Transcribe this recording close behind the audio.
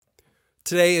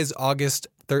Today is August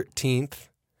 13th,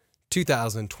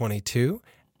 2022,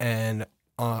 and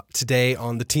today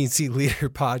on the Teensy Leader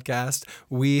podcast,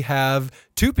 we have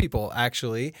two people,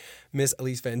 actually, Miss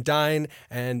Elise and Dyne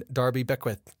and Darby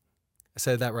Beckwith. I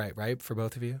said that right, for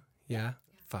both of you? Yeah?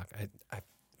 Fuck, I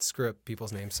screw up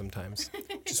people's names sometimes.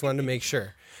 Just wanted to make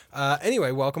sure.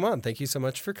 Anyway, welcome on. Thank you so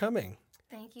much for coming.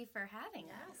 Thank you for having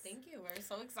us. Thank you. We're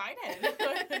so excited.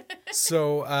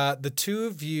 So the two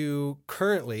of you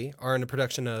currently are in a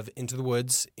production of Into the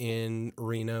Woods in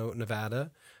Reno,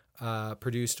 Nevada,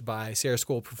 produced by Sierra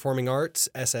School of Performing Arts,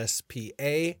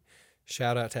 SSPA.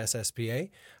 Shout out to SSPA.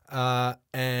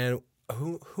 And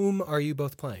whom are you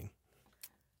both playing?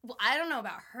 Well, I don't know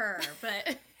about her,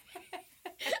 but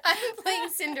I'm playing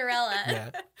Cinderella. Yeah.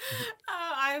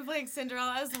 I'm playing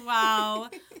Cinderella as well.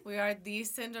 We are the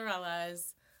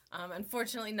Cinderellas.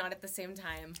 Unfortunately, not at the same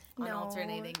time on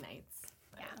alternating nights.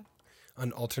 Yeah.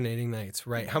 On alternating nights,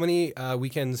 right. How many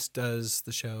weekends does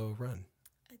the show run?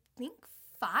 I think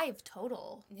 5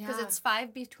 total. Because it's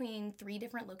 5 between 3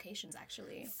 different locations,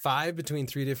 actually. 5 between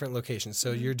 3 different locations.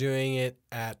 So you're doing it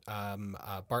at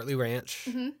Bartley Ranch,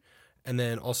 and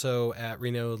then also at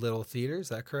Reno Little Theater. Is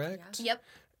that correct? Yep.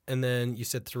 And then you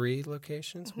said 3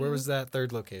 locations. Where was that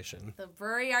third location? The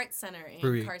Brewery Arts Center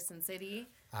in Carson City.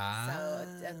 So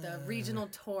the regional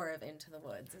tour of Into the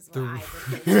Woods is what I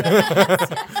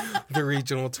would The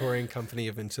regional touring company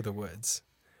of Into the Woods,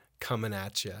 coming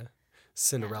at you,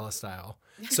 Cinderella style.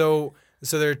 So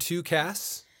there are 2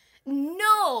 casts.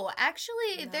 No,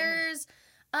 actually, there's.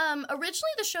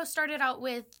 Originally, the show started out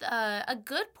with a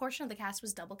good portion of the cast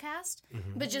was double cast,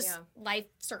 but just life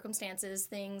circumstances,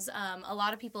 things. A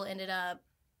lot of people ended up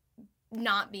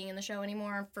not being in the show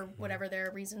anymore for whatever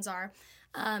their reasons are.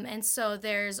 And so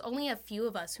there's only a few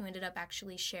of us who ended up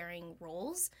actually sharing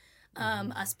roles,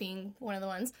 us being one of the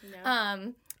ones.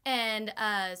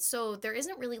 Yeah. So there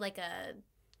isn't really like a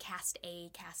cast A,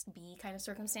 cast B kind of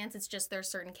circumstance. It's just there's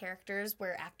certain characters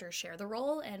where actors share the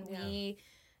role, and we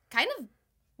kind of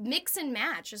mix and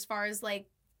match as far as like,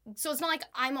 so it's not like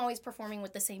I'm always performing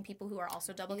with the same people who are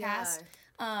also double cast.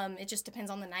 It just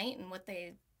depends on the night and what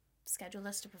they schedule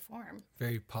us to perform.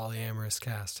 Very polyamorous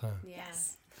cast, huh?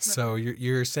 Yes. So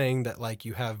you're saying that like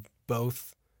you have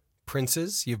both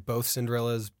princes, you have both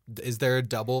Cinderellas. Is there a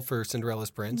double for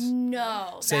Cinderella's prince?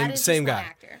 No, same that is same just guy. one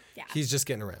actor. Yeah. He's just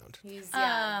getting around. He's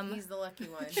the lucky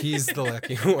one. He's the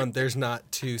lucky one. There's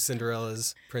not 2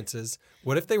 Cinderella's princes.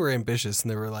 What if they were ambitious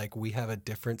and they were like, we have a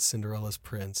different Cinderella's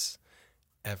prince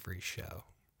every show?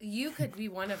 You could be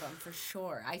one of them for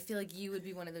sure. I feel like you would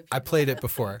be one of the people. I played it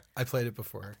before.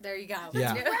 There you go.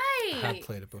 Yeah. Right. I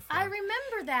played it before. I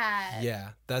remember that. Yeah.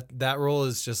 That role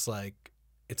is just like,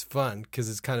 it's fun because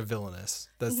it's kind of villainous.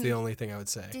 That's the only thing I would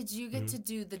say. Did you get to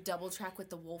do the double track with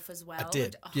the wolf as well? I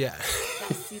did. Oh, Yeah.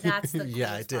 That's the coolest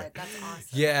Yeah, I did. part. That's awesome.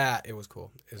 Yeah, it was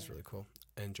cool. It was really cool.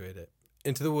 I enjoyed it.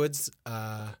 Into the Woods.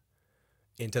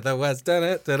 Into the Woods.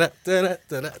 Da-da, da-da, da-da,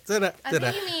 da-da, da-da, da-da.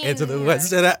 you mean- Into the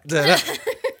Woods. Da-da, da-da.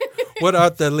 What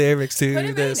are the lyrics to Put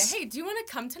him this? in. Hey, do you want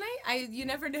to come tonight? You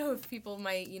never know if people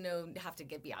might, have to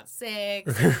be out sick,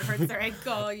 or it hurts their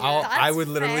ankle. I would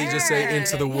literally just say fair.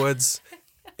 into the woods,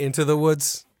 into the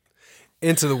woods,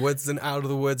 into the woods, then out of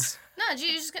the woods. No,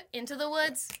 you just go into the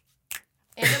woods.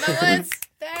 Into the woods.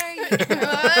 There you Into go. the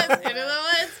woods. Into the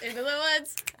woods. Into the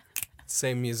woods.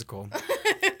 Same musical.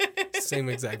 Same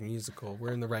exact musical.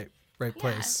 We're in the right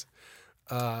place.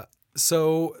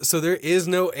 So there is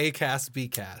no A cast, B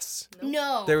cast.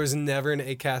 No. There was never an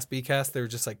A cast, B cast. They were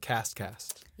just like cast.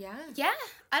 Yeah. Yeah.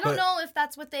 I don't But- know if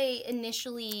that's what they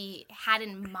initially had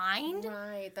in mind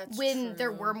Right. That's when true.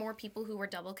 there were more people who were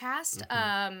double cast.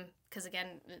 Because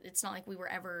again, it's not like we were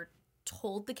ever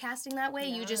told the casting that way.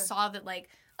 You just saw that like,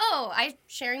 oh, I'm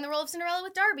sharing the role of Cinderella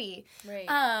with Darby. Right.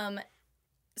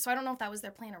 So I don't know if that was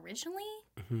their plan originally.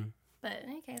 But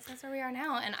in any case, that's where we are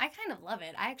now. And I kind of love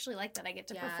it. I actually like that I get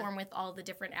to perform with all the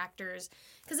different actors.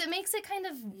 Because it makes it kind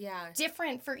of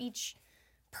different for each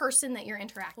person that you're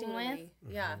interacting with.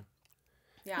 Yeah.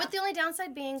 Yeah. With the only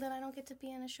downside being that I don't get to be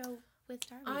in a show with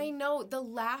Darby. I know. The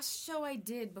last show I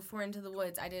did before Into the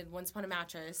Woods, I did Once Upon a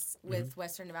Mattress with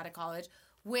Western Nevada College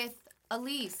with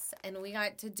Elise. And we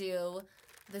got to do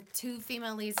the 2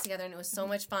 female leads together, and it was so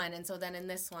much fun. And so then in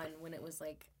this one, when it was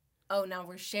like, oh, now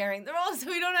we're sharing the roles, so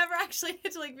we don't ever actually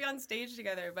get to like be on stage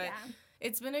together. But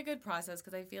it's been a good process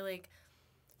because I feel like,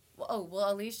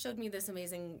 Elise showed me this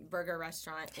amazing burger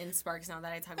restaurant in Sparks now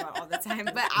that I talk about all the time.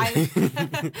 But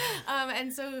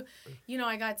and so,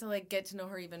 I got to like get to know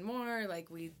her even more. Like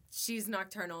she's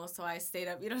nocturnal, so I stayed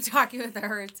up, talking with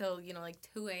her till, like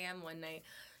 2 a.m. one night.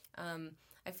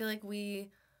 I feel like we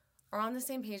are on the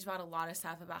same page about a lot of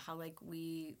stuff, about how like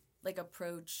we like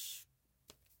approach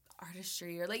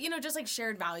artistry or like, you know, just like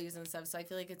shared values and stuff. So I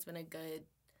feel like it's been a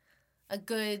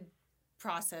good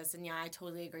process. And yeah, I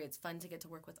totally agree. It's fun to get to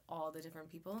work with all the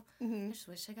different people. I just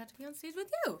wish I got to be on stage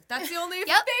with you. That's the only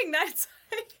thing that's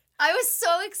like... I was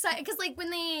so excited because, like,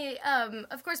 when they,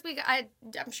 of course,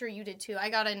 I'm sure you did too. I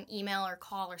got an email or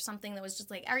call or something that was just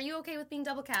like, "Are you okay with being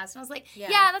double cast?" And I was like,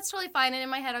 "Yeah, that's totally fine." And in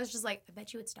my head, I was just like, "I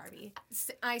bet you it's Darby."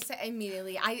 I said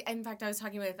immediately. In fact, I was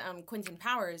talking with Quentin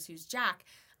Powers, who's Jack.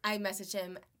 I messaged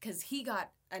him because he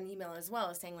got an email as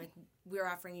well saying like, "We're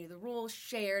offering you the role,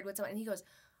 shared what's up," and he goes,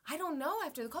 "I don't know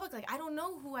after the callback. Like, I don't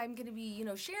know who I'm going to be, you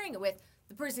know, sharing it with."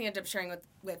 The person he ended up sharing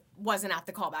with wasn't at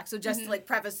the callback. So just to like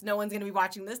preface, no one's going to be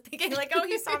watching this thinking like, oh,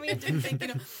 he saw me and didn't think, you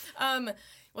know,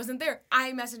 wasn't there.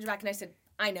 I messaged back and I said,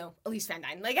 I know, Elise Van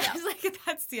Dyne. Like, I was like,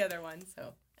 that's the other one.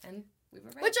 So, and we were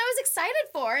right. Which I was excited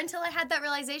for until I had that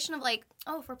realization of like,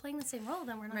 oh, if we're playing the same role,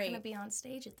 then we're not going to be on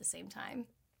stage at the same time.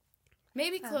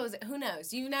 Maybe close it. Who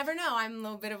knows? You never know. I'm a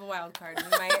little bit of a wild card.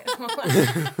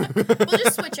 We'll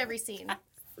just switch every scene.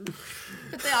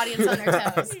 Put the audience on their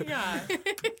toes. Yeah.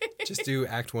 Just do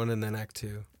act 1 and then act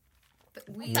 2.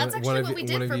 That's actually what we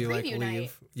did for preview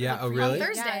night. Yeah, oh really? On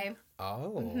Thursday. Yeah.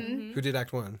 Oh. Who did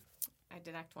act 1? I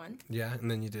did act 1. Yeah,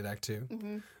 and then you did act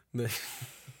 2.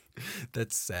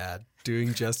 That's sad.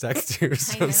 Doing just act 2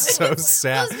 sounds so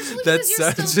sad. Well, that's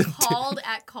you're still called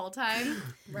at call time,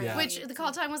 right? Yeah. Which the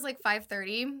call time was like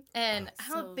 5:30, and I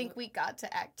don't think we got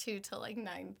to act 2 till like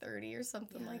 9:30 or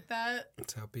something like that.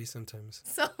 That's how it be sometimes.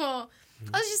 So I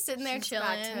was just sitting there chilling.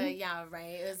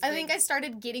 I think I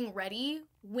started getting ready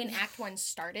when Act 1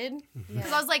 started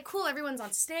because I was like, "Cool, everyone's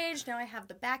on stage now. I have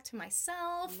the back to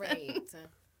myself." Right.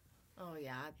 Oh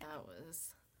yeah, that was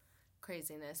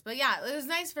craziness. But yeah, it was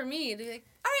nice for me to be like,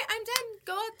 all right, I'm done.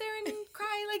 Go out there and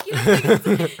cry. Like, you know.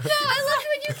 Like, no, I loved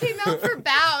when you came out for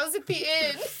bows at the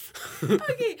end.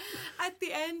 Okay, at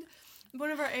the end, one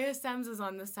of our ASMs was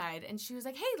on the side, and she was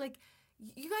like, hey, like,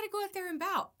 you got to go out there and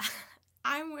bow.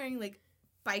 I'm wearing, like,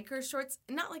 biker shorts,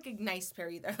 not, like, a nice pair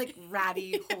either, like,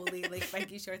 ratty, holy, like,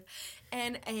 biky shorts,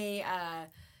 and a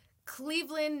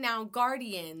Cleveland Now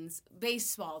Guardians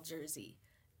baseball jersey,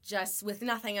 just with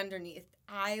nothing underneath.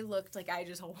 I looked like I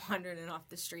just wandered in off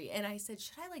the street. And I said,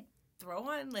 should I, like, throw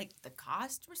on, like, the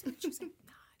cost or something? She was like,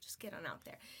 nah, just get on out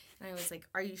there. And I was like,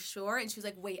 are you sure? And she was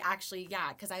like, wait, actually, yeah,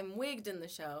 because I'm wigged in the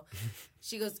show.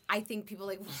 She goes, I think people,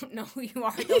 like, won't know who you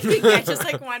are. They'll think I just,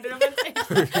 like, wandered up on stage.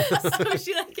 So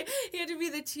she, like, you had to be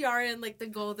the tiara and, like, the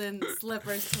golden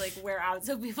slippers to, like, wear out.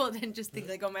 So people didn't just think,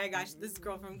 like, oh, my gosh, this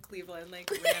girl from Cleveland,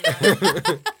 like, ran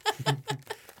out.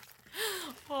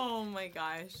 Oh my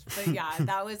gosh. But yeah,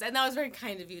 that was very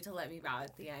kind of you to let me bow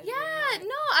at the end. Yeah,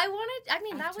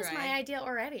 no, that was my idea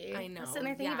already. I know. I was sitting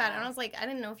there thinking about it, and I was like, I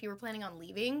didn't know if you were planning on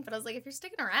leaving, but I was like, if you're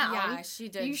sticking around, yeah, she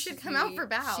did. You should come out for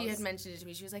bows. She had mentioned it to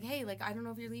me. She was like, hey, like, I don't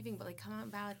know if you're leaving, but like, come out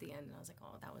and bow at the end. And I was like,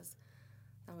 oh, that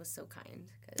was so kind,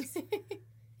 because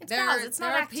there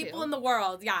are people in the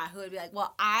world, who would be like,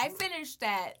 well, I finished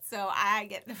it, so I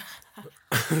get the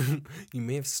bow. You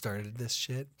may have started this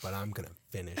shit, but I'm gonna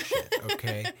finish it,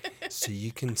 okay? So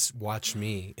you can watch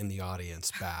me in the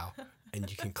audience bow, and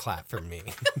you can clap for me.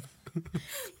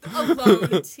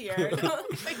 Alone tear. Oh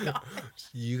my gosh.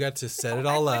 You got to set it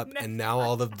all up, and now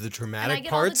all of the dramatic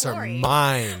parts are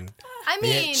mine. I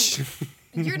mean,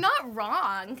 you're not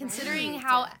wrong, considering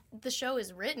how the show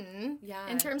is written. Yeah.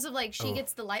 In terms of, like, she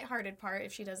gets the lighthearted part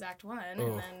if she does Act 1, and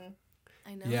then...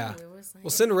 I know. Yeah. It was like,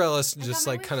 well, Cinderella just,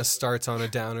 like, kind of starts on a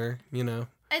downer, you know?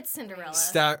 It's Cinderella.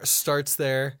 Starts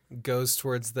there, goes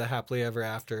towards the happily ever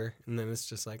after, and then it's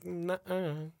just like,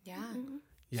 nuh-uh. Yeah.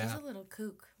 Yeah. She's a little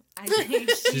kook. I think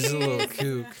she's a little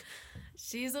kook.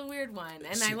 She's a weird one,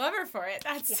 and I love her for it.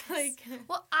 That's like...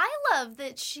 Well, I love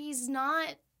that she's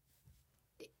not...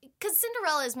 Because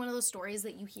Cinderella is one of those stories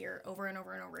that you hear over and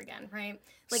over and over again, right?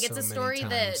 Like, it's a story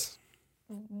that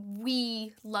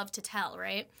we love to tell,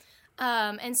 right?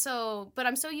 And so, but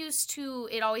I'm so used to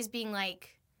it always being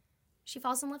like, she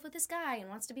falls in love with this guy and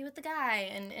wants to be with the guy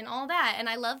and all that. And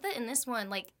I love that in this one,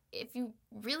 like, if you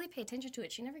really pay attention to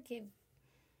it, she never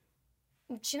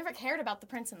cared about the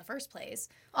prince in the first place.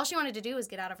 All she wanted to do was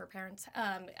get out of her parents,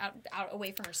 out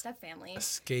away from her stepfamily.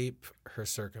 Escape her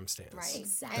circumstance. Right.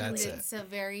 Exactly. And it's a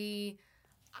very,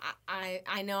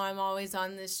 I know I'm always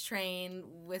on this train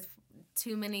with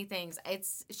too many things.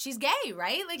 She's gay,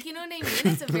 right? Like, you know what I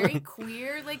mean? It's a very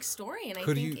queer, like, story. And I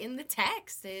think in the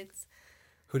text, it's...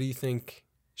 Who do you think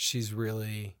she's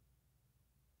really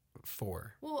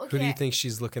for? Well, okay. Who do you think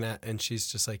she's looking at and she's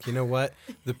just like, you know what?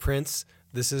 The prince,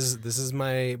 this is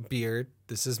my beard.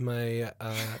 This is my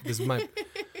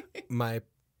my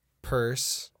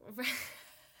purse.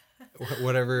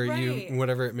 whatever Right.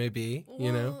 whatever it may be,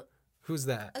 you know? Well, Who's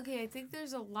that? Okay, I think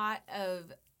there's a lot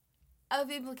of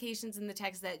implications in the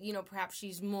text that, you know, perhaps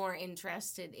she's more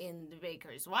interested in the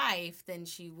baker's wife than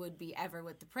she would be ever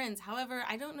with the prince. However,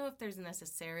 I don't know if there's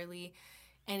necessarily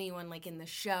anyone like in the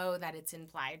show that it's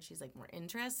implied she's like more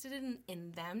interested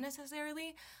in them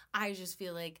necessarily. I just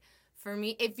feel like for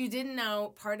me, if you didn't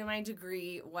know, part of my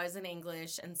degree was in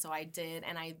English, and so I did,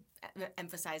 and I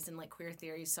emphasized in like queer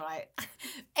theory. So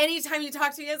anytime you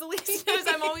talk to me as Elise knows,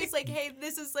 I'm always like, hey,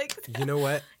 this is like. You know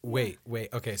what? Wait.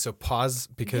 Okay, so pause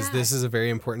because this is a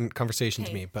very important conversation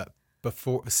to me. But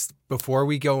before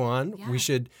we go on, we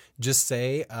should just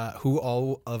say who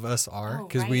all of us are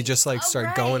because we just like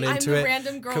start going into I'm the it.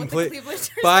 random girl with the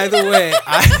Cleveland. By the way,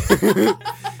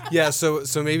 yeah. So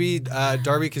maybe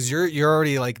Darby, because you're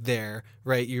already like there,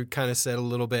 right? You kind of said a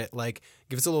little bit like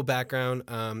give us a little background.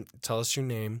 Tell us your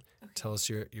name. Tell us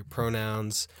your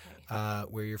pronouns,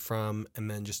 where you're from, and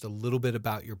then just a little bit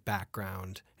about your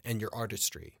background and your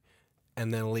artistry.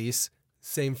 And then Elise,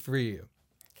 same for you.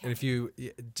 Okay. And if you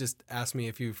just ask me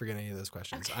if you forget any of those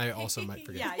questions, I also might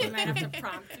forget. Yeah, you might have to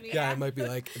prompt me. Yeah, it might be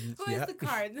like, who has the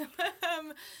card?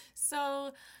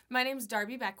 So my name's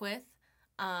Darby Beckwith.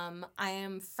 I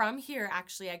am from here,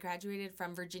 actually. I graduated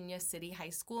from Virginia City High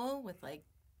School with like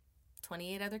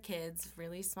 28 other kids,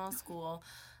 really small school.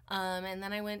 And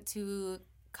then I went to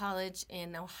college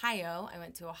in Ohio. I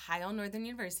went to Ohio Northern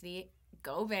University.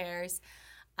 Go Bears.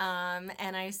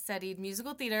 And I studied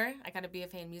musical theater. I got a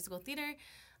BFA in musical theater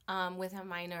with a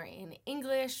minor in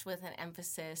English with an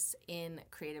emphasis in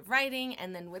creative writing.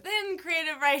 And then within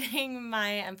creative writing,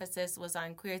 my emphasis was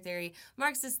on queer theory,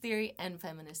 Marxist theory, and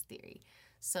feminist theory.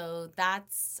 So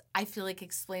that's, I feel like,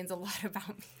 explains a lot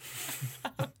about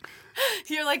me.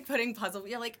 You're like putting puzzle.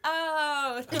 You're like,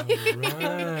 oh.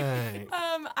 Right.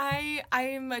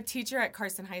 I'm a teacher at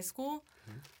Carson High School.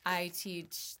 I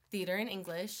teach theater and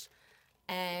English,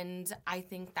 and I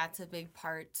think that's a big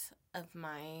part of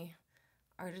my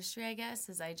artistry, I guess,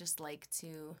 is I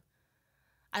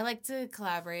like to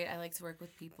collaborate. I like to work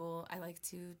with people. I like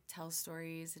to tell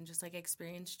stories and just like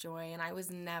experience joy. And I was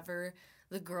never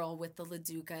the girl with the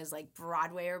Laducas, like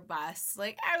Broadway or bus.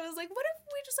 Like I was like, what if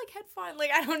we just like had fun? Like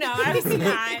I don't know. I was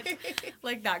not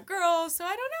like that girl. So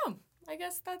I don't know. I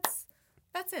guess that's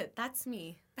it. That's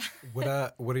me. What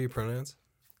are your pronouns?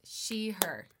 She,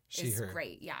 her. She, her.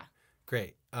 Great. Yeah.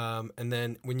 Great. And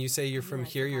then when you say you're from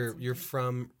here,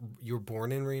 you're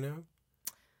born in Reno?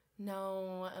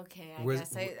 No, okay, I Where's-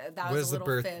 guess that where's was a the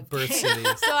little birth fib. city?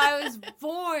 So I was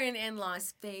born in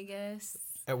Las Vegas.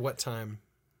 At what time?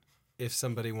 If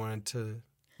somebody wanted to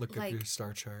look up Like- your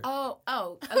star chart. Oh,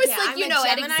 okay. was like, I'm you a know,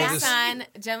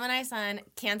 Gemini sun,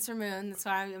 Cancer moon. That's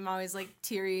why I'm always like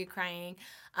teary, crying.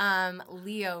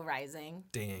 Leo rising.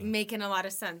 Dang. Making a lot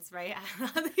of sense, right?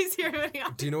 These here.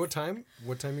 Do you know what time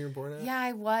you were born at? Yeah,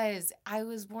 I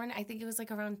was born, I think it was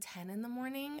like around 10 in the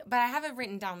morning, but I have it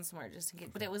written down somewhere just in case.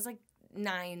 But it was like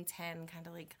 9, 10, kind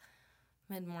of like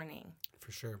mid-morning.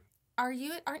 For sure. Aren't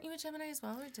you a Gemini as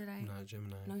well, or did I? I'm not a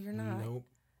Gemini. No, you're not. Nope.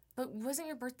 But wasn't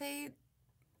your birthday?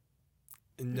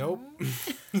 Nope. No?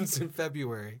 It's in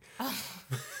February. Oh.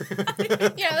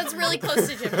 Yeah, that's really close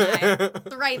to Gemini.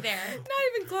 Right there. Not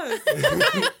even close.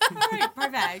 All right,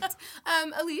 perfect.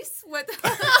 Elise, what?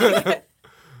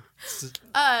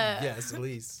 Yes,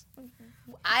 Elise.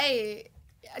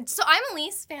 So I'm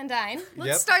Elise Van Dyne. Let's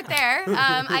Yep. start there.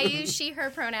 I use she, her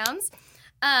pronouns.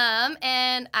 And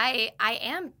I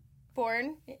am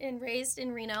born and raised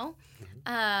in Reno.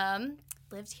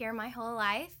 Lived here my whole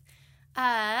life.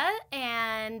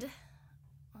 And,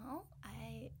 well,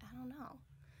 I don't know.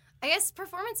 I guess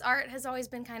performance art has always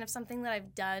been kind of something that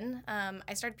I've done.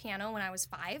 I started piano when I was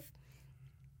 5.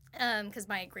 Because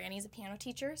my granny's a piano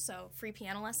teacher, so free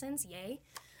piano lessons, yay.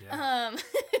 Yeah.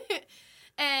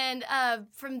 And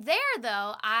from there,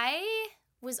 though, I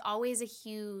was always a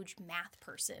huge math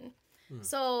person.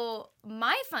 So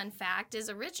my fun fact is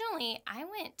originally I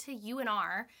went to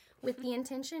UNR with the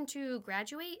intention to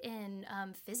graduate in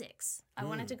physics. I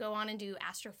wanted to go on and do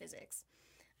astrophysics.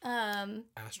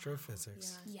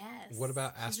 Astrophysics. Yes. What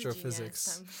about She's a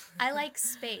astrophysics? genius. I like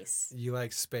space. You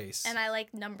like space. And I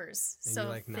like numbers. And so you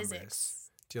like numbers. physics.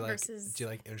 Do you like versus- Do you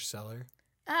like Interstellar?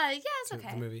 Yeah, it's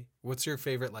okay. The movie. What's your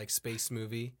favorite like space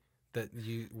movie that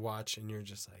you watch and you're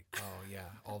just like, oh yeah,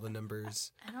 all the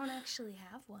numbers? I don't actually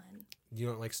have one. You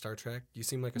don't like Star Trek? You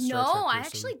seem like a Star Trek No, person. I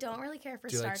actually don't really care for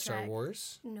Do you Star like Trek. Star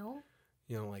Wars? No.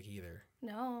 You don't like either.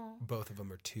 No. Both of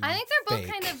them are too. I think they're both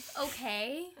fake. kind of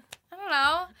okay. I don't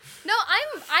know. No, I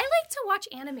like to watch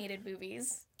animated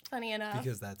movies. funny enough.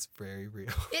 Because that's very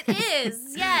real. It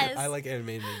is, yes. I like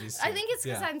animated movies too. I think it's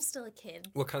because I'm still a kid.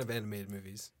 What kind of animated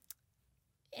movies?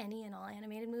 Any and all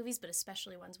animated movies, but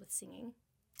especially ones with singing.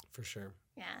 For sure.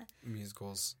 Yeah.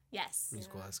 Musicals. Yes.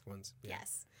 Musical-esque ones. Yeah.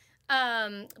 Yes.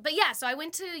 But yeah, so I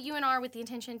went to UNR with the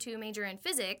intention to major in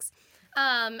physics.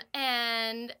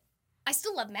 And I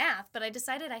still love math, but I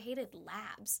decided I hated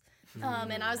labs.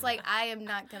 And I was like, I am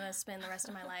not going to spend the rest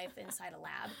of my life inside a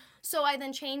lab. So I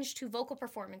then changed to vocal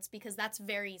performance because that's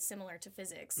very similar to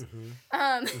physics.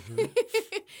 And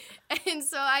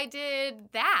so I did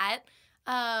that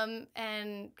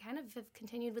and kind of have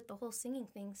continued with the whole singing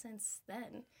thing since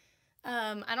then.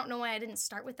 I don't know why I didn't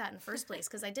start with that in the first place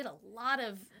because I did a lot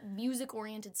of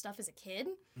music-oriented stuff as a kid.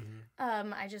 I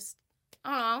don't know.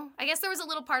 I guess there was a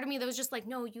little part of me that was just like,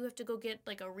 no, you have to go get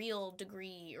like a real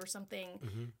degree or something.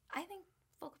 I think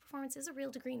vocal performance is a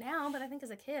real degree now, but I think as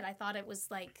a kid I thought it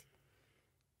was like,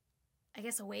 I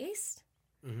guess, a waste.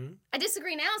 I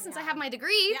disagree now since I have my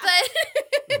degree,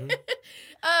 but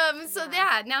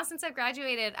now since I've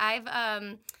graduated, I've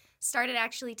started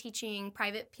actually teaching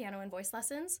private piano and voice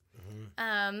lessons,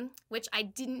 which I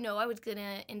didn't know I was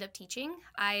gonna end up teaching.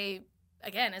 I,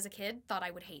 again, as a kid, thought I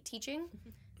would hate teaching.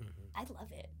 I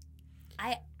love it.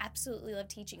 I absolutely love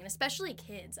teaching, and especially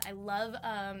kids. I love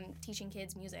teaching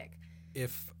kids music.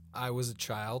 If I was a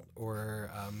child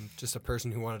or just a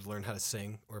person who wanted to learn how to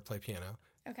sing or play piano,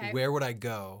 where would I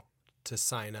go to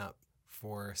sign up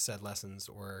for said lessons,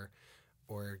 or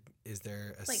is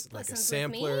there a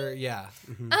sampler? With me? Yeah.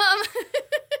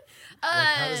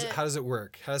 How does it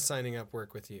work? How does signing up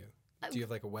work with you? Do you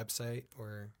have like a website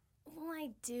or? Well, I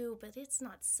do, but it's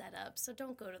not set up, so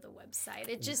don't go to the website.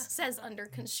 It just says under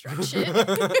construction.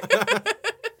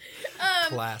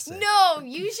 Classic. No,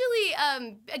 usually,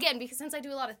 again, because since I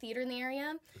do a lot of theater in the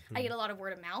area, I get a lot of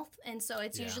word of mouth, and so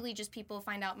it's usually just people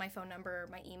find out my phone number,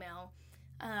 my email.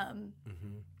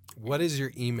 What is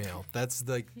your email? That's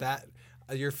like that.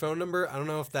 Your phone number? I don't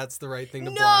know if that's the right thing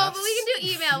to blast. No, but we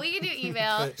can do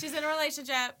email. She's in a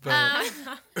relationship.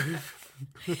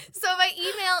 So my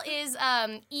email is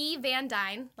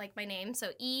evandyne, like my name, so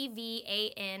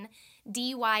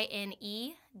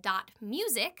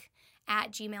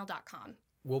EVANDYNE.music@gmail.com.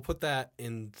 We'll put that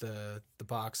in the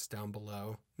box down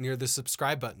below near the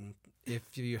subscribe button.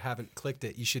 If you haven't clicked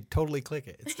it, you should totally click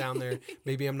it. It's down there.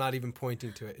 Maybe I'm not even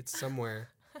pointing to it. It's somewhere.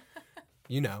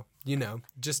 You know.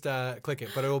 Just click it,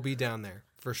 but it will be down there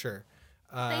for sure.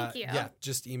 Thank you. Yeah,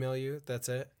 just email you. That's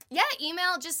it. Yeah,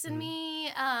 email. Just send me,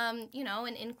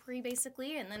 an inquiry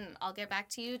basically, and then I'll get back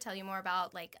to you, tell you more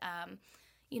about like,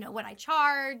 what I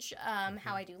charge,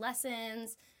 how I do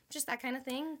lessons, just that kind of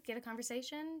thing. Get a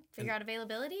conversation, figure out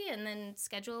availability, and then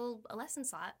schedule a lesson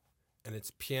slot. And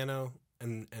it's piano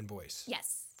and voice.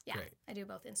 Yes. Yeah. Great. I do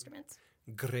both instruments.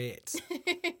 Great.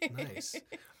 Nice.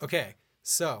 Okay,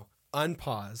 so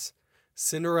unpause.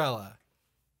 Cinderella.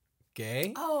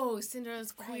 Gay? Oh,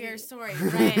 Cinderella's queer story.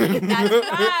 Right. That's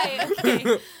right. Okay.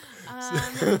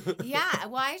 Yeah.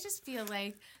 Well, I just feel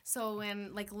like, so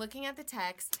when, like, looking at the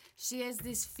text, she has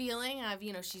this feeling of,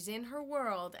 she's in her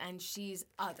world and she's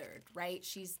othered, right?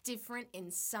 She's different in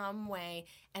some way.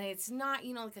 And it's not,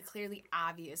 like a clearly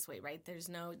obvious way, right? There's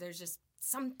just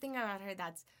something about her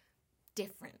that's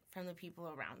different from the people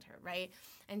around her, right?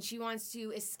 And she wants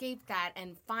to escape that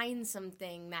and find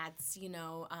something that's,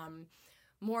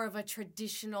 more of a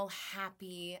traditional,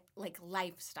 happy, like,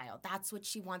 lifestyle. That's what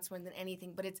she wants more than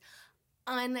anything, but it's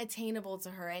unattainable to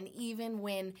her. And even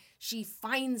when she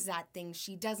finds that thing,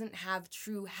 she doesn't have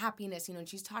true happiness, and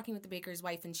she's talking with the baker's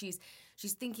wife, and she's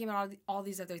thinking about all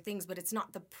these other things, but it's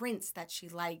not the prince that she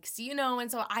likes,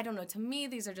 and so I don't know. To me,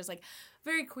 these are just, like,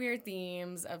 very queer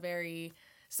themes,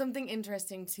 something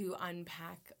interesting to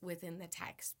unpack within the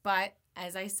text. But,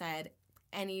 as I said,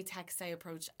 any text I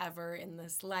approach ever in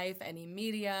this life, any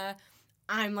media,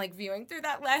 I'm like viewing through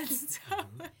that lens. Well,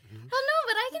 no,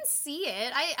 but I can see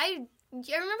it. I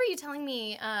remember you telling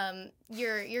me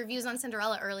your views on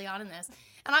Cinderella early on in this,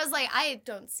 and I was like, I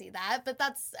don't see that. But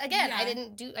that's, again, I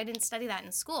didn't study that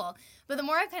in school. But the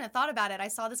more I kind of thought about it, I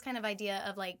saw this kind of idea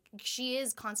of like she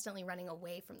is constantly running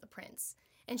away from the prince.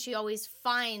 And she always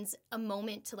finds a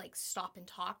moment to, like, stop and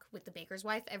talk with the baker's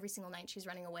wife every single night she's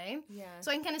running away. Yeah.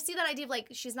 So I can kind of see that idea of, like,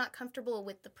 she's not comfortable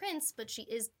with the prince, but she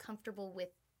is comfortable with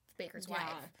the baker's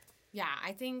wife. Yeah,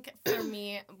 I think for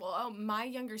me, my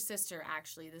younger sister,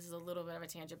 actually, this is a little bit of a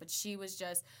tangent, but she was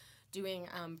just doing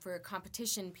for a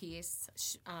competition piece.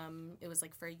 It was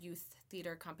like for a youth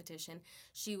theater competition.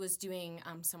 She was doing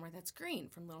Somewhere That's Green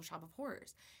from Little Shop of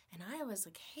Horrors. And I was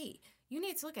like, hey, you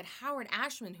need to look at Howard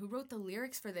Ashman, who wrote the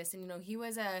lyrics for this. And, he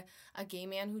was a gay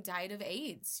man who died of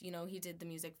AIDS. He did the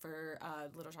music for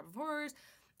Little Shop of Horrors.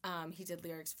 He did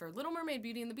lyrics for Little Mermaid,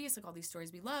 Beauty and the Beast, like all these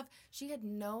stories we love. She had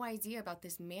no idea about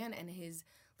this man and his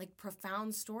like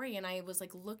profound story. And I was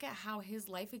like, look at how his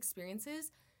life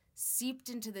experiences seeped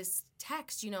into this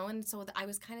text, And so I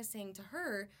was kind of saying to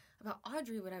her about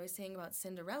Audrey what I was saying about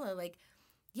Cinderella. Like,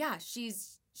 yeah,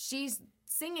 she's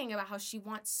singing about how she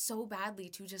wants so badly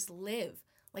to just live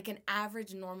like an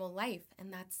average normal life,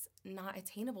 and that's not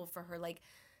attainable for her. Like,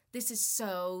 this is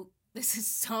so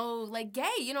like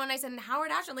gay, And I said, and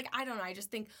Howard Ashman, like, I don't know, I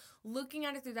just think looking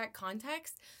at it through that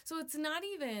context. So it's not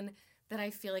even that I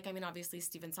feel like, obviously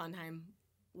Stephen Sondheim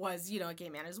was, a gay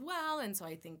man as well, and so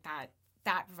I think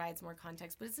that provides more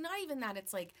context. But it's not even that.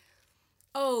 It's like,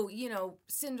 oh,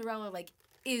 Cinderella, like,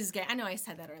 is gay. I know I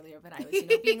said that earlier, but I was,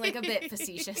 being, like, a bit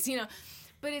facetious,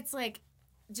 But it's, like,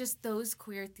 just those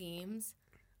queer themes,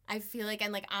 I feel like,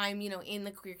 and, like, I'm, in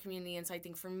the queer community, and so I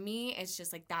think for me, it's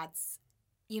just, like, that's,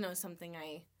 something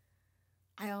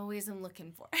I always am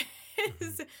looking for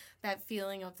is that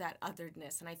feeling of that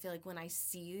otheredness. And I feel like when I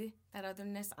see that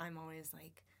otherness, I'm always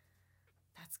like,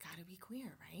 that's got to be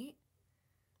queer, right?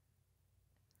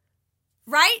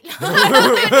 Right?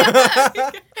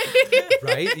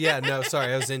 Right? Yeah, no,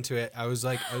 sorry. I was into it. I was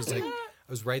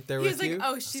right there with you.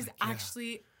 Oh, she's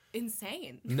actually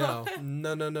insane. No,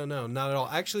 not at all.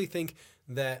 I actually think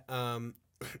that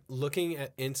looking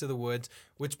at Into the Woods,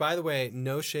 which, by the way,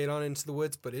 no shade on Into the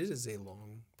Woods, but it is a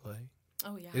long play.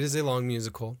 Oh, yeah. It is a long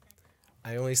musical.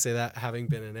 I only say that having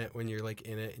been in it, when you're like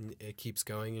in it and it keeps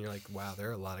going and you're like, wow, there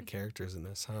are a lot of characters in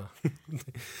this, huh?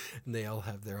 And they all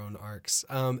have their own arcs.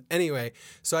 Anyway,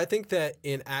 so I think that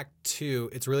in Act 2,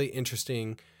 it's really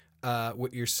interesting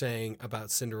what you're saying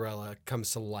about Cinderella comes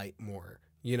to light more.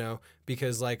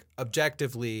 Because like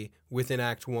objectively within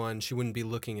Act 1, she wouldn't be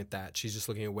looking at that. She's just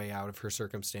looking at way out of her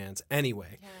circumstance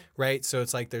anyway, right? So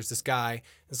it's like there's this guy.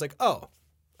 It's like, oh,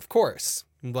 of course.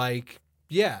 Like,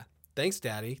 yeah, thanks,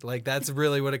 Daddy. Like that's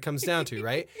really what it comes down to,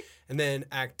 right? And then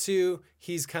Act 2,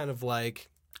 he's kind of like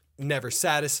never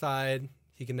satisfied.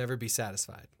 He can never be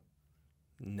satisfied.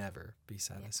 Never be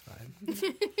satisfied.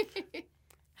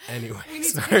 Anyway, we need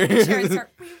sorry. to share and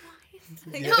start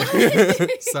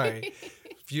rewind. Sorry.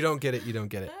 If you don't get it, you don't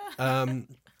get it. And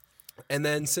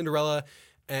then Cinderella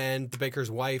and the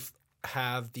baker's wife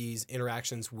have these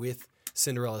interactions with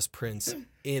Cinderella's prince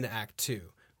in Act 2,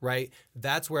 right?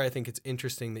 That's where I think it's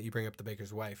interesting that you bring up the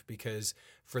baker's wife, because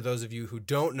for those of you who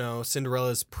don't know,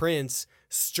 Cinderella's prince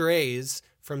strays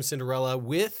from Cinderella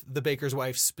with the baker's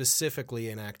wife specifically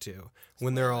in Act 2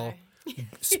 when they're all...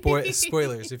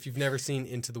 spoilers if you've never seen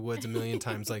Into the Woods a million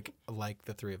times like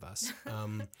the three of us.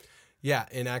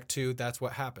 In Act 2, that's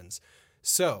what happens.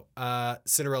 So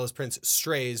Cinderella's prince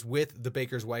strays with the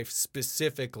baker's wife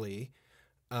specifically,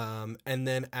 and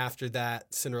then after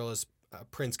that Cinderella's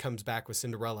prince comes back with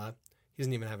Cinderella. He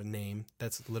doesn't even have a name.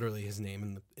 That's literally his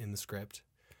name in the script,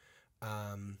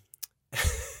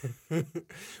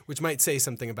 which might say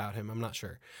something about him. I'm not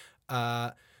sure.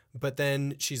 But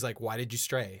then she's like, why did you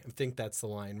stray? I think that's the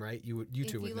line, right? You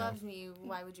two would know. If you loved me,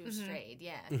 why would you have strayed?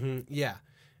 Yeah. Mm-hmm. Yeah.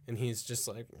 And he's just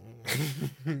like,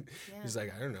 he's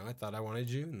like, I don't know. I thought I wanted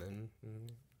you. And then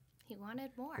he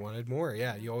wanted more. Wanted more.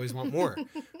 Yeah. You always want more,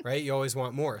 right? You always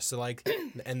want more. So like,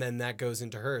 and then that goes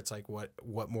into her. It's like, what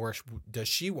more does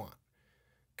she want?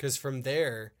 Because from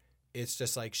there, it's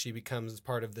just like she becomes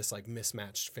part of this like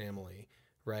mismatched family,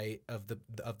 right? Of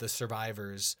the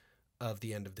survivors of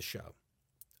the end of the show.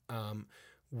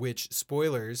 Which,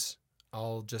 spoilers,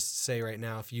 I'll just say right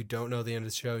now, if you don't know the end of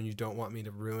the show and you don't want me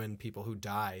to ruin people who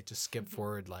die, just skip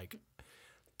forward like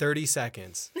 30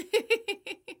 seconds.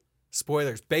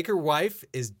 Spoilers. Baker wife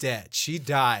is dead. She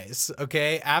dies,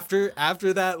 okay? After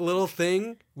that little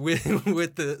thing with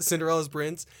the Cinderella's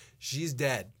prince, she's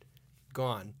dead.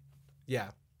 Gone. Yeah.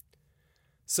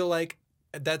 So, like,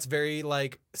 that's very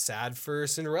like sad for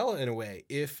Cinderella in a way.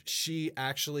 If she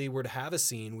actually were to have a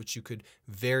scene, which you could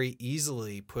very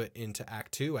easily put into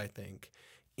Act 2, I think,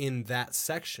 in that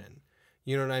section,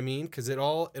 you know what I mean? Because it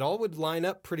all would line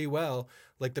up pretty well.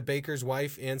 Like the baker's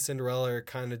wife and Cinderella are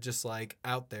kind of just like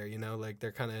out there, like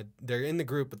they're in the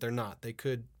group, but they're not. They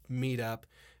could meet up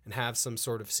and have some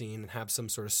sort of scene and have some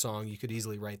sort of song. You could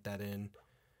easily write that in,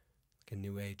 like a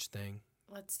new age thing.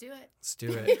 Let's do it. Let's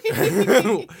do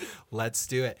it. Let's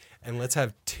do it. And let's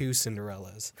have 2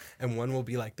 Cinderellas. And one will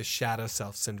be like the shadow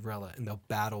self Cinderella, and they'll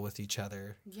battle with each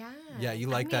other. Yeah. Yeah, you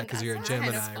like that because you're a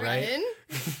Gemini, right?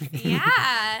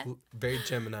 Yeah. Very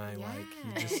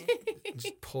Gemini-like. You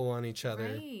just pull on each other.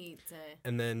 Right.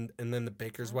 And then the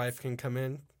baker's wife can come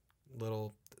in.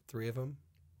 Little 3 of them.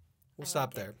 We'll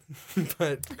stop there.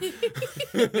 But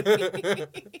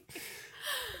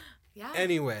yeah.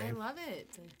 anyway. I love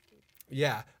it.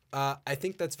 Yeah. I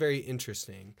think that's very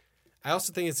interesting. I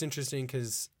also think it's interesting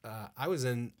because I was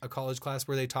in a college class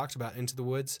where they talked about Into the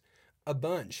Woods a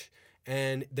bunch.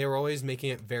 And they were always making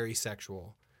it very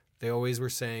sexual. They always were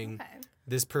saying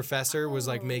this professor was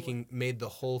like made the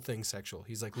whole thing sexual.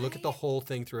 He's like, look at the whole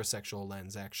thing through a sexual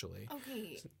lens, actually.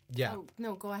 Okay. Yeah. Oh,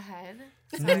 no, go ahead.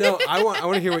 No, I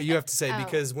want to hear what you have to say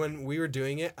because when we were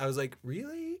doing it, I was like,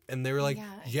 really? And they were like,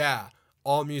 yeah,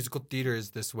 all musical theater is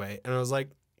this way. And I was like,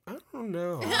 I don't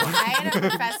know. I had a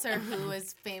professor who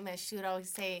was famous. She would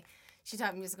always say, she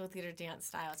taught musical theater dance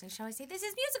styles. And she always say, this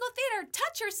is musical theater.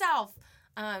 Touch yourself.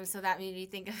 So that made me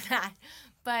think of that.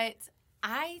 But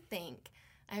I think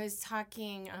I was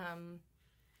talking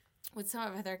with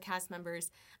some of other cast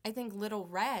members. I think Little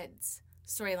Red's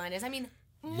storyline is,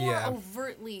 more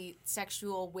overtly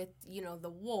sexual with, the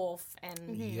wolf and,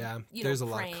 there's a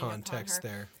lot of context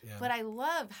there. Yeah. But I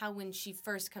love how when she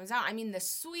first comes out, the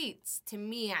sweets, to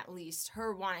me at least,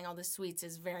 her wanting all the sweets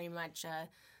is very much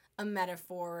a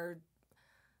metaphor,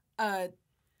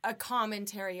 a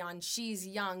commentary on she's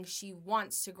young, she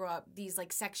wants to grow up, these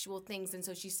like sexual things. And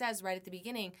so she says right at the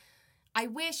beginning, I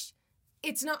wish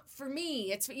it's not for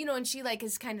me. It's, and she like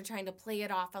is kind of trying to play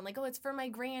it off on like, oh, it's for my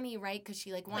granny, right? Because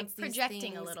she like wants like these projecting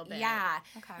things. a little bit. Yeah.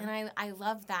 Okay. And I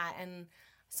love that. And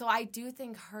so I do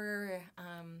think her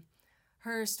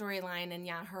storyline and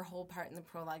her whole part in the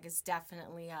prologue is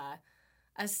definitely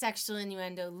a sexual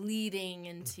innuendo leading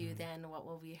into then what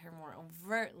will be her more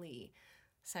overtly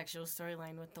sexual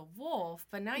storyline with the wolf.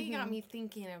 But now you got me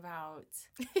thinking about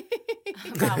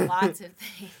lots of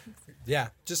things. Yeah,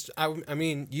 just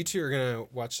you two are gonna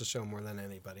watch the show more than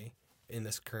anybody in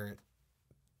this current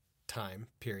time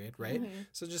period, right?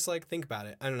 So just like think about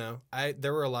it. I don't know.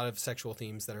 There were a lot of sexual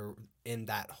themes that are in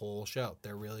that whole show.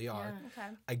 There really are. Yeah,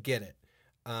 okay. I get it.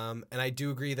 And I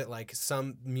do agree that like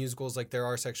some musicals, like there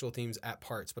are sexual themes at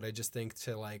parts, but I just think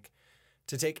to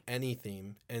take any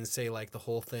theme and say like the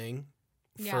whole thing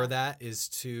for that is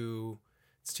too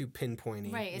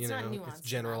pinpointy. Right, it's not nuanced. It's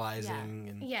generalizing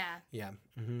and yeah.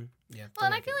 Mm-hmm. Yeah. Well,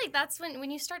 and I feel like that's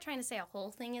when you start trying to say a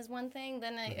whole thing is one thing,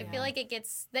 then I feel like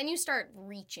then you start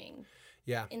reaching.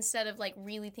 Yeah. Instead of like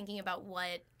really thinking about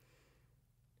what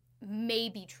may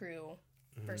be true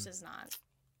versus not.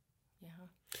 Yeah.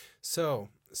 So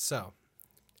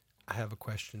I have a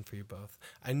question for you both.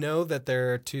 I know that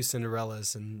there are 2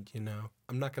 Cinderellas, and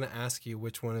I'm not going to ask you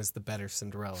which one is the better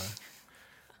Cinderella.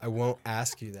 I won't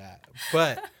ask you that,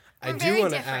 but I do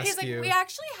want to ask He's like, you. we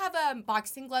actually have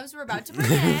boxing gloves we're about to put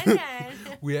in.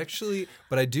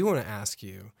 But I do want to ask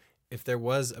you if there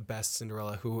was a best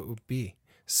Cinderella, who it would be.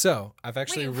 So I've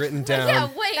actually written down. Yeah,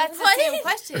 wait, that's what? the same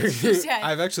question.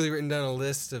 I've actually written down a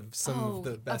list of some of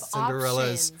the best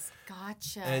Cinderellas. Options.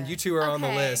 Gotcha. And you two are on the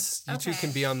list. You two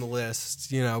can be on the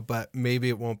list, but maybe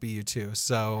it won't be you two.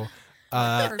 So,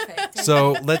 perfect.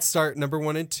 So let's start number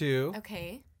 1 and 2.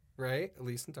 Okay. Right?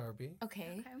 Elise and Darby.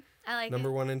 Okay. I like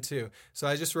Number 1 and 2. So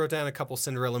I just wrote down a couple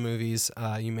Cinderella movies.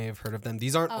 You may have heard of them.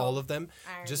 These aren't all of them.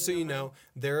 Just so you know,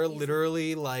 there are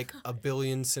literally like a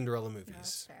billion Cinderella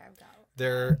movies.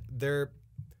 There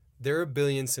are a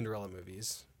billion Cinderella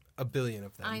movies. A billion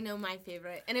of them. I know my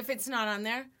favorite. And if it's not on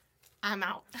there, I'm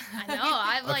out. I know.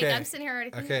 I'm sitting here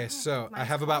already thinking, okay, so I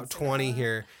have about 20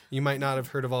 here. You might not have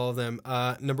heard of all of them.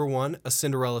 Number 1, A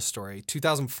Cinderella Story,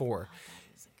 2004. Oh,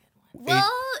 that is a good one.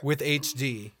 Well, with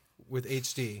HD.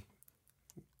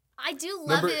 I do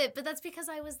love it, but that's because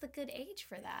I was the good age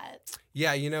for that.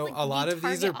 Yeah, like a lot of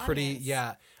these are pretty, audience.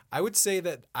 yeah. I would say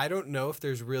that I don't know if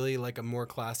there's really like a more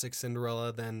classic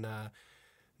Cinderella than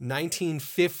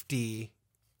 1950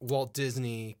 Walt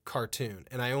Disney cartoon.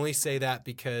 And I only say that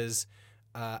because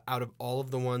out of all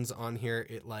of the ones on here,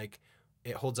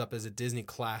 it holds up as a Disney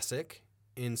classic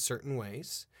in certain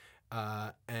ways.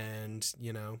 And,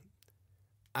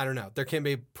 I don't know. There can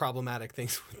be problematic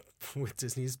things with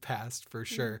Disney's past for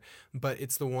sure. But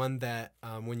it's the one that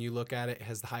when you look at it, it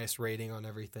has the highest rating on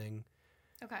everything.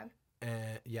 Okay.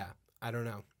 Yeah, I don't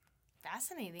know.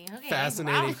 Fascinating. Okay.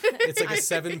 Fascinating. Wow. It's like a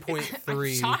 7.3.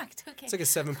 I'm shocked. Okay. It's like a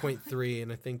 7.3,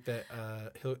 and I think that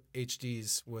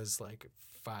HD's was like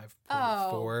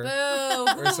 5.4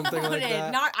 or something like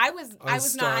that. I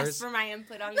was not asked for my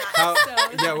input on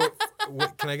that. Yeah.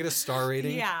 What, can I get a star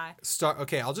rating? Yeah.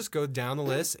 Okay, I'll just go down the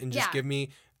list and just give me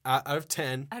out of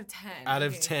 10. Out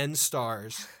of 10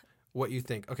 stars, what you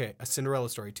think? Okay, A Cinderella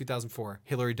Story, 2004.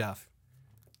 Hilary Duff.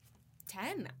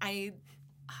 10.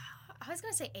 I was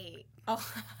going to say 8.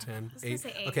 Oh. 10, gonna 8.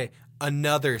 say 8. Okay,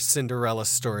 another Cinderella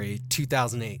story,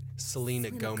 2008,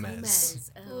 Selena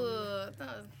Gomez. Ooh,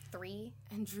 3.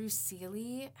 And Drew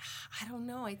Seeley, I don't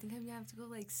know. I think I'm going to have to go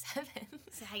like 7.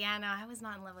 Yeah, no, I was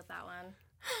not in love with that one.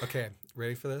 Okay,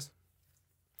 ready for this?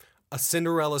 A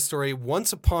Cinderella Story,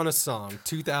 Once Upon a Song,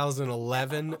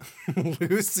 2011,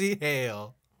 Lucy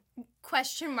Hale.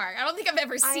 Question mark. I don't think I've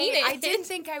ever seen it. I didn't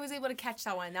think I was able to catch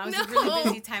that one. That was a really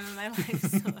busy time in my life.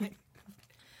 So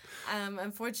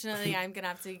unfortunately, I'm going to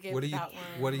have to give that one.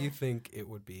 What do you think it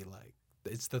would be like?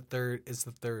 It's the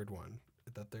third one.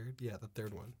 The third? Yeah, the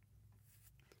third one.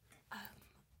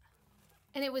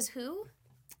 And it was who?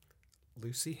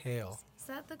 Lucy Hale. Is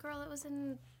that the girl that was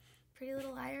in Pretty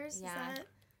Little Liars? Yeah. Is that...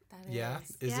 That is. Yeah?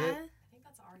 Is yeah? it? I think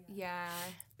that's Arya. Yeah.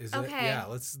 Is Okay. it? Yeah,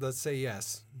 let's say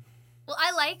yes. Well,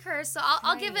 I like her, so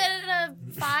I'll give it a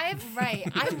 5. Right.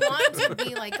 I want to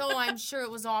be like, oh, I'm sure it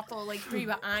was awful, like 3,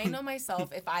 but I know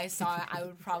myself, if I saw it, I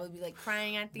would probably be like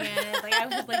crying at the end. Like I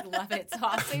would like love it. So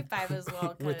I'll say 5 as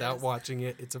well. Without watching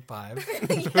it, it's a 5.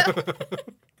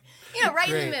 Right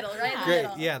Great. in the middle, right in the Great.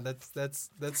 middle. Yeah,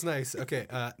 that's nice. Okay,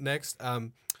 next,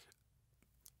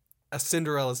 A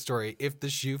Cinderella Story, If the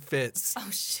Shoe Fits, Oh,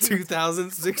 shoot.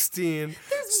 2016,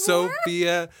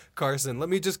 Sophia Carson. Let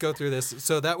me just go through this.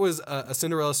 So that was A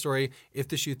Cinderella Story, If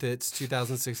the Shoe Fits,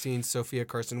 2016, Sophia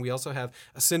Carson. We also have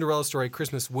A Cinderella Story,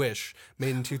 Christmas Wish,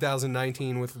 made in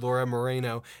 2019 with Laura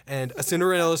Moreno, and A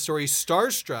Cinderella Story,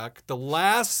 Starstruck, the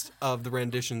last of the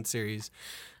rendition series,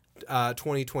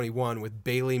 2021 with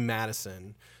Bailey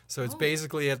Madison. So it's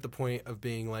basically at the point of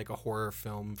being like a horror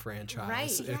film franchise. Right.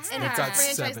 It's And got it's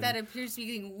a franchise 7. that appears to be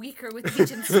getting weaker with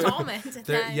each installment.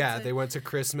 They went to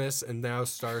Christmas and now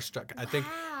Starstruck. I think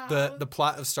the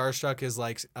plot of Starstruck is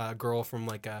like a girl from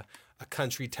like a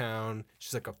country town.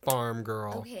 She's like a farm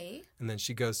girl. Okay. And then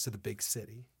she goes to the big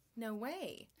city. No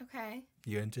way. Okay.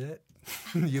 You into it?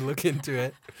 You look into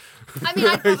it. I mean,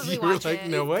 I'd probably You were watch like, it.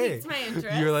 no way. Piques my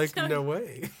interest. You're like, no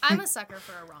way. I'm a sucker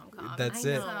for a rom-com. That's I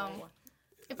it. know. So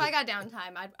if I got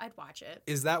downtime, I'd watch it.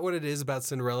 Is that what it is about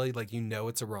Cinderella? Like, you know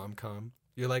it's a rom-com?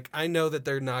 You're like, I know that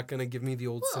they're not going to give me the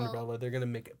old Well, Cinderella. They're going to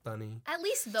make it funny. At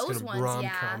least gonna those ones, yeah.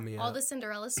 rom-com me All up. the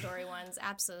Cinderella story ones,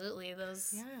 absolutely.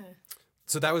 Those. Yeah.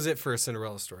 So that was it for A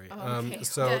Cinderella Story. Oh, okay.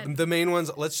 So Good. the main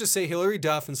ones, let's just say Hilary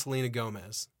Duff and Selena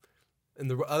Gomez. And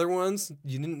the other ones,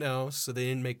 you didn't know, so they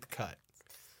didn't make the cut.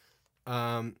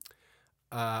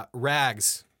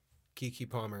 Rags, Keke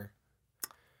Palmer,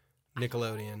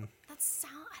 Nickelodeon. That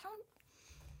sound.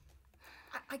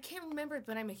 I can't remember it,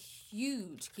 but I'm a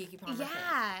huge Keke Palmer fan.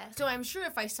 Yeah. So I'm sure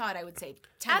if I saw it, I would say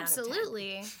 10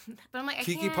 Absolutely. But I'm like, I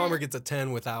Keke can't. Palmer gets a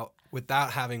 10 without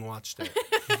having watched it.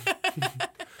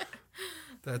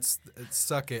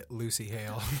 Suck it, Lucy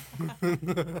Hale.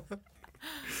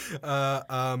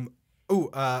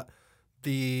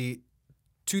 The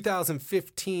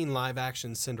 2015 live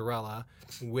action Cinderella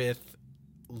with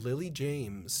Lily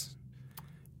James.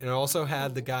 And it also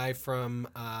had the guy from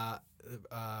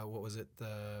what was it?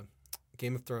 The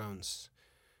Game of Thrones,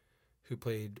 who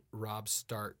played Robb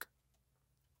Stark,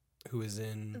 who is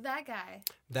in That guy.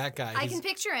 that guy. I can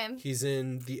picture him. He's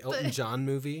in the Elton John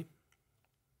movie.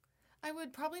 I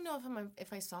would probably know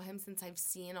if I saw him, since I've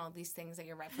seen all these things that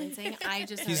you're referencing. I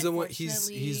just He's the one.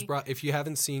 He's brought. If you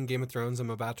haven't seen Game of Thrones, I'm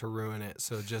about to ruin it.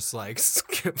 So just like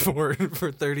skip forward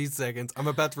for 30 seconds. I'm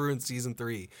about to ruin season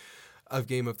 3 of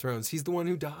Game of Thrones. He's the one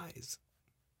who dies.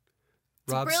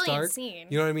 It's Robb a brilliant Stark. scene.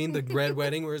 You know what I mean? The red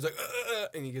wedding where he's like,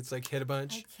 and he gets like hit a I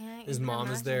bunch. can't. His even mom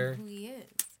is imagine there. Who he is?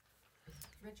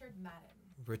 Richard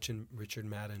Madden. Richard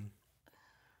Madden.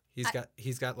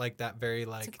 He's got like that very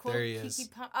like there he is.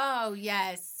 Oh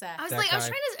yes. I was That like, I was guy.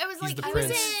 trying to. I was He's like, the I was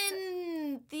prince.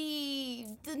 in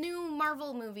the new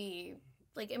Marvel movie,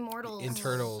 like Immortals.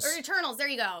 Internals. Or Eternals. There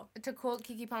you go. To quote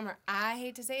Keke Palmer, I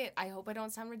hate to say it. I hope I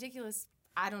don't sound ridiculous.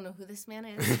 I don't know who this man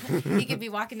is. He could be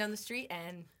walking down the street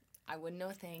and I wouldn't know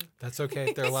a thing. That's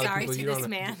okay. There are a lot Sorry of people to you this don't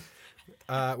know. man.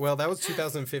 Well, that was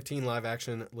 2015 live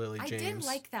action Lily I James. did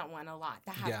like that one a lot.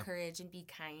 The Have Yeah. Courage and Be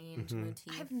Kind Mhm.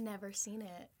 motif. I've never seen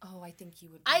it. Oh, I think you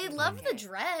would. I really love like the it.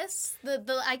 dress,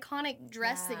 the iconic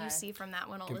dress that Yeah. you see from that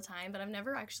one all the time, but I've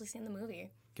never actually seen the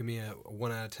movie. Give me a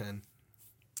 1 out of 10.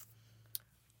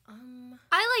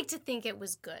 I like to think it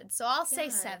was good, so I'll say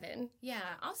Yeah. 7.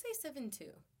 Yeah, I'll say 7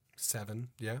 too. 7.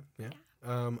 Yeah.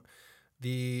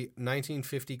 The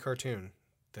 1950 cartoon,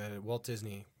 the Walt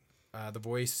Disney. The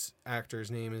voice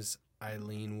actor's name is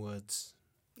Eileen Woods.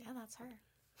 Yeah, that's her.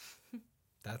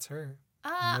 That's her.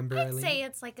 I'd Eileen? say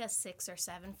it's like a 6 or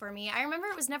 7 for me. I remember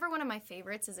it was never one of my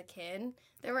favorites as a kid.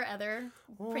 There were other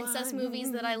princess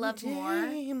movies that I loved more.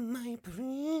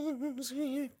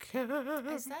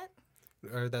 Is that?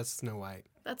 Or that's Snow White.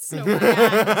 That's Snow White.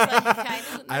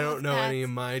 I don't know any of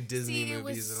my Disney See,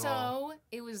 movies at all.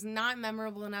 It was not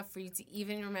memorable enough for you to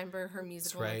even remember her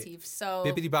musical That's right. motif. So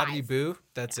Bippity Boppity 5. Boo.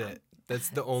 That's it. That's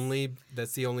the only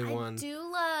one. I do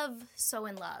love So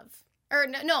in Love. Or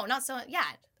no, not So. Yeah.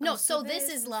 No, So This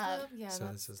Is Love. Yeah, So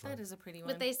This Is Love. That is a pretty one.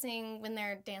 What they sing when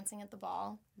they're dancing at the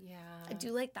ball. Yeah. I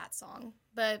do like that song.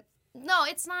 But no,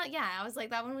 it's not. Yeah, I was like,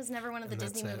 that one was never one of the And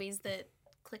Disney that's it. movies that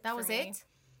clicked That for was me. it?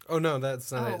 Oh no,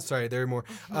 that's not it. Sorry, there are more.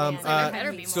 Man, there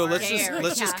better be So more. let's Dare.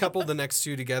 just couple the next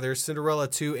two together. Cinderella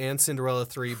 2 and Cinderella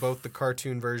 3, both the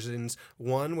cartoon versions.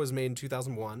 One was made in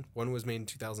 2001. One was made in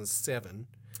 2007.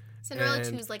 Cinderella And-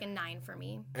 2 is like a 9 for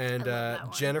me. And I love that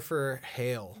one. Jennifer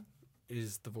Hale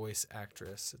is the voice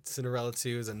actress. Cinderella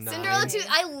 2 is a 9. Cinderella 2,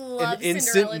 I love An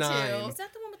instant Cinderella 2. 9. Is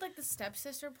that the one with like the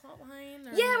stepsister plotline?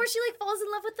 Yeah, where she like falls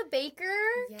in love with the baker.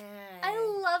 Yeah. I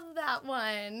love that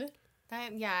one.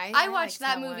 I watched liked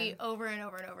that movie one. over and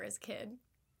over and over as a kid.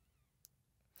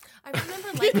 I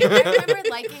remember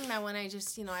liking that one. I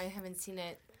just, I haven't seen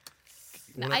it.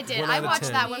 I did. 1 I out of watched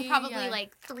 10. that one probably Yeah.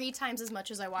 like 3 times as much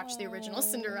as I watched the original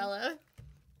Cinderella.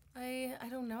 I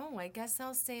don't know. I guess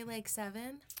I'll say like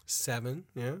 7. 7,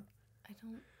 yeah. I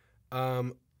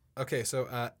don't. Okay,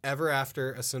 so Ever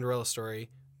After, A Cinderella Story,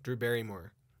 Drew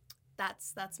Barrymore.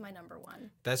 That's my number 1.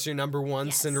 That's your number 1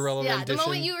 Yes. Cinderella Yeah, rendition? the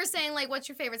moment you were saying like, what's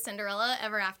your favorite Cinderella?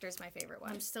 Ever After is my favorite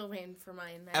one. I'm still waiting for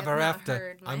mine. I have Ever not After.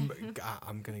 heard mine.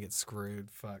 I'm going to get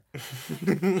screwed. Fuck.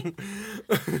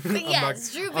 But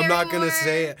yes, Drew I'm not going Barrymore. to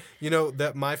say it. You know,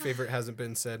 that my favorite hasn't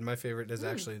been said. My favorite is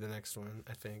actually the next one,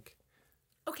 I think.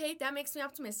 Okay, that makes me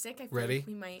optimistic. I feel Ready? like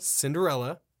we might.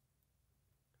 Cinderella,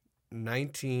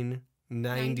 1997.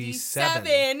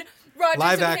 97. Rogers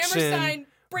Live and action, Hammerstein.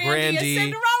 Brandy, Brandy, as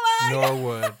Cinderella.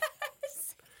 Norwood.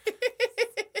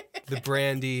 The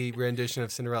Brandy rendition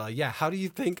of Cinderella. Yeah, how do you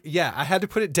think? Yeah, I had to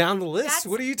put it down the list. That's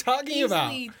What are you talking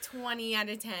about? Easily 20 out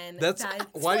of 10. That's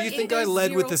why do you think I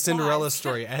led with the Cinderella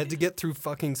story? I had to get through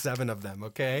fucking 7 of them,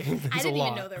 okay? I It's a didn't lot.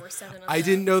 even know there were 7 of them. I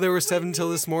didn't know there were 7 until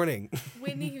this morning.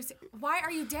 Whitney Houston. Why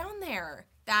are you down there?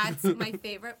 That's my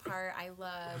favorite part. I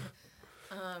love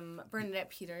Bernadette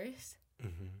Peters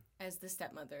as the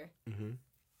stepmother. Mm-hmm.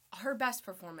 Her best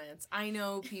performance. I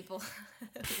know people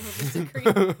will disagree.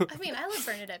 I mean, I love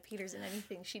Bernadette Peters in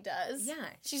anything she does. Yeah,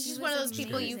 She's she just was one of those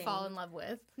people you amazing. fall in love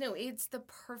with. No, it's the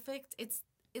perfect. It's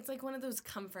like one of those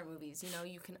comfort movies.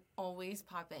 You can always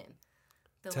pop in.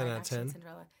 The 10 live out of action 10?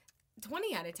 Cinderella.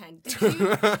 20 out of 10.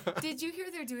 Did you hear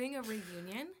they're doing a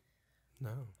reunion?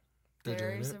 No. They're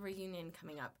doing There's it? a reunion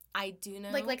coming up. I do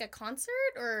know. Like a concert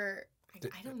or I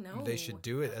don't know. They should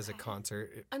do it as a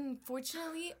concert.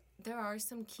 Unfortunately, there are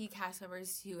some key cast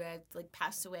members who had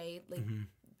passed away. Like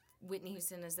Whitney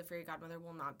Houston as the fairy godmother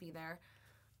will not be there.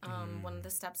 One of the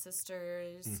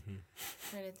stepsisters.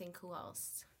 Trying to think who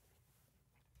else.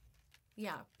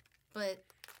 Yeah, but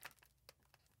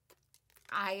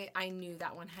I knew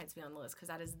that one had to be on the list because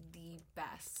that is the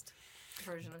best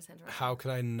version of Cinderella. How could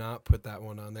I not put that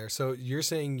one on there? So you're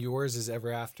saying yours is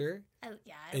Ever After,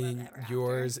 yeah, I love and Ever After.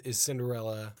 yours is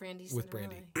Cinderella Brandy with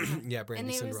Cinderella. Brandy. Yeah, Brandy And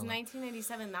it Cinderella. was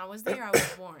 1997. That was the year I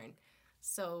was born.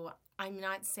 So I'm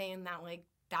not saying that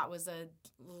that was a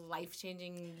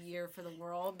life-changing year for the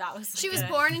world. That was She was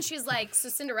born and she was like, so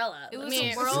Cinderella. It let was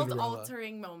me- a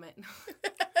world-altering moment.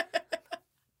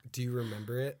 Do you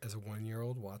remember it as a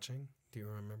 1-year-old watching? Do you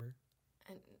remember?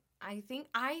 And I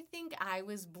think I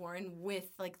was born with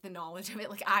the knowledge of it.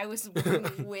 I was born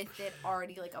with it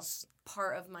already a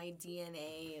part of my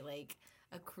DNA,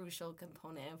 a crucial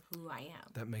component of who I am.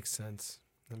 That makes sense.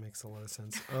 That makes a lot of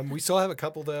sense. We still have a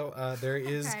couple though. There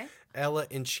is Okay. Ella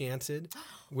Enchanted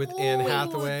with Anne Ooh,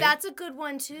 Hathaway. That's a good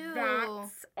one too.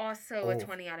 That's also a Oh.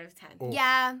 20 out of 10. Oh.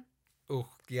 Yeah. Oh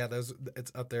yeah,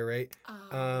 it's up there, right?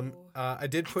 Oh. I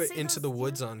did put say Into those, the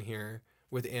Woods on here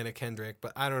with Anna Kendrick,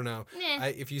 but I don't know. Nah.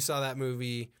 If you saw that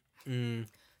movie,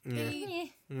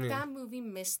 That movie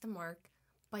missed the mark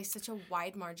by such a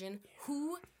wide margin.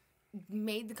 Who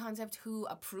made the concept? Who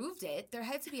approved it? There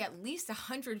had to be at least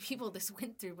 100 people this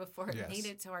went through before it Yes. made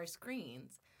it to our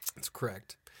screens. That's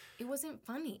correct. It wasn't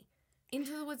funny.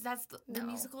 Into the Woods, that's the No.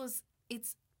 musical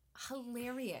it's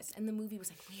hilarious. And the movie was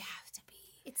we have to be.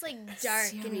 It's dark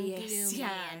and Serious, gloomy.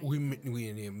 yeah. and- We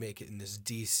need to make it in this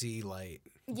DC light.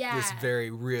 Yeah. This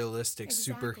very realistic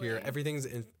Exactly. superhero. Everything's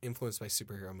influenced by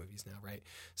superhero movies now, right?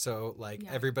 So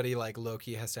everybody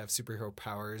Loki has to have superhero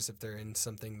powers if they're in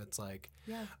something that's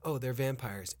Yeah. oh, they're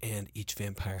vampires, and each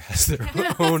vampire has their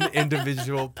own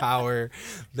individual power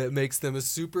that makes them a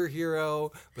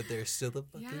superhero, but they're still a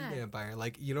fucking Yeah. vampire.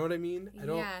 You know what I mean? I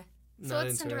don't. Yeah. So not what's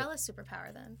into it. Cinderella's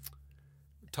superpower then?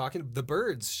 talking the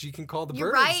birds. She can call the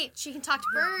You're birds. right. She can talk to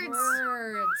birds.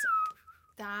 Birds.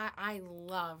 That I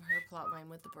love her plot line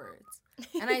with the birds.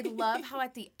 And I love how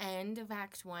at the end of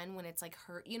Act 1, when it's like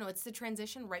her, it's the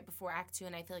transition right before Act 2,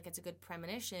 and I feel like it's a good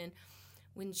premonition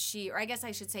when or I guess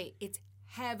I should say it's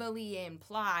heavily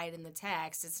implied in the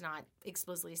text, it's not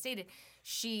explicitly stated,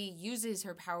 she uses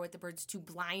her power with the birds to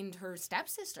blind her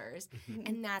stepsisters.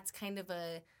 And that's kind of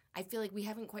I feel like we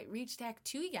haven't quite reached Act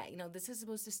 2 yet. This is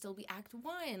supposed to still be Act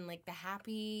 1, like the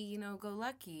happy, go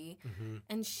lucky.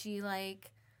 And she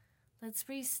that's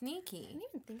pretty sneaky. I didn't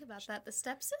even think about that. The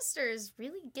stepsisters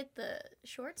really get the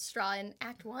short straw in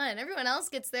Act 1. Everyone else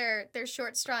gets their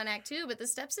short straw in Act 2, but the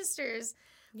stepsisters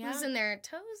losing their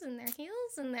toes and their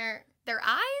heels and their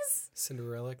eyes.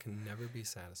 Cinderella can never be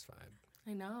satisfied.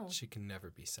 I know. She can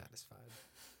never be satisfied.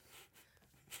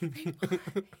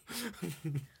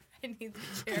 I need the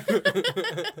chair.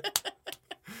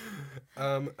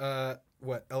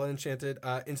 What? Ella Enchanted,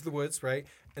 Into the Woods, right?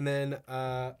 And then,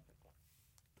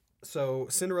 so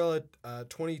Cinderella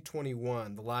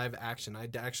 2021, the live action. I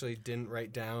actually didn't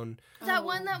write down. That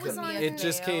one that was on. It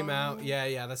just came out.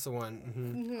 Yeah, that's the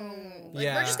one.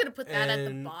 Yeah, we're just gonna put that at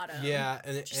the bottom. Yeah,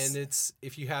 and it's,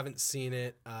 if you haven't seen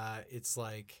it, it's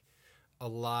like a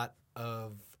lot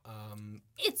of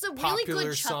it's a really popular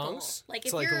good chuckle. songs. Like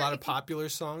it's like a lot of popular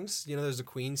songs. There's a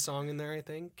Queen song in there, I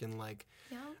think, and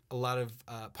a lot of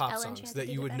pop Ella songs Enchanted that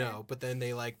you did it would better. know. But then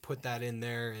they put that in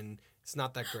there, and it's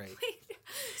not that great.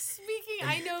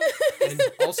 I know. And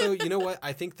also, you know what?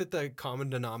 I think that the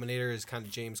common denominator is kind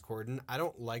of James Corden. I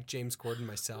don't like James Corden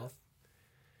myself,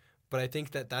 but I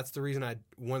think that that's the reason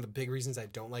one of the big reasons I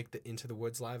don't like the Into the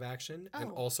Woods live action,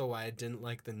 and also why I didn't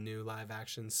like the new live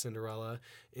action Cinderella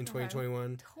in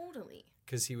 2021. Totally.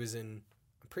 Because he was in,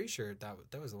 I'm pretty sure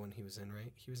that was the one he was in,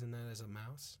 right? He was in that as a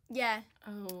mouse. Yeah.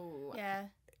 Oh. Yeah.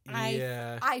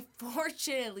 I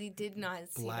fortunately did not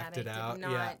see Blacked that. it out.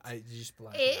 Yeah, I just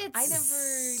blacked it out. I never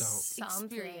something.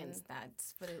 experienced that,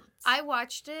 but I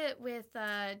watched it with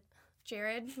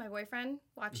Jared, my boyfriend,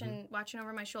 watching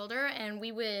over my shoulder, and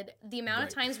the amount of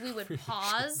times we would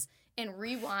pause and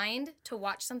rewind to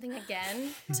watch something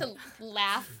again to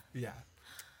laugh. Yeah.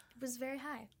 It was very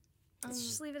high. Let's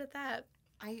just leave it at that.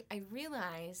 I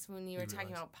realized when you were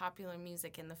talking about popular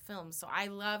music in the film, so I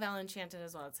love Ella Enchanted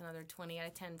as well. It's another 20 out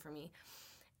of 10 for me.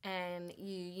 And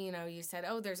you said,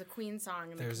 there's a Queen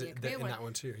song and There's in that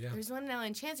one too, yeah. There's one in Ella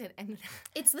Enchanted, and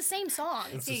it's the same song.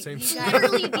 It's the same song.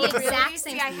 Literally the exact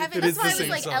same. I haven't. That's why I was same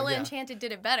like, song, Ella Enchanted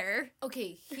did it better.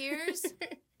 Okay, here's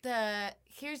the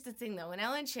thing though. When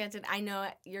Ella Enchanted, I know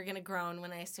you're gonna groan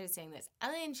when I start saying this.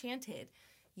 Ella Enchanted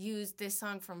used this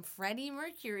song from Freddie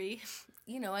Mercury,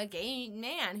 a gay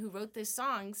man who wrote this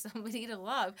song, Somebody to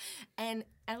Love, and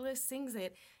Ella sings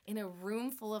it in a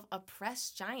room full of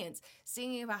oppressed giants,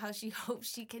 singing about how she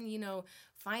hopes she can,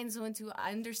 find someone to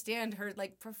understand her,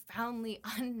 profoundly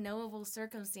unknowable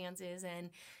circumstances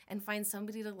and find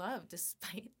somebody to love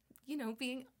despite,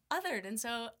 being othered. And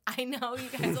so I know you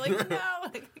guys are like, no.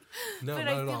 No, but not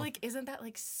I at feel all. like, isn't that,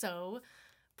 so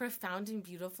profound and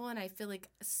beautiful? And I feel like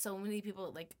so many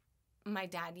people, my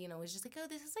dad, was just like,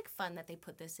 this is fun that they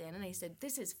put this in. And I said,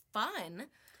 this is fun.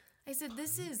 I said,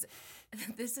 this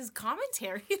is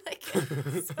commentary.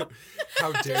 So,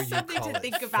 how dare you something call to it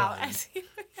think fun? about.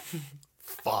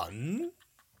 Fun?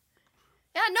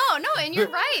 Yeah, no, and you're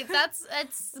right.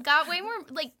 It's got way more,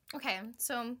 okay,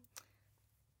 so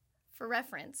for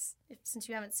reference, since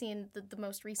you haven't seen the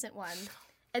most recent one,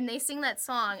 and they sing that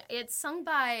song, it's sung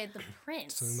by the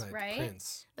Prince, right?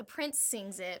 Prince. The Prince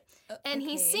sings it, and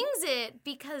he sings it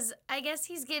because I guess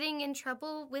he's getting in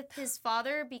trouble with his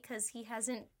father because he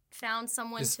hasn't found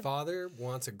someone His father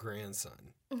wants a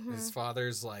grandson. His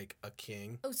father's like a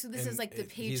king. Oh, so this is the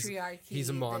patriarchy. He's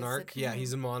a monarch. Yeah,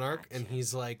 he's a monarch. Gotcha. And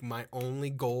he's like, my only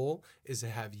goal is to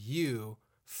have you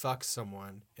fuck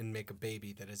someone and make a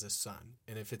baby that is a son.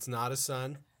 And if it's not a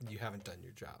son, you haven't done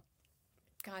your job.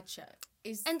 Gotcha.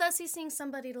 And thus he sings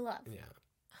Somebody to Love.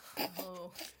 Yeah.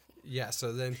 Oh. Yeah,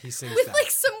 so then he sings with that.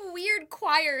 some weird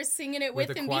choir singing it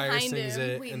with him behind sings him.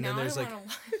 It, Wait, and then there's a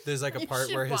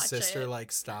part where his sister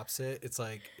stops it. It's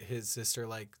like his sister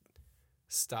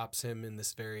stops him in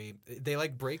this they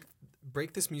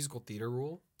break this musical theater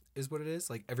rule is what it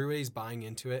is. Everybody's buying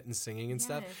into it and singing and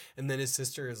stuff. And then his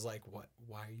sister is like, "What?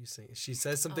 Why are you singing?" She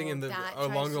says something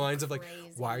along the lines of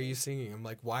 "Why are you singing?" I'm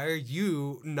like, "Why are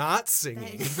you not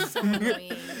singing?" That is so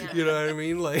annoying. Yeah. You know what I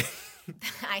mean?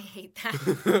 I hate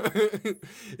that.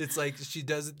 It's she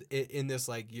does it in this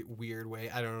weird way.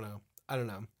 I don't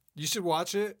know. You should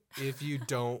watch it if you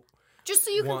don't. Just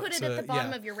so you can put it at the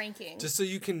bottom of your ranking. Just so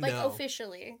you can know.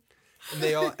 Officially.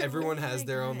 And everyone has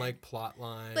their own like plot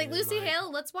line. Like Lucy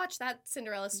Hale, let's watch that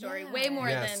Cinderella story way more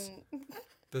than.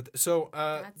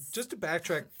 Just to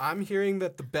backtrack, I'm hearing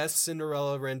that the best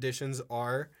Cinderella renditions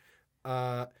are,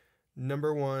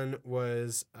 number one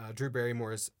was Drew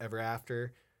Barrymore's Ever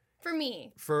After. For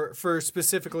me. For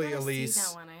specifically Elise. See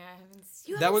that one. I haven't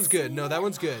seen that one's good. No, that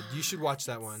one's good. You should watch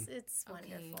that one. It's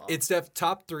wonderful. It's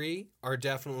top three are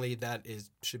definitely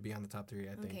should be on the top three,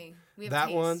 I think. Okay. We have that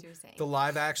taste, one, you're saying. the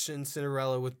live action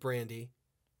Cinderella with Brandy,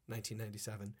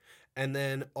 1997, and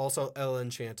then also Ella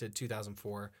Enchanted,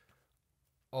 2004.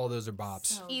 All those are bops.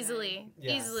 So easily.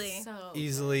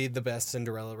 Easily the best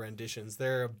Cinderella renditions.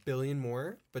 There are a billion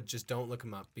more, but just don't look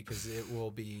them up because it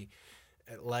will be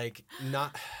like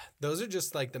not. Those are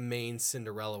just like the main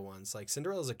Cinderella ones. Like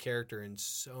Cinderella's a character in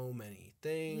so many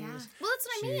things. Yeah. Well, that's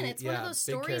what I mean. It's one of those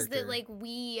stories that like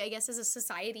we, I guess, as a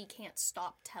society can't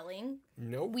stop telling.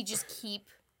 Nope. We just keep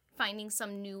finding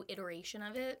some new iteration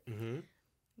of it. Mm-hmm.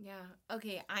 Yeah.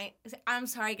 Okay. I'm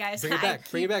sorry, guys. Bring it back.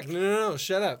 Bring it back. No.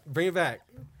 Shut up. Bring it back.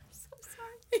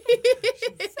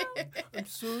 I'm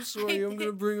so sorry. I'm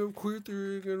gonna bring up queer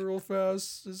theory again real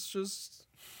fast. It's just.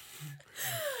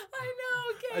 I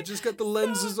know. Okay. I just got the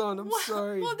lenses on. I'm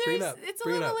sorry. Well, it's a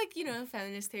Bring little like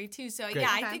feminist theory too. So Great. yeah,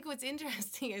 I think what's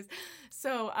interesting is,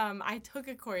 I took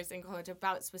a course in college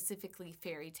about specifically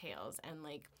fairy tales and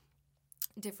like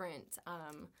different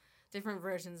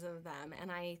versions of them,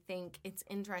 and I think it's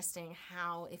interesting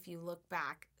how if you look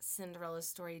back, Cinderella's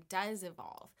story does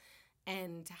evolve.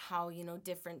 And how,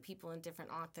 different people and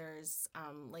different authors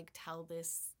like tell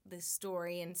this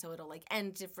story, and so it'll like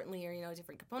end differently or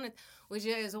different components, which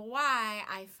is why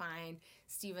I find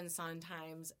Stephen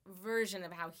Sondheim's version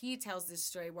of how he tells this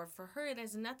story, where for her it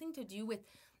has nothing to do with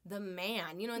the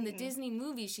man. In the Disney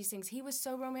movie, she sings, "He was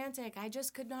so romantic, I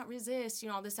just could not resist,"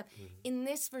 all this stuff. Mm-hmm. In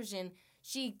this version,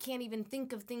 she can't even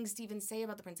think of things to even say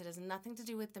about the prince. It has nothing to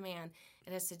do with the man.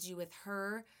 It has to do with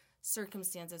her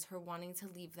circumstances, her wanting to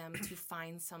leave them to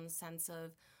find some sense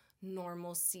of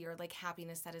normalcy or like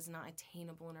happiness that is not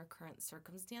attainable in her current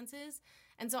circumstances.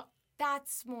 And so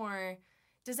that's more,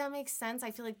 does that make sense?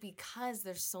 I feel like because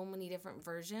there's so many different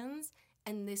versions,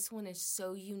 and this one is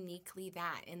so uniquely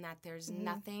that, in that there's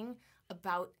nothing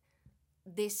about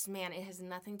this man. It has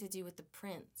nothing to do with the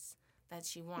prince that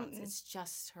she wants. It's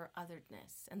just her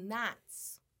otherness. And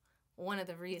that's one of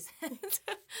the reasons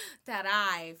that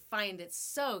I find it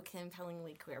so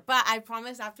compellingly queer. But I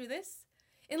promise after this,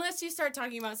 unless you start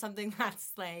talking about something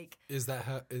that's like... Is that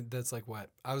how... That's like what?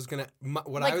 I was going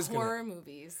to... horror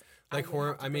movies. Like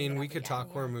horror... I mean, we could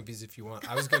talk horror movies if you want.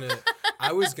 I was going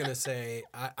to say...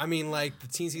 I mean, like, the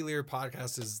Teensy Leader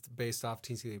podcast is based off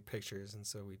Teensy Leader Pictures, and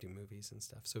so we do movies and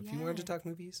stuff. So if you wanted to talk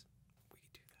movies, we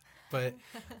could do that.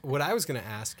 But what I was going to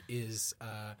ask is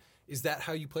that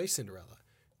how you play Cinderella?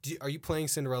 Are you playing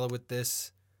Cinderella with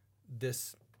this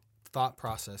thought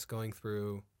process going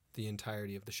through the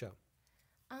entirety of the show?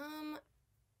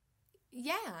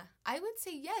 Yeah, I would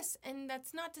say yes. And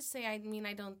that's not to say, I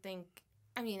don't think,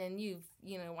 and you've,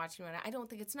 watched me, I don't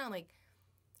think it's not like,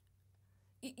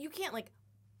 you can't like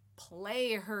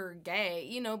play her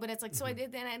gay, but it's like, so I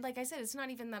did, and like I said, it's not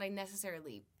even that I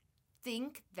necessarily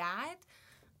think that.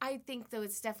 I think though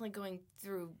it's definitely going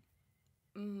through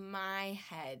my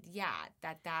head,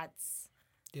 that's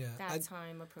how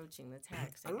I'm approaching the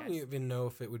text. I don't even know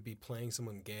if it would be playing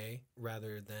someone gay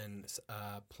rather than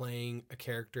playing a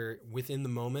character within the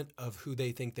moment of who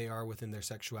they think they are within their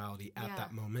sexuality at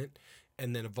that moment,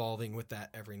 and then evolving with that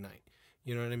every night.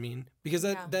 You know what I mean? Because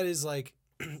that is like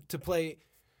to play.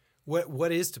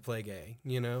 What is to play gay?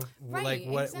 Right, like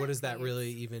what exactly. does that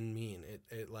really even mean?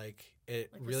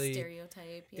 It really a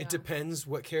stereotype. Yeah. It depends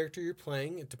what character you're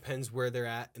playing. It depends where they're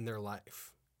at in their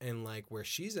life, and like where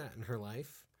she's at in her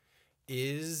life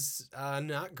is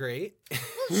not great.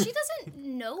 Well, she doesn't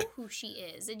know who she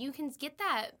is, and you can get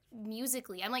that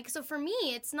musically. I'm like, so for me,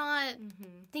 it's not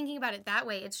thinking about it that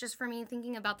way. It's just for me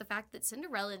thinking about the fact that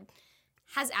Cinderella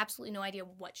has absolutely no idea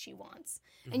what she wants.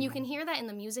 And you can hear that in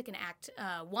the music in Act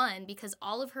 1, because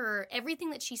everything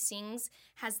that she sings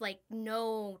has like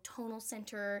no tonal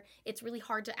center. It's really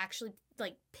hard to actually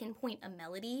like pinpoint a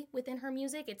melody within her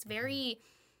music. It's very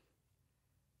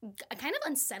kind of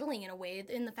unsettling in a way,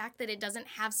 in the fact that it doesn't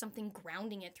have something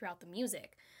grounding it throughout the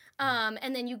music.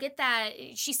 And then you get that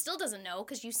she still doesn't know,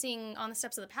 because you sing On the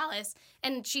Steps of the Palace,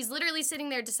 and she's literally sitting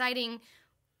there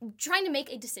trying to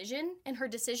make a decision, and her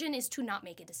decision is to not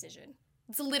make a decision.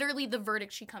 It's literally the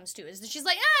verdict she comes to, is that she's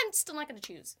like, I'm still not going to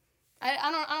choose.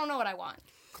 I don't know what I want.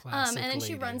 Classic and then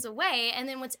lady. she runs away. And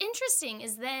then what's interesting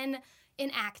is then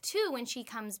in Act 2, when she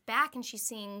comes back and she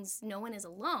sings No One Is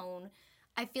Alone,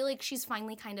 I feel like she's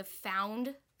finally kind of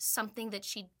found something that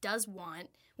she does want,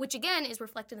 which again is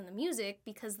reflected in the music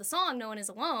because the song No One Is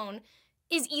Alone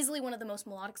is easily one of the most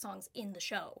melodic songs in the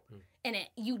show. And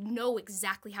you know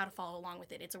exactly how to follow along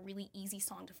with it. It's a really easy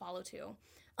song to follow to,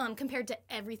 compared to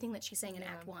everything that she sang in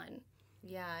Act 1.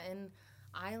 Yeah, and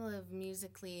I love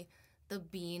musically the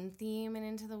Bean theme in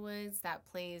Into the Woods that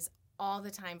plays all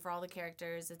the time for all the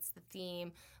characters. It's the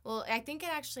theme. Well, I think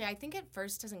it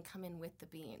first doesn't come in with the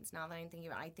beans. Now that I'm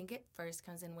thinking about it, I think it first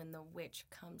comes in when the witch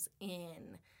comes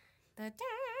in. The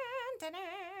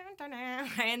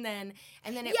and then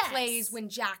it plays when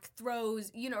Jack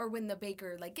throws, or when the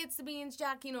baker gets the beans.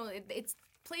 Jack, it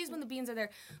plays when the beans are there,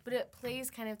 but it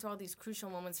plays kind of through all these crucial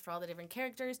moments for all the different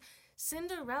characters.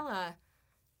 Cinderella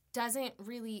doesn't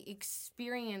really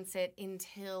experience it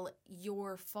until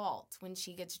Your Fault, when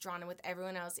she gets drawn in with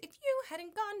everyone else. If you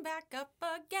hadn't gone back up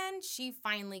again, she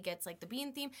finally gets the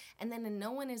bean theme. And then in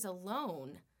No One Is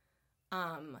Alone,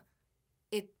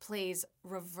 it plays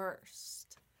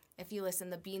reversed. If you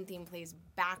listen, the bean theme plays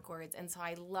backwards. And so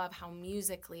I love how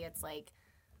musically it's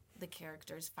the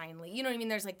characters finally, you know what I mean?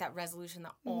 There's that resolution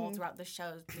that all throughout the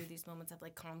show, through these moments of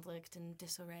conflict and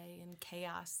disarray and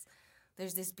chaos.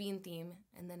 There's this bean theme,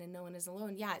 and then in No One Is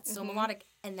Alone, it's so melodic,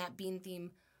 and that bean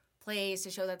theme plays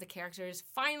to show that the characters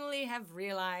finally have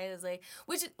realized,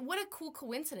 what a cool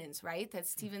coincidence, right? That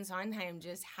Stephen Sondheim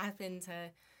just happened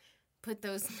to put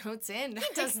those notes in. He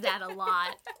does that a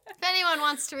lot. If anyone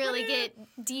wants to really get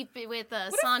deep with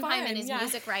Sondheim and his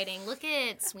music writing, look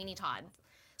at Sweeney Todd.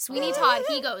 Sweeney Todd,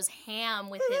 he goes ham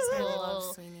with his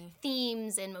whole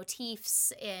themes and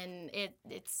motifs, and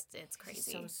it's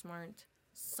crazy. So smart.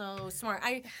 So smart.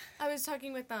 I was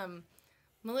talking with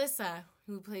Melissa,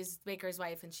 who plays Baker's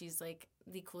wife, and she's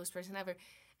the coolest person ever.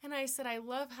 And I said, I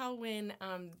love how when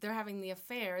they're having the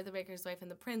affair, the baker's wife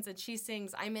and the prince, and she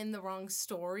sings I'm in the Wrong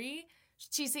Story.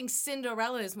 She sings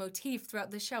Cinderella's motif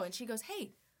throughout the show. And she goes,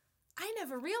 hey, I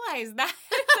never realized that.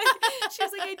 She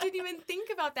was I didn't even think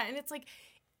about that. And it's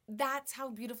that's how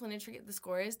beautiful and intricate the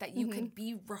score is, that you could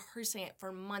be rehearsing it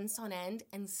for months on end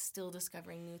and still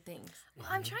discovering new things. Well,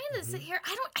 I'm trying to sit here.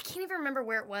 I can't even remember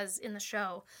where it was in the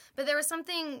show, but there was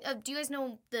something. Do you guys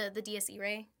know the Dies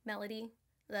Irae melody?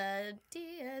 The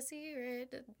Dies Irae,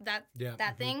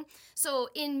 that thing. So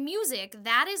in music,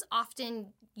 that is often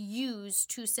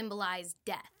used to symbolize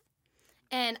death.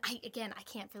 And I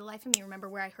can't for the life of me remember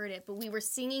where I heard it, but we were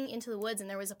singing Into the Woods, and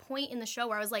there was a point in the show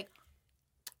where I was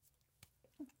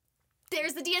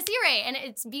there's the Dies Irae, and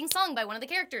it's being sung by one of the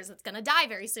characters that's going to die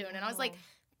very soon. And I was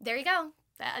there you go.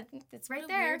 It's right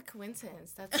there. Weird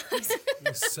coincidence. That's crazy.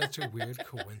 It's such a weird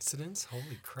coincidence.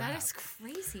 Holy crap. That is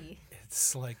crazy.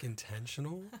 It's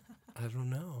intentional. I don't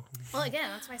know. Well, again,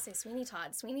 that's why I say Sweeney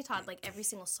Todd. Sweeney Todd, every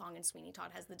single song in Sweeney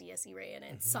Todd has the Dies Irae in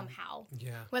it somehow.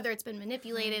 Yeah. Whether it's been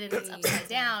manipulated and it's upside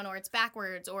down, or it's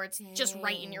backwards, or it's just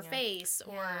right in your face,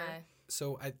 or...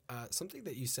 So something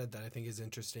that you said that I think is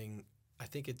interesting, I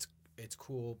think it's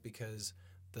cool because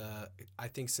I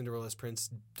think Cinderella's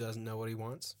prince doesn't know what he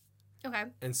wants. Okay.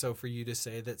 And so for you to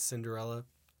say that Cinderella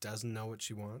doesn't know what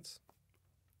she wants,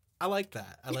 I like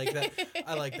that. I like that.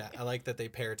 I like that they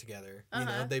pair together.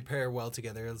 They pair well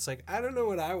together. It's I don't know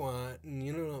what I want, and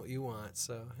you don't know what you want.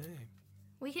 So hey,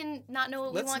 we can not know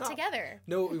what we want together.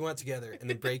 Know what we want together, and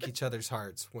then break each other's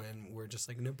hearts when we're just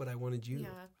no, but I wanted you. Yeah.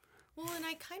 Well, and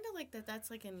I kind of like that. That's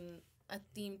a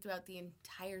theme throughout the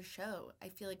entire show. I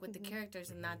feel with the characters,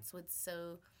 and that's what's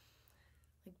so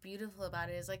beautiful about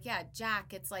it is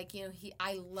Jack, it's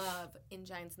I love in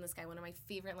Giants in the Sky, one of my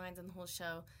favorite lines in the whole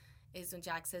show is when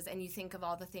Jack says, and you think of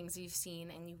all the things you've seen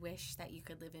and you wish that you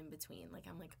could live in between.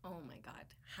 I'm oh my God,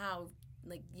 how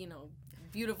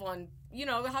beautiful, and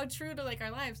how true to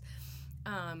our lives.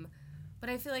 But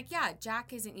I feel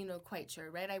Jack isn't quite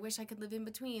sure, right? I wish I could live in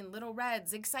between. Little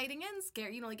Red's exciting and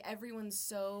scary, everyone's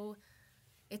so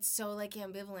it's so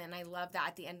ambivalent. And I love that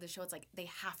at the end of the show, it's they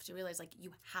have to realize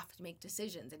you have to make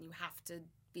decisions, and you have to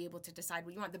be able to decide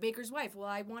what you want. The baker's wife, well,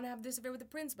 I want to have this affair with the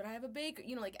prince, but I have a baker.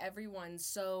 Everyone's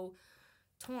so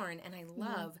torn. And I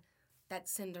love that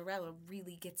Cinderella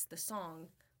really gets the song,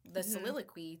 the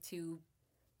soliloquy, to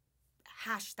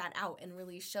hash that out and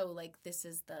really show this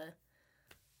is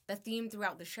the theme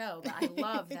throughout the show. But I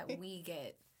love that we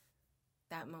get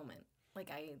that moment.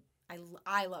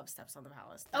 I love Steps on the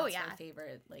Palace. That's my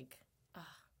favorite.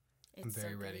 I'm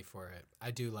very ready for it.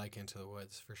 I do like Into the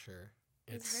Woods for sure.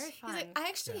 It's very fun. I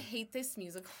actually hate this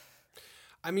musical.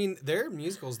 I mean, there are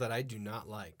musicals that I do not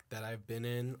like, that I've been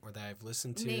in or that I've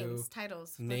listened to.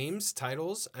 Names,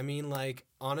 titles. I mean,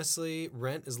 honestly,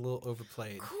 Rent is a little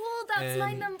overplayed. Cool, that's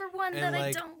my number one that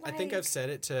I don't like. I think I've said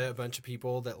it to a bunch of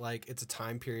people that, it's a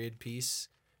time period piece.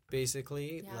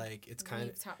 basically. Yeah. Like it's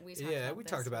kind of we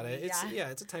talked about it.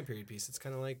 It's a time period piece. It's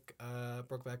kind of like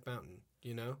Brokeback Mountain,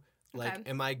 you know? Like,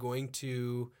 am I going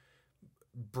to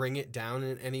bring it down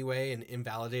in any way and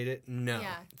invalidate it? No.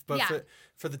 Yeah. But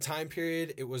for the time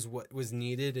period, it was what was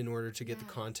needed in order to get the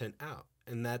content out.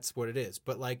 And that's what it is.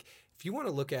 But like, if you want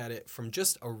to look at it from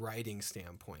just a writing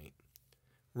standpoint,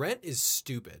 Rent is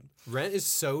stupid. Rent is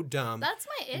so dumb. That's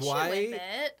my issue with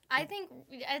it. I think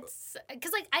it's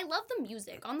because like I love the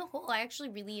music. On the whole, I actually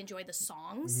really enjoy the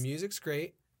songs. Music's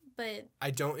great. But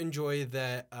I don't enjoy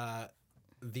that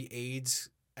the AIDS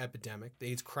epidemic, the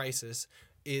AIDS crisis,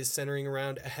 is centering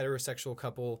around a heterosexual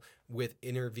couple with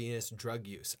intravenous drug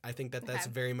use. I think that that's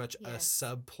very much a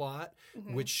subplot,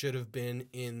 which should have been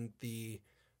in the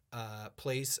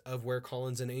place of where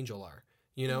Collins and Angel are.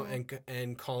 You know,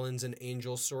 and Collins and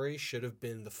Angel's story should have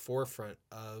been the forefront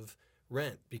of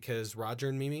Rent, because Roger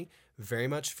and Mimi very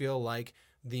much feel like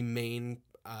the main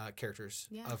characters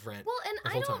of Rent. Well,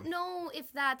 and I don't know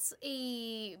if that's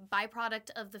a byproduct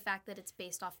of the fact that it's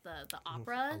based off the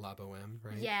opera. La Boheme,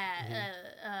 right?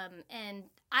 Yeah. And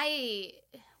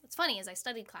what's funny is I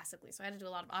studied classically, so I had to do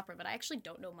a lot of opera, but I actually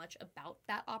don't know much about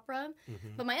that opera.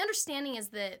 But my understanding is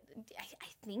that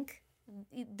I think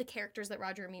the characters that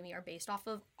Roger and Mimi are based off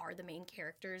of are the main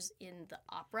characters in the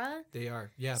opera. They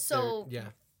are, yeah. So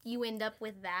you end up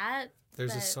with that.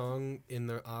 There's a song in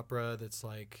the opera that's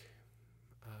like,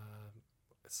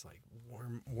 it's like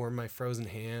warm my frozen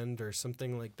hand or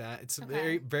something like that. It's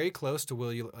very, very close to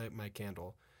Will You Light My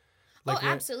Candle. Like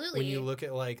absolutely. When you look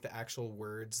at like the actual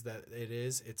words that it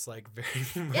is, it's like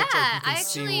very much. Yeah, like I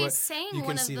actually sang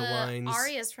one of the lines.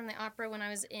 arias from the opera when I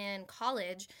was in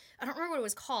college. I don't remember what it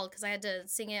was called because I had to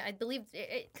sing it. I believe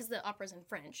because the opera's in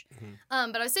French.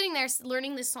 But I was sitting there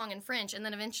learning this song in French, and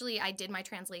then eventually I did my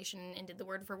translation and did the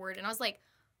word for word, and I was like,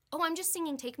 oh, I'm just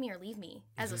singing Take Me or Leave Me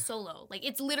as a solo. Like,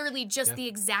 it's literally just the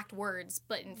exact words,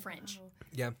 but in French.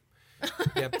 Yeah.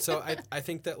 Yeah. So I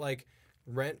think that, like,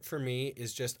 Rent for me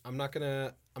is just, I'm not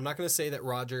gonna say that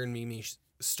Roger and Mimi's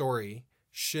story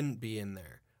shouldn't be in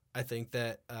there. I think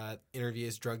that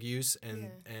intravenous drug use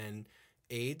and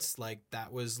AIDS, like,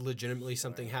 that was legitimately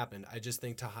something happened. I just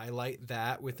think to highlight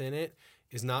that within it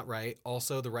is not right.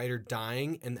 Also, the writer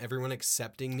dying and everyone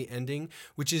accepting the ending,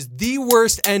 which is the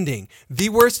worst ending. The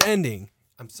worst ending.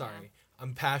 I'm sorry. Yeah.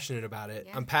 I'm passionate about it.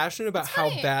 Yeah. I'm passionate about how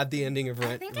bad the ending of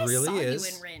Rent really is. I think I saw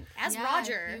you in Rent as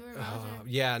Roger. You were Roger.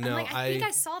 Yeah, no. I think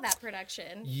I saw that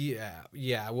production.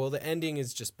 Yeah. Well, the ending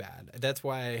is just bad. That's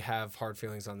why I have hard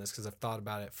feelings on this, because I've thought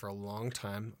about it for a long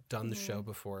time. I've done the show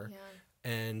before. Yeah.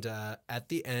 And at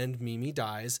the end, Mimi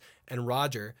dies, and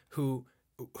Roger, who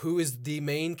is the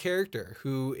main character,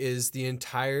 who is the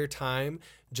entire time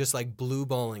just like blue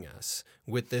balling us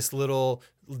with this little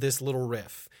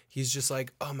riff. He's just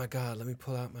like, oh my God, let me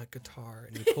pull out my guitar.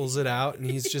 And he pulls it out, and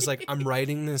he's just like, I'm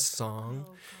writing this song.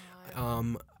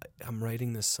 I'm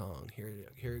writing this song.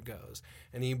 Here it goes.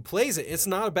 And he plays it. It's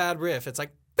not a bad riff. It's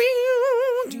like,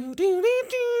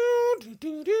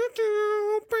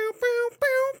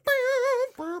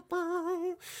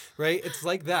 right? It's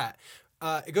like that.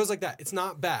 It goes like that. It's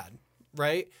not bad,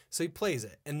 right? So he plays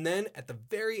it. And then at the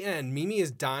very end, Mimi is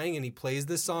dying and he plays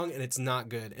this song and it's not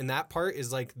good. And that part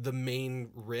is like the main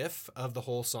riff of the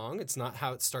whole song. It's not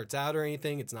how it starts out or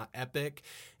anything. It's not epic.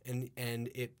 And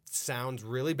it sounds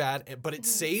really bad, but it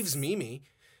saves Mimi.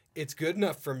 It's good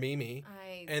enough for Mimi.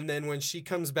 And then when she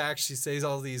comes back, she says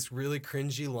all these really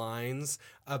cringy lines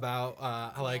about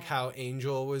how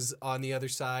Angel was on the other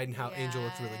side and how Angel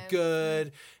looked really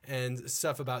good, and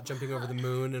stuff about jumping over the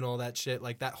moon and all that shit.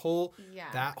 Like that whole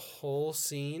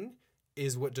scene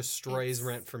is what destroys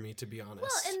Rent for me, to be honest.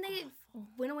 Well, and they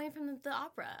went away from the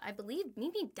opera. I believe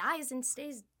Mimi dies and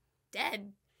stays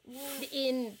dead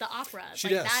in the opera. She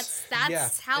does.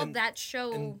 That's how that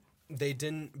show. And they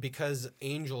didn't, because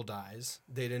Angel dies,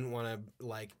 they didn't want to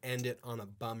like end it on a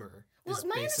bummer. Well,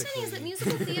 my understanding is that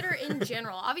musical theater in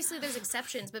general, obviously there's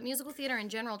exceptions, but musical theater in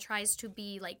general tries to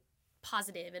be like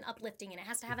positive and uplifting, and it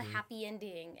has to have a happy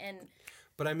ending.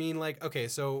 But I mean, like, okay,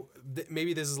 so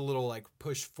maybe this is a little like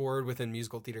push forward within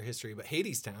musical theater history, but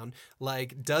Hadestown,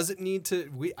 like, does it need to?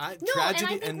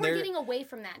 Tragedy, and I think we're getting away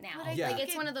from that now. Yeah.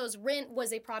 It's one of those. Rent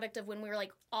was a product of when we were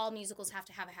like, all musicals have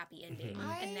to have a happy ending,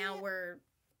 and now we're.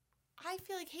 I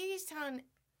feel like Hadestown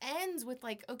ends with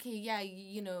like, okay, yeah,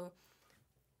 you know,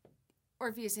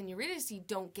 Orpheus and Eurydice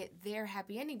don't get their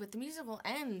happy ending, but the musical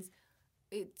ends.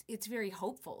 It's very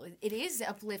hopeful. It is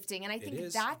uplifting, and I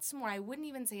think that's more. I wouldn't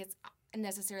even say it's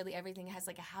necessarily everything has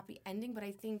like a happy ending, but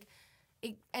I think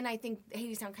and I think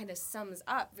Hadestown kind of sums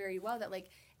up very well that, like,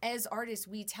 as artists,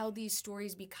 we tell these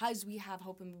stories because we have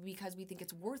hope and because we think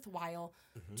it's worthwhile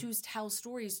to tell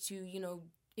stories to, you know,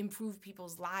 improve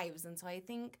people's lives. And so I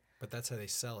think... But that's how they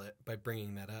sell it, by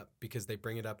bringing that up, because they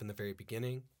bring it up in the very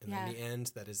beginning, and then the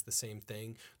end, that is the same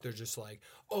thing. They're just like,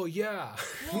 oh, yeah,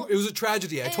 well, it was a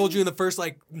tragedy. I told you in the first,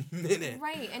 like, minute.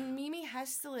 Right, and Mimi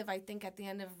has to live, I think, at the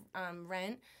end of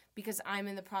Rent, because I'm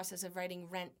in the process of writing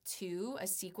Rent 2, a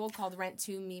sequel called Rent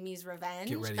 2 Mimi's Revenge.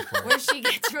 Get ready for it. Where she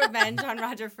gets revenge on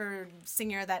Roger for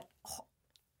singing her that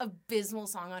abysmal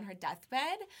song on her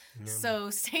deathbed. Yeah. So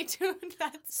stay tuned.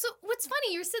 So what's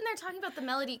funny, you're sitting there talking about the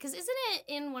melody, because isn't it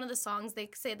in one of the songs they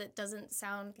say that doesn't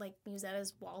sound like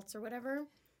Musetta's waltz or whatever?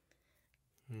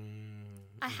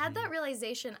 I had that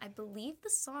realization. I believe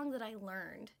the song that I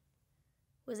learned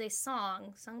was a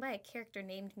song sung by a character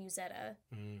named Musetta.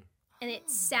 And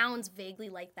it sounds vaguely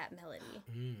like that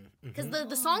melody. Because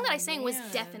the song that I sang was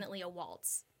definitely a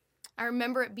waltz. I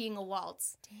remember it being a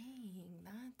waltz. Dang,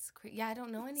 that's crazy. Yeah, I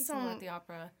don't know anything about the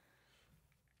opera.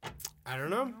 I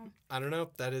don't know.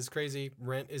 That is crazy.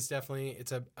 Rent is definitely,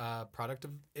 it's a product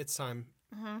of its time.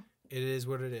 It is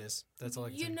what it is. That's all I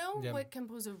can say. You know what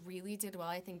composer really did well?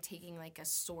 I think taking like a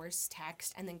source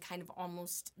text and then kind of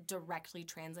almost directly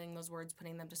translating those words,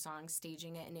 putting them to songs,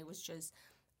 staging it, and it was just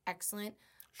excellent.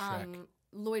 Andrew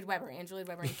Lloyd Webber in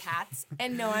Cats.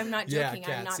 And no, I'm not joking.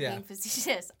 Cats, I'm not being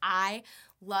facetious. I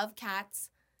love Cats.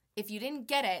 If you didn't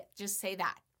get it, just say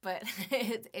that. But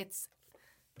it's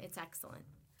excellent.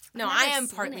 No, I am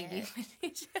partly being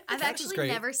facetious. I've actually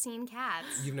never seen Cats.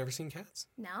 You've never seen Cats?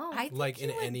 No. Like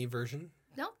in any version?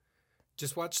 No.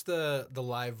 Just watch the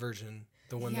live version,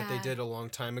 the one that they did a long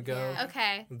time ago. Yeah.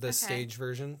 Okay. The stage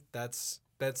version. That's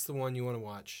the one you want to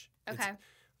watch. Okay.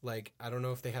 Like, I don't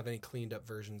know if they have any cleaned up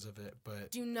versions of it,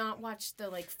 but... Do not watch the,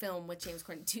 like, film with James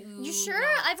Corden. You sure?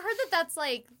 I've heard that that's,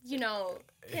 like, you know,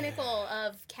 pinnacle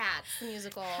of Cats, the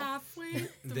musical. Halfway through.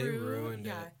 They ruined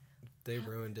it. They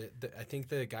ruined it. I think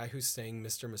the guy who sang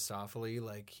Mr. Mistopheles,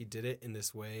 like, he did it in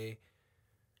this way...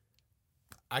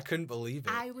 I couldn't believe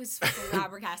it. I was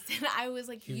flabbergasted. I was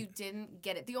like, you didn't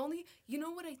get it. You know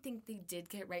what I think they did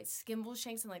get right?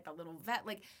 Skimbleshanks and, like, the little vet.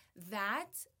 Like, that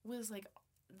was, like...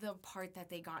 the part that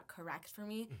they got correct for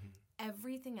me.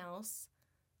 Everything else,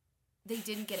 they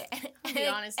didn't get it. I'll be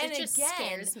honest, it just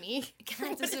scares me.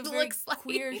 Cats is a very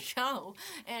queer show,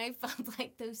 and I felt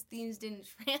like those themes didn't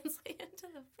translate into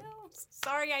the films.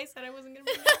 Sorry, I said I wasn't going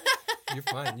to bring it up. You're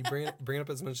fine. You bring it up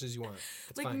as much as you want.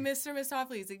 It's like fine. Mr.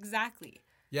 Mistopheles, exactly.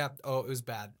 Yeah. Oh, it was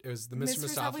bad. It was the Mr.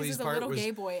 Mistopheles is part. A little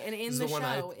gay boy, and in the one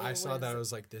show, I saw that I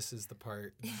was like, this is the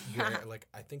part where, like,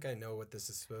 I think I know what this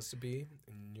is supposed to be,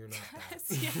 and you're not that.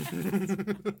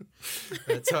 Yes.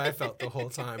 That's how I felt the whole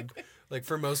time. Like,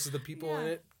 for most of the people in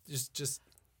it, just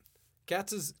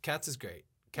Cats is great.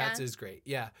 Cats is great.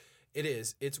 Yeah, it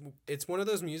is. It's one of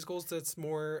those musicals that's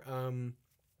more.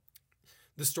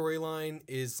 The storyline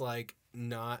is like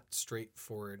not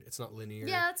straightforward. It's not linear.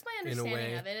 Yeah, that's my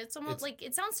understanding of it. It's almost like,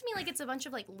 it sounds to me like it's a bunch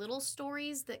of like little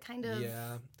stories that kind of...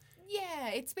 Yeah,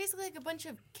 it's basically like a bunch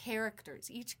of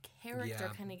characters. Each character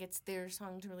kind of gets their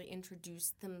song to really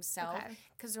introduce themselves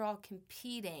because they're all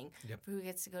competing for who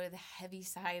gets to go to the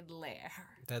Heaviside Lair.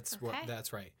 That's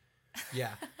right.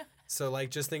 Yeah. So,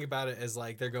 like, just think about it as,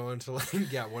 like, they're going to, like,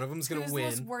 one of them's going to win.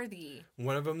 Who's most worthy?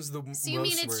 One of them's the most So you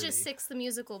mean it's worthy. just Six the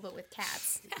Musical, but with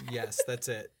cats? Yes, that's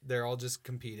it. They're all just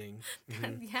competing.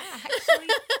 Mm-hmm. Yeah, actually.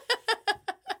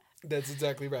 That's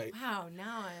exactly right. Wow,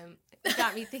 now it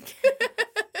got me thinking.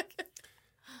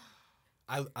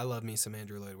 I love me some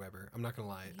Andrew Lloyd Webber. I'm not going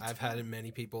to lie. I've had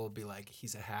many people be like,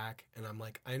 he's a hack. And I'm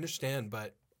like, I understand,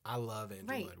 but I love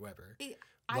Andrew Lloyd Webber.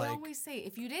 I always say,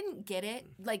 if you didn't get it,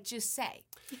 like, just say,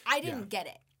 I didn't get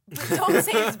it. But don't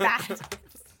say it's bad.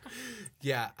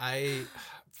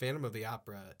 Phantom of the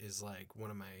Opera is, like, one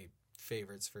of my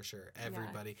favorites for sure.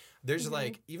 Everybody. There's,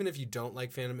 like, even if you don't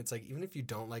like Phantom, it's like, even if you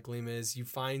don't like Les Mis, you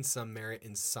find some merit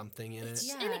in something in it. It's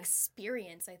just an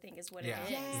experience, I think, is what it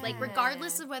is. Yeah. Like,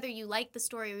 regardless of whether you like the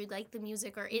story or you like the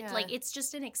music or it, like, it's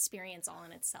just an experience all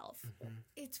in itself. Mm-hmm.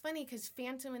 It's funny because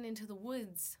Phantom and Into the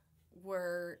Woods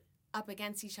were up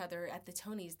against each other at the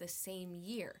Tonys the same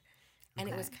year. And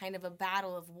it was kind of a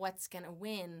battle of what's going to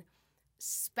win,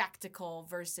 spectacle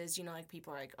versus, you know, like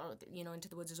people are like, oh, you know, Into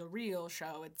the Woods is a real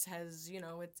show. It has, you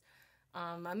know, it's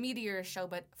a meteor show.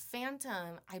 But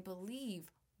Phantom, I believe,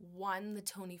 won the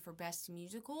Tony for Best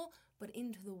Musical, but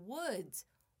Into the Woods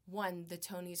won the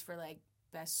Tonys for, like,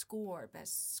 Best Score,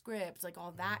 Best Script, like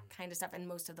all that kind of stuff, and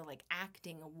most of the, like,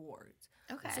 acting awards.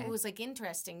 Okay. So it was, like,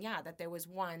 interesting, that there was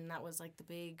one that was, like, the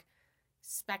big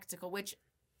spectacle, which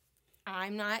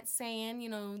I'm not saying,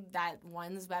 that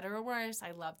one's better or worse.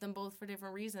 I love them both for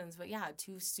different reasons. But yeah,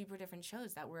 two super different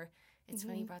shows that were, it's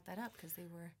funny you brought that up because they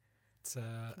were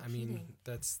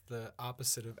that's the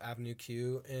opposite of Avenue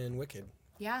Q and Wicked.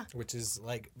 Yeah. Which is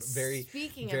like very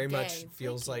much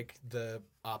feels like the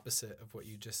opposite of what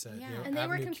you just said. Yeah. And they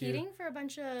Avenue were competing Q, for a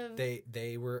bunch of...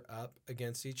 They were up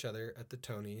against each other at the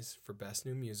Tonys for Best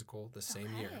New Musical the same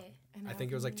year. I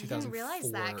think it was like 2004. I didn't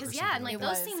realize that. Because, and like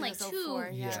those seem like two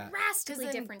drastically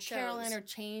different shows. Carol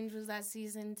Interchange was that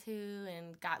season too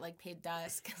and got like paid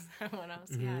dust because everyone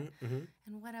else had. And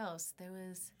what else? There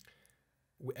was...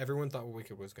 Everyone thought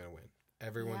Wicked was going to win.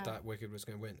 Everyone thought Wicked was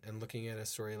going to win. And looking at a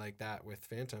story like that with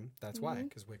Phantom, that's why.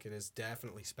 Because Wicked is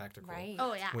definitely spectacle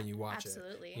when you watch it.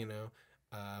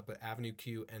 But Avenue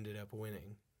Q ended up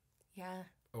winning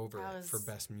over it for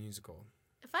Best Musical.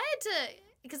 If I had to,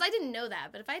 because I didn't know that,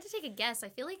 but if I had to take a guess, I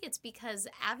feel like it's because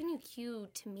Avenue Q,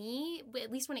 to me,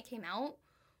 at least when it came out,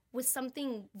 was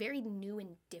something very new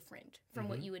and different from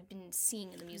what you had been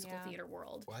seeing in the musical theater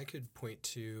world. Well, I could point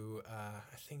to,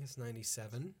 I think it's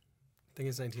 97. I think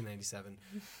it's 1997.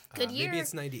 Good year. Maybe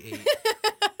it's 98.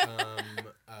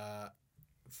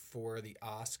 For the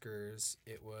Oscars,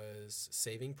 it was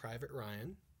Saving Private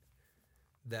Ryan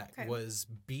that was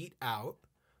beat out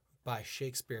by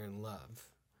Shakespeare in Love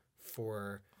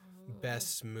for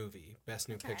Best Movie, Best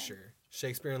New Picture.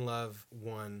 Shakespeare in Love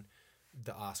won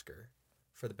the Oscar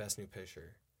for the Best New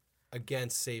Picture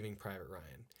against Saving Private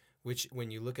Ryan. Which, when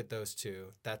you look at those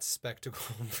two, that's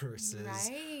spectacle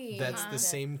versus... That's the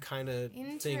same kind of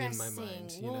thing in my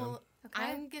mind,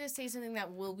 I'm going to say something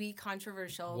that will be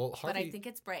controversial, but I think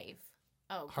it's brave.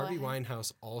 Harvey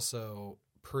Winehouse also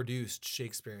produced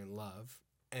Shakespeare in Love.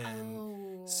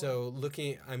 And so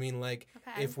looking... I mean, like,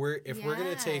 if we're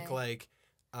going to take, like,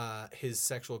 his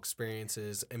sexual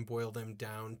experiences and boil them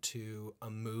down to a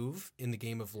move in the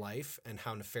game of life and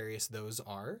how nefarious those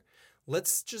are...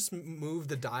 Let's just move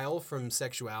the dial from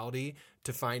sexuality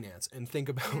to finance and think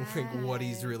about like what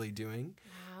he's really doing.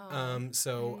 Wow.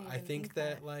 So I think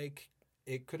that like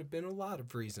it could have been a lot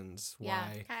of reasons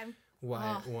why it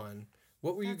won.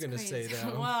 What were you gonna say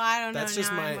though? Well, I don't know. That's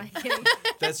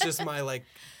just my like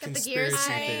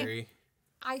conspiracy theory.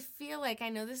 I feel like I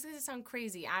know this is gonna sound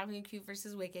crazy. Avenue Q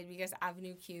versus Wicked because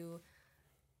Avenue Q,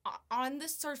 on the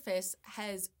surface,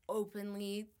 has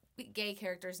openly gay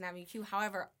characters in Avenue Q.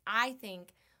 However, I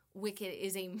think Wicked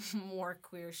is a more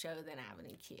queer show than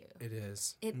Avenue Q. It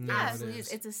is. It absolutely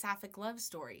is. It's a sapphic love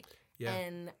story. Yeah.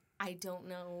 And I don't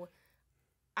know.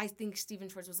 I think Stephen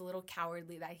Schwartz was a little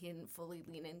cowardly that he didn't fully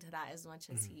lean into that as much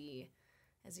as he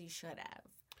should have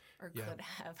or could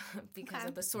have because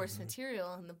of the source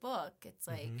material in the book. It's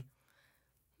like,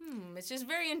 it's just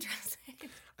very interesting.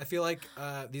 I feel like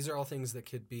these are all things that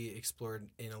could be explored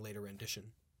in a later rendition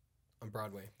on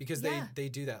Broadway because they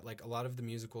do that. Like a lot of the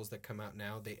musicals that come out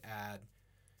now, they add,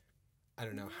 I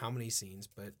don't know how many scenes,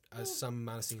 but some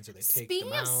amount of scenes that they take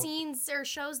them out. Speaking of scenes or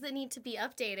shows that need to be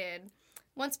updated,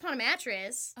 Once Upon a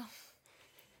Mattress. Oh,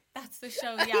 that's the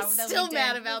show, I'm still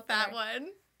mad about that one.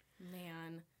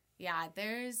 Man. Yeah,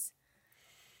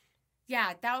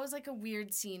 that was like a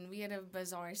weird scene. We had a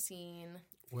bizarre scene.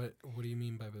 What do you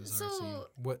mean by bizarre scene?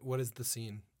 What is the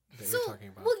scene that you're talking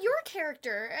about? Well, your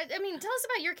character, I mean, tell us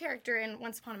about your character in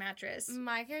Once Upon a Mattress.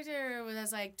 My character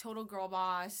was like total girl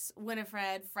boss,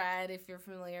 Winifred, Fred, if you're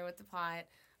familiar with the plot.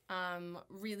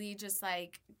 Really just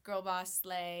like girl boss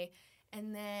slay.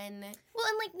 And then... Well,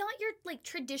 and like not your like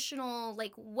traditional,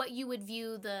 like what you would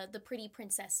view the pretty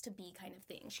princess to be kind of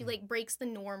thing. She like breaks the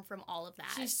norm from all of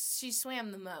that. She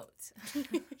swam the moat.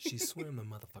 She swam the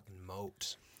motherfucking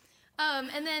moat.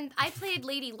 And then I played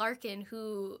Lady Larkin,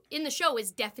 who in the show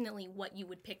is definitely what you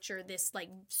would picture this like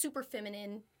super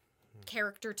feminine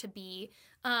character to be.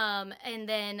 And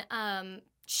then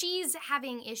she's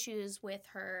having issues with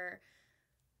her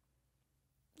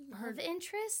love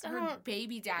interest? Her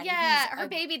baby daddy. Yeah, her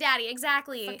baby daddy,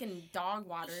 exactly. Fucking dog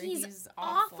water. He's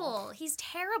awful. He's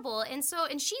terrible. And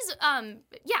she's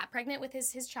pregnant with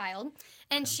his child.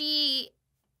 And she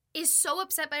is so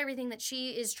upset by everything that she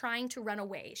is trying to run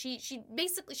away. She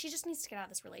just needs to get out of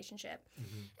this relationship.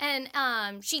 Mm-hmm.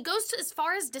 And she goes to as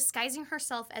far as disguising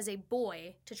herself as a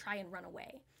boy to try and run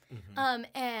away. Mm-hmm.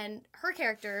 And her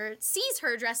character sees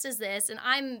her dressed as this, and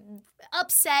I'm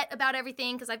upset about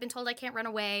everything because I've been told I can't run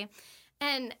away.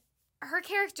 And her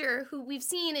character, who we've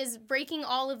seen is breaking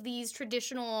all of these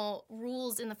traditional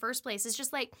rules in the first place, is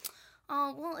just like,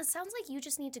 oh, well, it sounds like you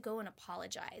just need to go and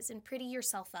apologize and pretty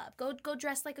yourself up. Go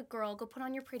dress like a girl. Go put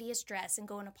on your prettiest dress and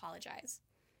go and apologize.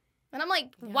 And I'm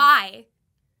like, why?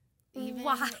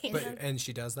 Why? And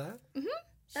she does that? Mm-hmm.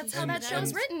 That's how that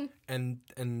show's written.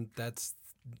 And that's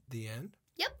the end.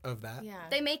 Yep. Of that. Yeah.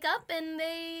 They make up and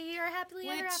they are happily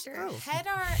ever after.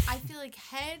 I feel like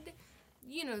Head,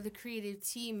 the creative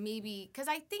team maybe, because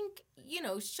I think,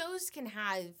 shows can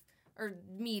have, or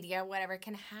media, whatever,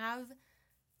 can have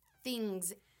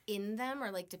things in them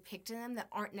or like depicted in them that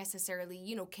aren't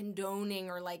necessarily, condoning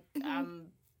or like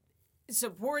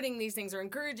supporting these things or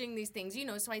encouraging these things,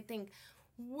 So I think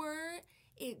were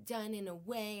it done in a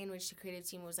way in which the creative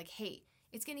team was like, hey,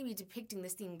 it's going to be depicting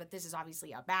this thing, but this is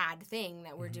obviously a bad thing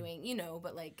that we're doing,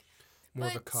 but like... More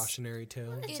of a cautionary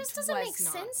tale. It just doesn't make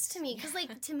sense to me because,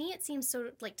 like, to me, it seems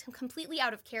so like completely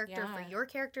out of character for your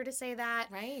character to say that.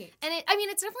 Right. And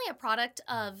it's definitely a product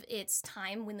of its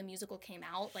time when the musical came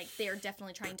out. Like, they're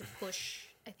definitely trying to push,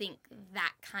 I think,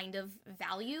 that kind of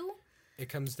value. It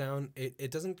comes down.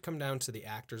 It doesn't come down to the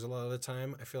actors a lot of the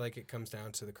time. I feel like it comes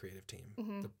down to the creative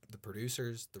team, the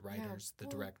producers, the writers, the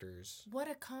directors. What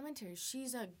a commentary!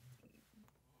 She's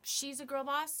a girl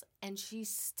boss, and she's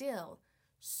still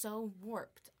so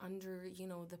warped under,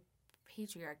 the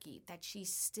patriarchy that she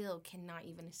still cannot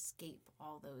even escape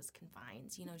all those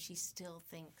confines. She still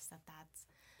thinks that's...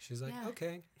 She's like,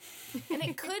 okay. And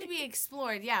it could be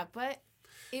explored, but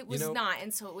it was not.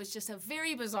 And so it was just a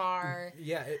very bizarre...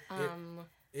 Yeah,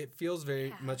 it feels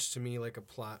very much to me like a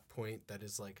plot point that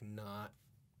is, like, not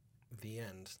the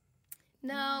end.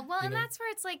 No, well, and that's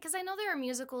where it's like, because I know there are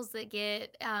musicals that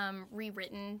get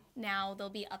rewritten now.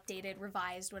 They'll be updated,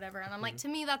 revised, whatever. And I'm like, to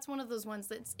me, that's one of those ones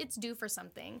that's it's due for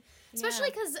something. Especially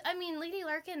because, Lady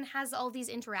Larkin has all these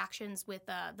interactions with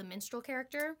the minstrel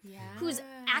character who's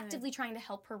actively trying to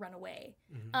help her run away.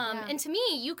 And to me,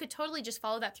 you could totally just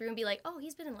follow that through and be like, oh,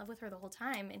 he's been in love with her the whole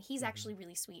time. And he's actually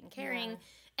really sweet and caring.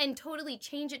 And totally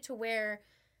change it to where...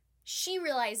 she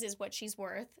realizes what she's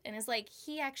worth and is like,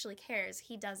 he actually cares.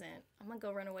 He doesn't. I'm going to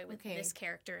go run away with this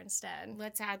character instead.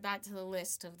 Let's add that to the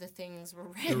list of the things we're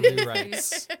The ready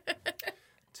rewrites.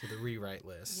 To the rewrite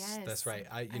list. Yes. That's right.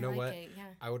 You know what?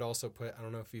 I would also put, I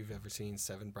don't know if you've ever seen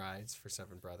Seven Brides for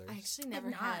Seven Brothers. I actually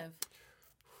never have.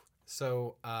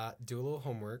 So do a little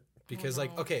homework because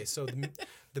so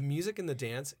the music and the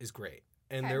dance is great.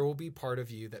 And there will be part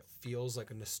of you that feels like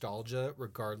a nostalgia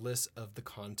regardless of the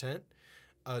content.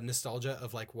 Nostalgia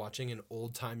of like watching an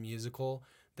old time musical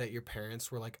that your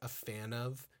parents were like a fan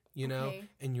of,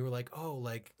 and you were like, oh,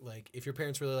 like if your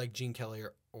parents really like Gene Kelly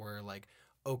or like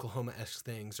Oklahoma-esque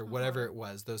things or whatever it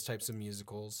was, those types of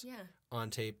musicals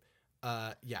on tape,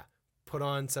 put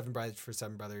on Seven Brides for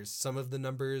Seven Brothers. Some of the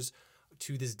numbers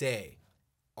to this day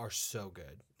are so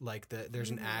good. Like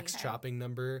there's an axe chopping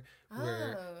number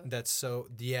where that's so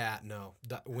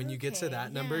when you get to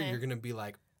that number, you're gonna be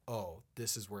like, oh,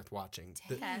 this is worth watching.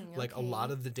 A lot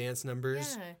of the dance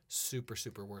numbers, super,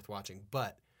 super worth watching.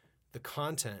 But the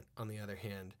content, on the other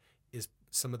hand, is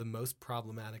some of the most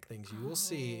problematic things you will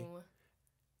see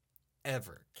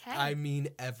ever. Okay. I mean,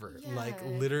 ever. Yeah. Like,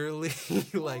 literally,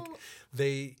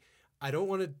 I don't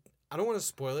want to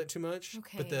spoil it too much,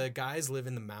 but the guys live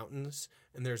in the mountains,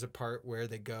 and there's a part where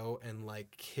they go and,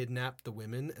 like, kidnap the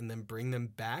women and then bring them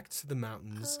back to the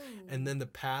mountains, and then the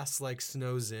pass, like,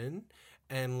 snows in.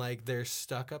 And, like, they're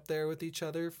stuck up there with each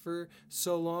other for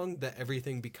so long that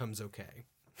everything becomes okay.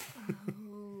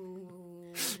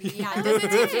 Yeah,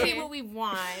 doesn't usually what we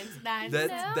want.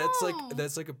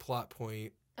 That's like a plot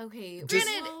point. Okay.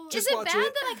 Granted, is it bad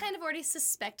that I kind of already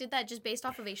suspected that just based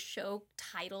off of a show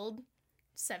titled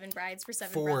Seven Brides for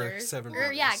Seven Brothers? Seven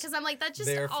Brothers. Yeah, because I'm like, that just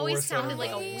always sounded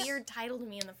like a weird title to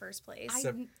me in the first place.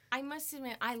 I must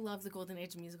admit, I love the golden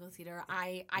age of musical theater.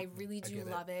 I really do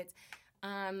love it.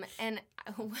 And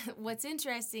what's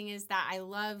interesting is that I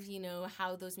love,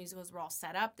 how those musicals were all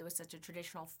set up. There was such a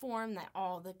traditional form that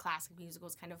all the classic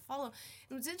musicals kind of follow.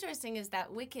 And what's interesting is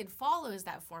that Wicked follows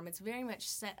that form. It's very much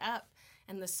set up,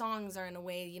 and the songs are in a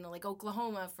way, like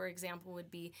Oklahoma, for example, would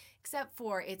be, except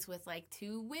for it's with like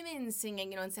two women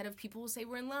singing, instead of people will say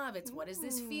we're in love, it's what is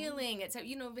this feeling? It's,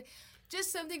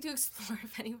 just something to explore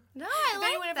if anyone,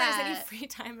 has any free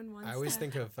time and wants I always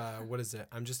think of, what is it?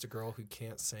 I'm Just a Girl Who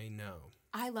Can't Say No.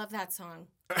 I love that song.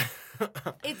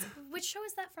 Which show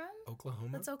is that from? Oklahoma.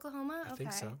 That's Oklahoma? I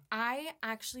think so. I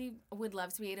actually would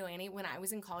love to be 808. When I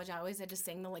was in college, I always had to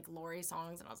sing the, like, Lori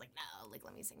songs, and I was like, no, like,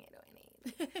 let me sing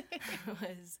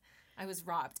 808. I was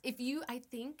robbed. I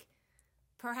think,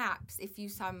 perhaps, if you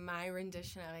saw my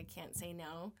rendition of I Can't Say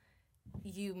No,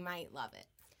 you might love it.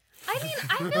 I mean,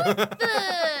 I feel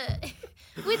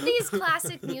like with these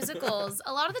classic musicals,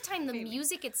 a lot of the time the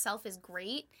music itself is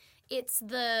great. It's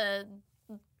the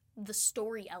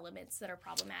story elements that are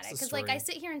problematic. Because, like, I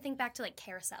sit here and think back to, like,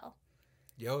 Carousel.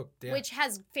 Which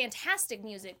has fantastic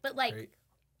music. But, like,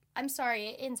 I'm sorry,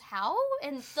 it ends how?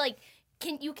 And, like,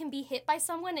 you can be hit by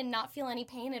someone and not feel any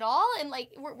pain at all, and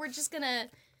like we're just gonna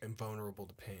invulnerable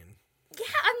to pain. Yeah,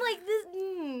 I'm like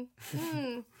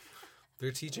this.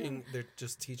 They're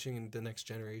just teaching the next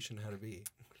generation how to be.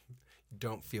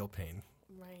 Don't feel pain.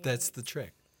 Right. That's the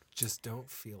trick. Just don't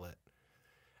feel it.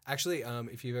 Actually,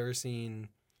 if you've ever seen,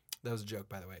 that was a joke,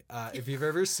 by the way. If you've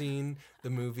ever seen the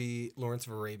movie Lawrence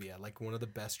of Arabia, like one of the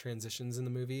best transitions in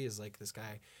the movie is like this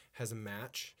guy has a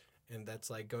match and that's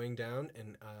like going down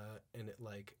and it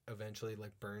like eventually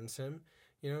like burns him,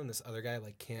 you know, and this other guy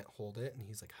like can't hold it and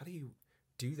he's like, how do you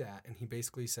do that? And he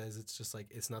basically says it's just like,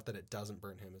 it's not that it doesn't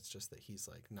burn him, it's just that he's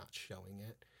like not showing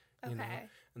it. You know?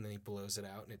 And then he blows it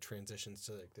out and it transitions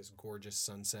to like this gorgeous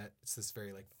sunset. It's this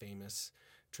very like famous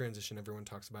transition everyone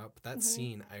talks about. But that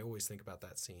scene, I always think about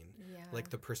that scene. Yeah.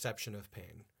 Like the perception of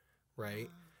pain,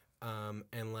 right?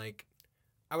 And like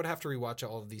I would have to rewatch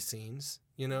all of these scenes,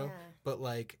 you know? Yeah. But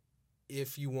like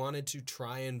if you wanted to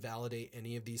try and validate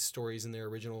any of these stories in their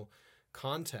original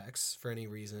context for any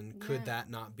reason, could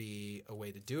that not be a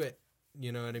way to do it?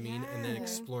 You know what I mean? And then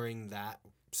exploring that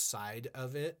side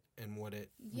of it and what it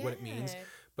means.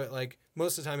 But like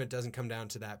most of the time it doesn't come down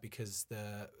to that because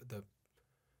the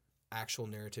actual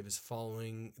narrative is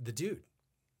following the dude.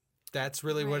 That's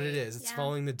really what it is. It's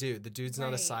following the dude. The dude's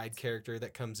not a side character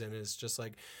that comes in and is just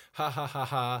like, ha ha ha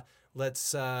ha,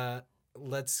 let's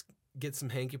get some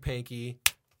hanky panky.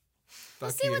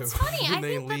 Well, see, what's funny, I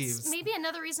think that's maybe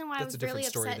another reason why I was really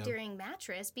upset during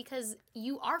Mattress, because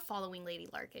you are following Lady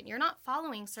Larkin. You're not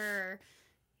following Sir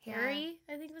Harry,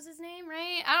 I think was his name,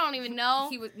 right? I don't even know.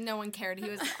 No one cared. He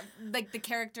was, like, the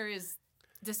character is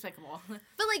despicable.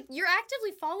 But, like, you're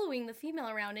actively following the female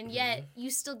around, and yet you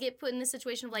still get put in this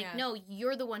situation of, like, no,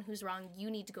 you're the one who's wrong. You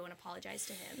need to go and apologize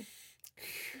to him.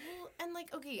 Well, and,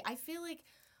 like, okay, I feel like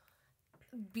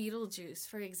Beetlejuice,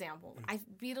 for example.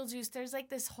 Beetlejuice, there's, like,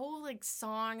 this whole, like,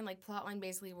 song and, like, plotline,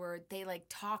 basically, where they, like,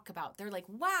 talk about, they're like,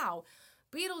 wow,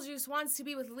 Beetlejuice wants to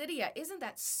be with Lydia. Isn't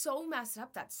that so messed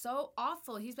up? That's so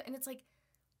awful. And it's like,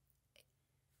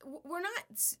 we're not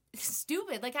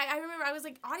stupid. Like, I remember I was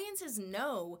like, audiences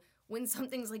know when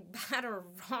something's, like, bad or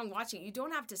wrong watching it. You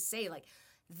don't have to say, like,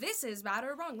 this is bad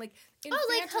or wrong. Like, in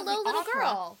like, Hello, Little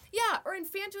Girl. Yeah, or in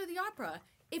Phantom of the Opera.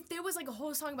 If there was, like, a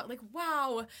whole song about, like,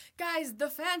 wow, guys, the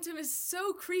Phantom is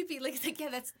so creepy. Like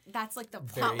yeah, that's like, the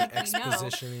plot. Very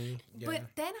exposition-y. Yeah. But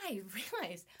then I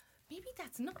realized maybe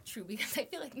that's not true, because I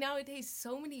feel like nowadays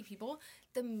so many people,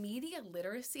 the media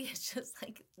literacy is just,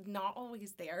 like, not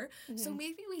always there. So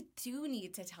maybe we do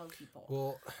need to tell people.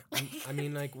 Well, I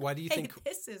mean, like, why do you think...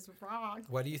 this is wrong.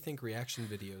 Why do you think reaction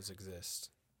videos exist?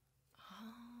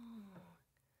 Oh.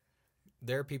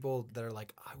 There are people that are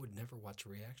like, I would never watch a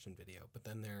reaction video. But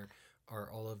then there are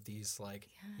all of these, like,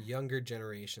 younger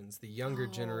generations,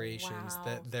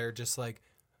 that they're just like,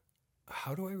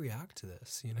 how do I react to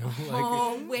this? You know,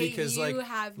 like, because you like,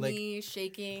 have me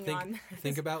shaking on this.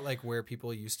 Think about like where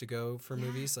people used to go for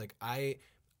movies. Like I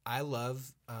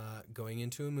love going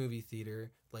into a movie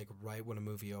theater like right when a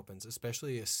movie opens,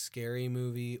 especially a scary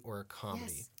movie or a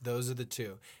comedy. Yes. Those are the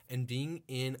two. And being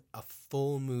in a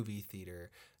full movie theater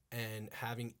and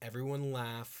having everyone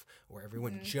laugh or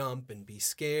everyone jump and be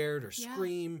scared or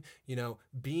scream, you know,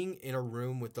 being in a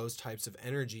room with those types of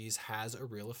energies has a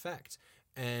real effect.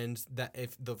 And that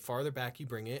if the farther back you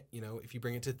bring it, you know, if you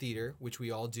bring it to theater, which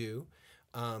we all do,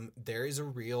 there is a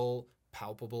real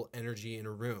palpable energy in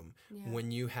a room. Yeah.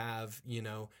 When you have, you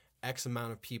know, X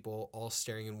amount of people all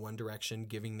staring in one direction,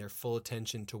 giving their full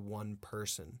attention to one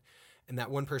person. And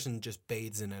that one person just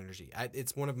bathes in energy.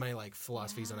 It's one of my, like,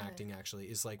 philosophies on acting, actually,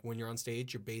 is, like, when you're on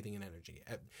stage, you're bathing in energy.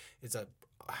 It's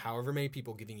however many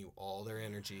people giving you all their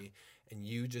energy, and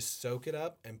you just soak it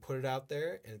up and put it out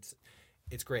there, and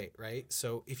it's great, right?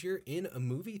 So if you're in a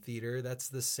movie theater, that's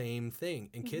the same thing.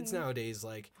 And kids nowadays,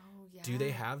 like, do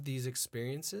they have these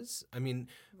experiences? I mean,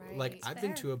 like, I've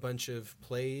been to a bunch of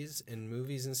plays and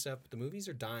movies and stuff, but the movies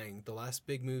are dying. The last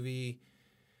big movie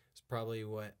is probably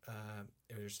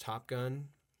there's Top Gun,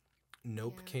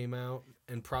 Nope came out,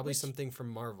 and probably something from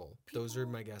Marvel. Those are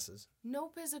my guesses.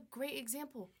 Nope is a great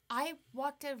example. I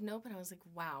walked out of Nope and I was like,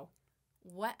 wow.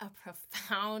 What a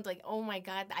profound, like, oh my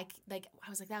God, I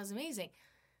was like, that was amazing.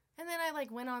 And then I,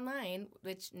 like, went online,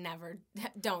 which never,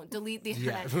 don't, delete the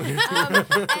internet. And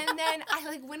then I,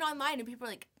 like, went online and people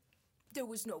were like, there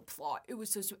was no plot. It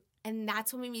was so stupid. And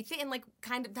that's what made me think, and, like,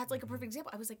 kind of, that's, like, a perfect example.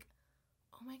 I was like,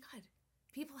 oh my God,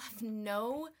 people have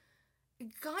no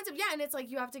concept. Yeah, and it's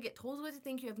like, you have to get told what to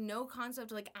think. You have no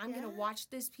concept, like, I'm going to watch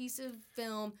this piece of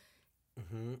film,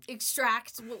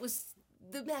 extract what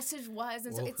the message was,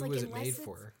 and so it's like, who was it made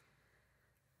for?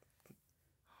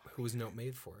 Who was Nope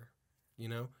made for? You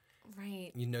know,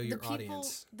 Right. You know your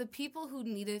audience. The people who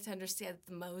needed to understand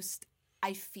the most,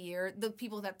 I fear, the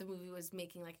people that the movie was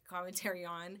making like a commentary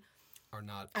on are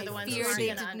not. Are the gonna ones go who aren't see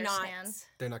going to it. understand.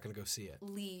 They're not going to go see it.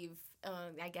 Leave.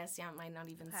 I guess, might not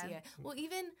even Okay. see it. Well,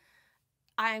 even,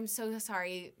 I'm so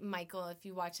sorry, Michael, if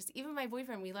you watch this. Even my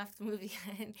boyfriend, we left the movie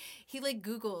and he like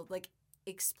Googled like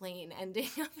explain ending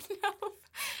of Nope.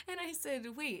 And I said,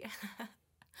 wait,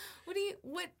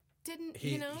 what didn't,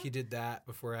 He you know? he did that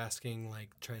before asking, like,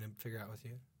 trying to figure out with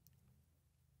you.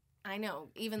 I know,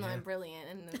 even though Yeah. I'm brilliant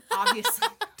and obviously.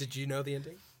 Did you know the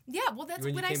ending? Yeah, well, that's When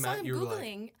you when I came saw out, him you were like-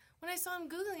 Googling. When I saw him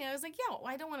Googling, I was like, yeah, well,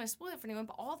 I don't want to spoil it for anyone,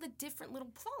 but all the different little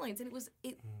plot lines, and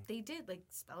they did, like,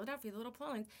 spell it out for you, the little plot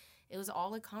lines. It was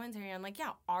all a commentary on, like,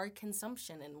 yeah, our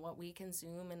consumption and what we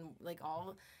consume and, like,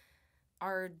 all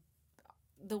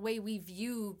the way we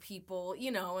view people,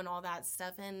 you know, and all that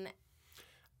stuff.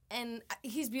 And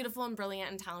he's beautiful and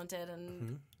brilliant and talented,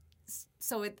 and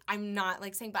so I'm not,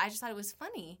 like, saying, but I just thought it was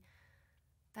funny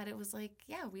that it was like,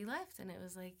 yeah, we left, and it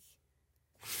was like...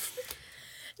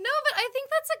 No, but I think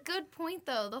that's a good point,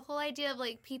 though. The whole idea of,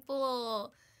 like,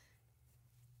 people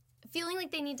feeling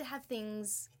like they need to have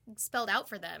things spelled out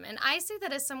for them. And I say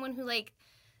that as someone who, like,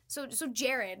 so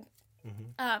Jared,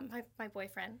 my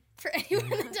boyfriend, for anyone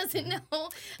that doesn't know.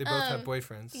 They both have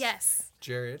boyfriends. Yes.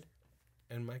 Jared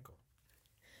and Michael.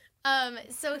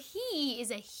 So he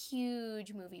is a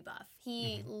huge movie buff.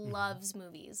 He loves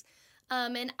movies.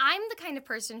 And I'm the kind of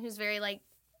person who's very, like,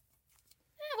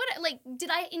 did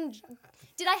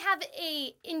I have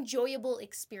a enjoyable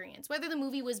experience? Whether the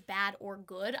movie was bad or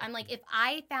good, I'm like, if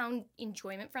I found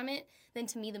enjoyment from it, then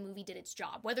to me the movie did its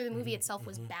job. Whether the movie itself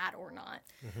was bad or not,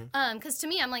 because to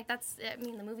me I'm like,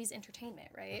 the movie's entertainment,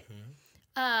 right?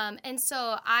 And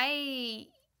so I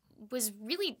was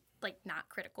really like not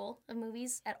critical of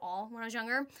movies at all when I was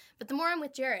younger. But the more I'm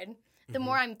with Jared, the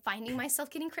more I'm finding myself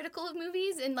getting critical of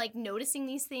movies and, like, noticing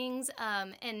these things.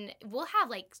 And we'll have,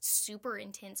 like, super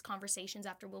intense conversations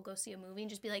after we'll go see a movie and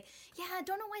just be like, yeah, I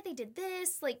don't know why they did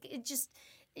this. Like,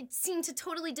 it seemed to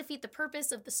totally defeat the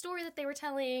purpose of the story that they were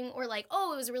telling. Or, like,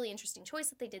 oh, it was a really interesting choice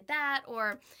that they did that.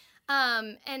 Or,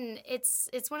 and it's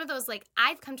one of those, like,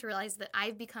 I've come to realize that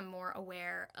I've become more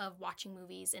aware of watching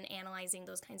movies and analyzing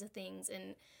those kinds of things.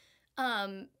 And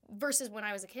versus when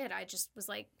I was a kid, I just was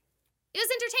like, it was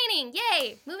entertaining.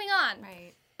 Yay. Moving on.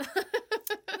 Right.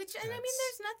 Which, and I mean,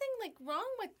 there's nothing, like, wrong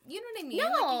with, you know what I mean?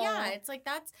 No. Like, yeah, it's like,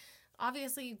 that's,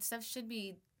 obviously, stuff should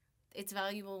be, it's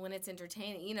valuable when it's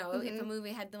entertaining. You know, if a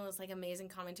movie had the most, like, amazing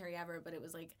commentary ever, but it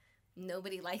was, like,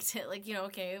 nobody liked it, like, you know,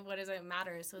 okay, what does it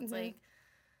matter? So it's like,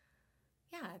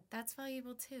 yeah, that's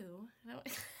valuable, too.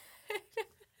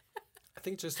 I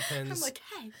think it just depends. I'm like,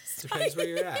 hey. Depends where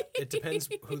you're at. It depends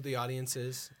who the audience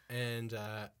is, and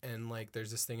like there's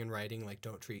this thing in writing, like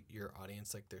don't treat your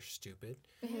audience like they're stupid.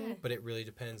 But it really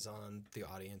depends on the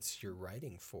audience you're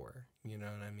writing for. You know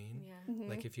what I mean? Yeah.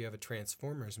 Like if you have a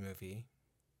Transformers movie,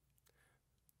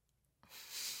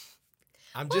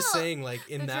 I'm just saying, like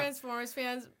in the that Transformers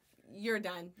fans, you're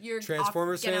done. You're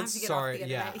Transformers gonna have fans. to get Sorry, off the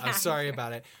yeah, internet. I'm sorry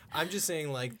about it. I'm just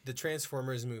saying, like the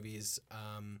Transformers movies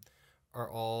are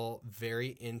all very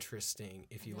interesting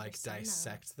if you like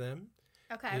dissect them.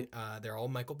 Okay. They're all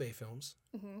Michael Bay films.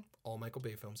 All Michael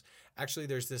Bay films. Actually,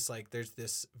 there's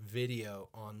this video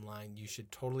online. You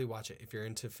should totally watch it if you're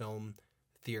into film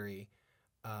theory.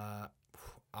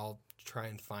 I'll try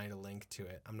and find a link to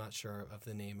it. I'm not sure of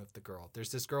the name of the girl.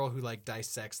 There's this girl who like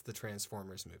dissects the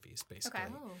Transformers movies, basically,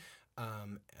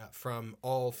 from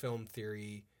all film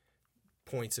theory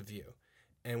points of view.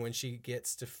 And when she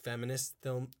gets to feminist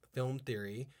film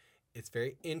theory, it's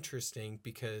very interesting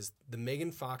because the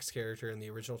Megan Fox character in the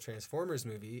original Transformers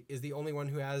movie is the only one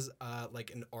who has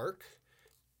like an arc.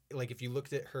 Like if you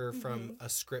looked at her from a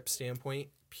script standpoint,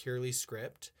 purely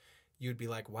script, you'd be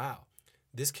like, wow,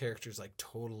 this character's like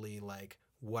totally like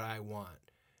what I want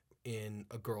in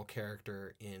a girl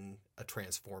character in a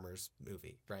Transformers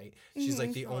movie, right? She's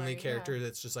like the only character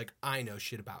that's just like, I know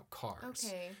shit about cars.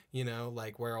 Okay. You know,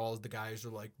 like where all the guys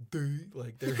are like, they're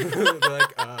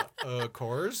like,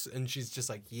 cars? And she's just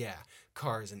like, yeah,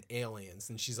 cars and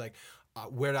aliens. And she's like,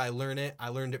 where did I learn it? I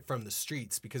learned it from the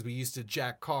streets because we used to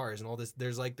jack cars and all this.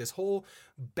 There's like this whole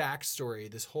backstory,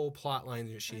 this whole plot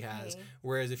line that she has.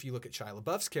 Whereas if you look at Shia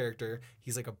LaBeouf's character,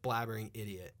 he's like a blabbering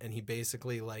idiot. And he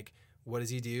basically like, what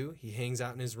does he do? He hangs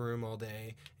out in his room all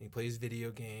day and he plays video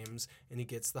games and he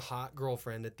gets the hot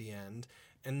girlfriend at the end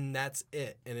and that's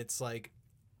it. And it's like,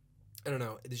 I don't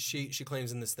know. She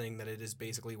claims in this thing that it is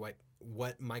basically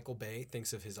what Michael Bay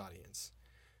thinks of his audience.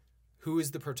 Who is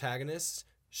the protagonist?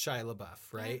 Shia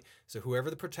LaBeouf, right? Yeah. So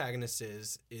whoever the protagonist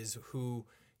is who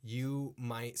you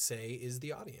might say is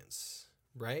the audience.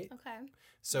 right? Okay.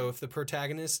 So if the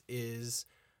protagonist is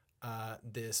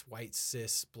this white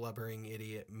cis blubbering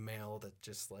idiot male that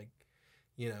just like,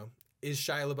 is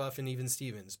Shia LaBeouf and even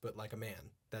Stevens, but like a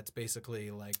man. That's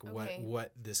basically like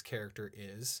what this character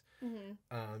is.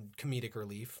 Comedic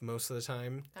relief most of the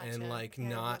time. Gotcha. And like Yeah,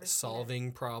 I've not never seen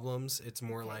solving problems. It's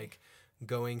more like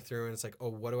going through and it's like, oh,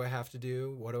 what do I have to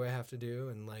do? What do I have to do?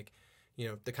 And like,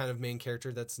 the kind of main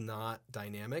character that's not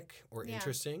dynamic or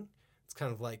interesting. It's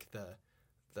kind of like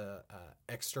the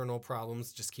external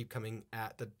problems just keep coming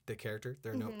at the character.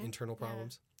 There are no internal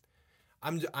problems.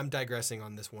 I'm digressing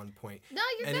on this one point. No,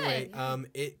 you're good. Anyway,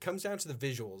 It comes down to the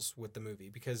visuals with the movie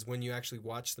because when you actually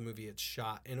watch the movie, it's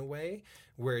shot in a way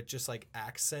where it just like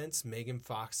accents Megan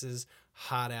Fox's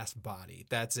hot ass body.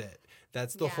 That's it.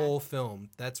 That's the whole film.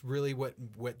 That's really what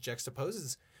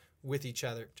juxtaposes with each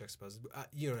other.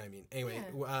 You know what I mean? Anyway,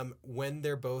 when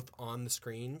they're both on the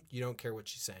screen, you don't care what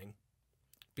she's saying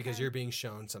because you're being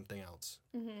shown something else.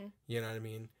 You know what I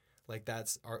mean? Like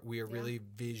we are really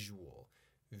visual.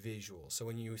 So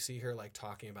when you see her like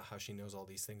talking about how she knows all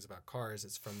these things about cars,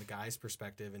 it's from the guy's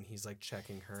perspective and he's like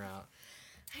checking her out.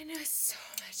 I know so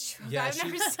much. Yeah, I've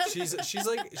never seen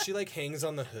she like hangs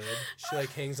on the hood. She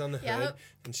like hangs on the hood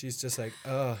and she's just like,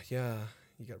 oh yeah,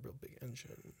 you got a real big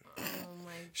engine. Oh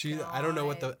my God.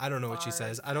 I don't know what she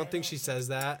says. I don't think she says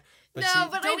that. But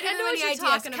but Don't I give know them what any you're ideas.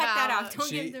 talking Cut about. that off.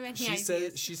 Don't give them any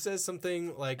ideas. She says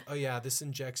something like, oh yeah, this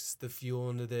injects the fuel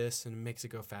into this and makes it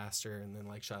go faster. And then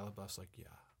like Shia LaBeouf's like, yeah,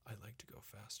 I like to go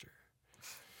faster.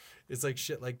 It's like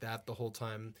shit like that the whole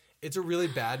time. It's a really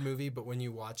bad movie, but when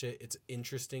you watch it, it's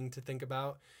interesting to think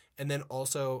about. And then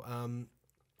also,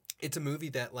 it's a movie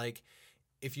that like,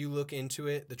 if you look into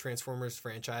it, the Transformers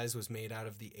franchise was made out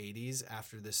of the 80s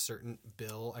after this certain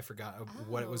bill, I forgot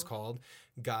what it was called,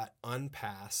 got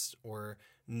unpassed or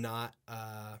not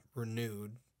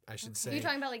renewed, I should say. Are you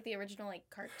talking about like the original like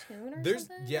cartoon or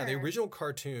something? Yeah, the original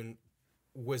cartoon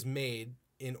was made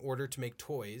in order to make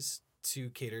toys to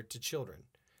cater to children.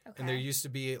 Okay. And there used to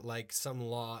be like some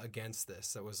law against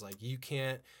this that was like, you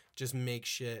can't just make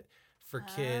shit for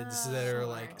kids that are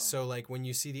like, so like when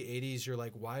you see the 80s, you're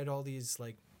like, why did all these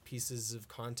like pieces of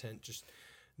content just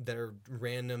that are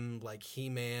random like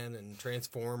He-Man and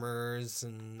Transformers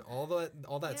and all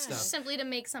that stuff simply to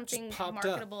make something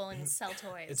marketable and sell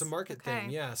toys. It's a market thing,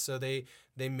 yeah. So they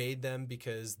made them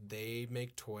because they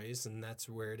make toys and that's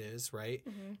where it is, right?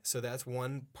 So that's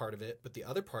one part of it. But the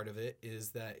other part of it is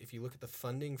that if you look at the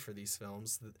funding for these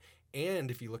films and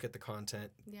if you look at the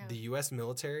content, the U.S.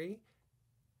 military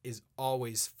is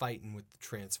always fighting with the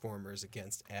Transformers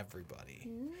against everybody.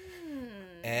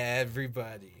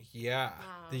 Everybody, yeah. Wow.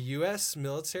 The U.S.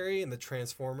 military and the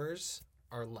Transformers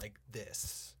are like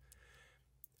this.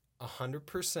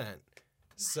 100%. Wow.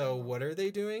 So what are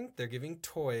they doing? They're giving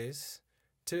toys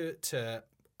to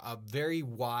a very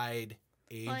wide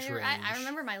age range. I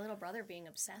remember my little brother being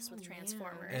obsessed with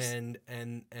Transformers.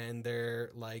 And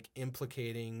they're like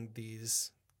implicating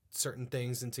these certain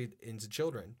things into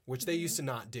children, which they used to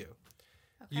not do.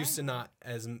 Used to not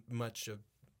as much of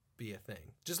be a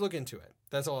thing. Just look into it.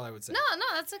 That's all I would say. No,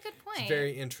 that's a good point. It's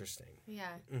very interesting. Yeah.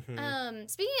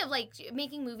 Speaking of like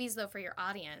making movies though for your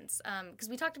audience, because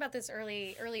we talked about this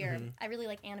earlier. I really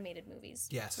like animated movies.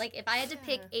 Yes. Like if I had to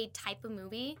pick a type of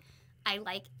movie, I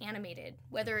like animated,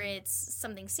 whether it's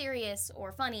something serious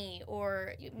or funny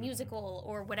or musical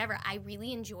or whatever. I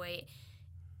really enjoy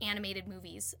animated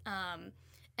movies.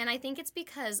 And I think it's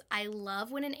because I love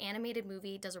when an animated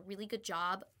movie does a really good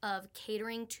job of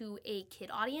catering to a kid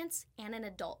audience and an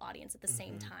adult audience at the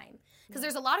same time. Because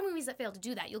there's a lot of movies that fail to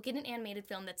do that. You'll get an animated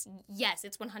film that's, yes,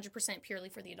 it's 100% purely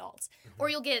for the adults. Or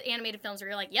you'll get animated films where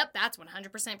you're like, yep, that's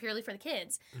 100% purely for the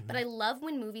kids. But I love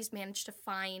when movies manage to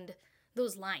find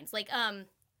those lines. Like,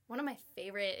 one of my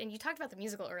favorite, and you talked about the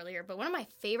musical earlier, but one of my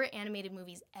favorite animated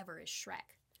movies ever is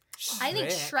Shrek. I think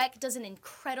Shrek does an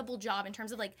incredible job in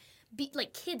terms of like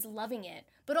kids loving it,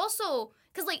 but also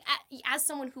because like as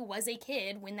someone who was a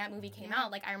kid when that movie came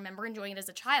out, like I remember enjoying it as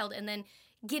a child and then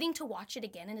getting to watch it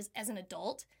again as an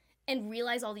adult and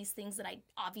realize all these things that I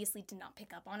obviously did not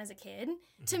pick up on as a kid.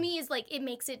 To me is like it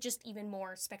makes it just even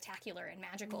more spectacular and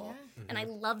magical, and I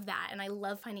love that, and I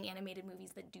love finding animated movies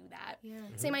that do that.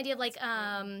 Same idea of like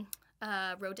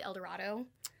Road to El Dorado.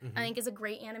 I think is a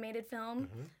great animated film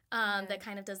that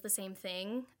kind of does the same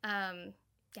thing. Road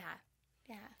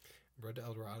to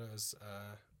El Dorado is,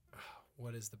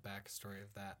 what is the backstory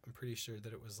of that? I'm pretty sure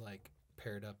that it was like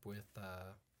paired up with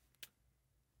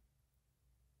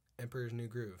Emperor's New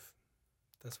Groove.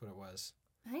 That's what it was.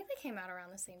 I think they came out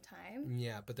around the same time.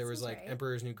 Yeah, but there was like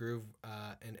Emperor's New Groove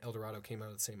and El Dorado came out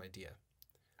of the same idea.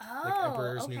 Oh, like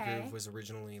Emperor's New okay. Groove was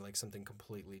originally like something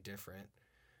completely different.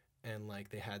 And like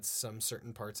they had some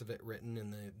certain parts of it written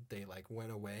and they like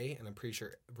went away, and I'm pretty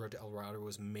sure Road to El Dorado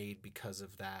was made because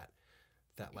of that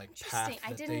like path Interesting. I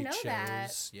that didn't they know chose.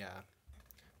 that. Yeah.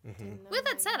 With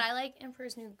that said, I like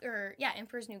Emperor's New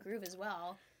Groove as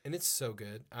well. And it's so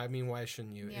good. I mean, why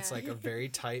shouldn't you? Yeah. It's like a very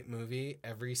tight movie.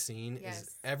 Every scene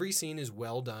is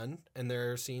well done, and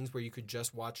there are scenes where you could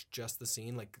just watch just the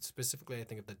scene. Like specifically, I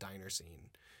think of the diner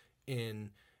scene in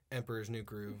Emperor's New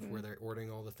Groove where they're ordering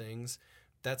all the things.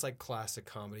 That's like classic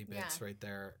comedy bits right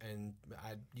there, and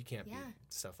you can't beat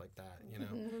stuff like that, you know.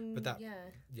 But that,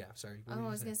 sorry. I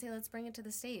was gonna say let's bring it to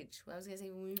the stage. I was gonna say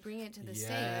when we bring it to the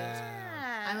stage,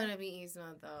 Yeah. I'm gonna be easy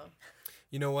on though.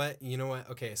 You know what?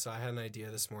 Okay, so I had an idea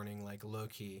this morning, like low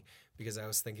key, because I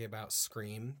was thinking about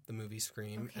Scream, the movie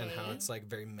Scream, and how it's like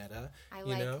very meta. I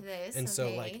like this. And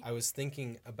so like I was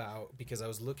thinking about, because I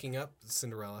was looking up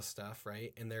Cinderella stuff,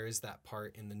 right? And there is that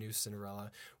part in the new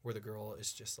Cinderella where the girl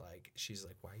is just like, she's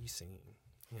like, "Why are you singing?"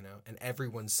 You know, and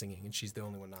everyone's singing, and she's the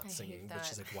only one not singing. But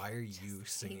she's like, "Why are you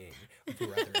singing,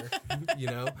 brother?" You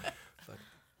know, like,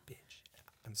 bitch.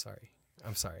 I'm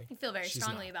sorry. You feel very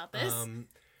strongly about this.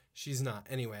 She's not.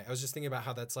 Anyway, I was just thinking about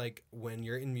how that's like when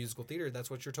you're in musical theater,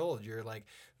 that's what you're told. You're like,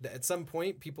 at some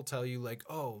point, people tell you like,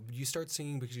 oh, you start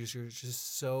singing because you're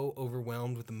just so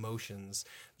overwhelmed with emotions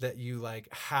that you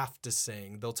like have to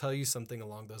sing. They'll tell you something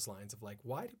along those lines of like,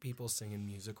 why do people sing in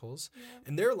musicals? Yeah.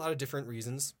 And there are a lot of different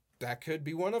reasons. That could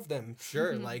be one of them.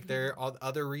 Sure. Like there are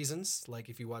other reasons. Like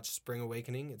if you watch Spring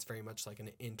Awakening, it's very much like an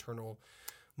internal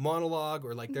monologue,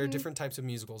 or like there are different types of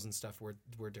musicals and stuff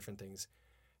where different things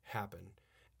happen.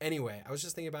 Anyway, I was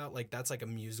just thinking about, like, that's like a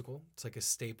musical. It's like a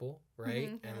staple, right?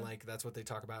 And, like, that's what they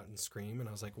talk about in Scream. And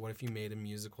I was like, what if you made a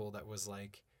musical that was,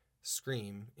 like,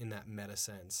 Scream in that meta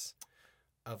sense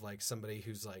of, like, somebody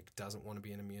who's, like, doesn't want to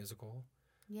be in a musical.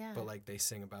 Yeah. But, like, they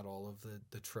sing about all of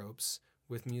the tropes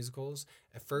with musicals.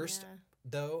 At first,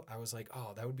 though, I was like,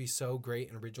 oh, that would be so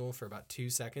great and original for about 2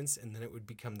 seconds. And then it would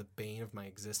become the bane of my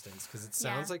existence. Because it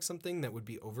sounds like something that would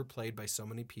be overplayed by so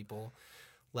many people.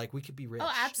 Like, we could be rich.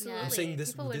 Oh, absolutely. I'm saying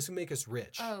this would make us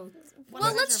rich. Oh,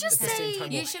 well, let's just say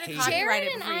you should have copyrighted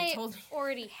Jared and before you I told me.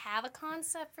 already have a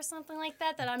concept for something like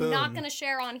that I'm not going to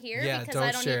share on here because don't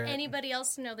I don't share need it. anybody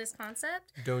else to know this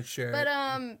concept. Don't share But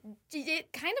it.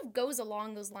 it kind of goes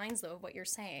along those lines though of what you're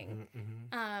saying,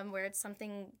 where it's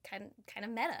something kind of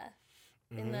meta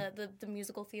in the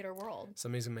musical theater world.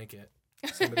 Somebody's gonna make it.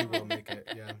 Somebody will make it.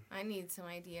 Yeah. I need some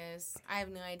ideas. I have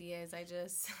no ideas. I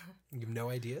just You have no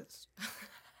ideas?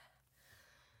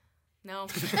 No.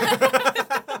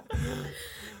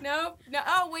 Nope. No.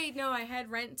 Oh, wait. No, I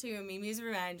had Rent too. Mimi's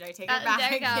Revenge. I take it back.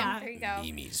 There you go. Yeah. There you go.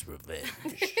 Mimi's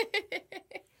Revenge.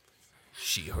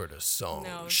 She heard a song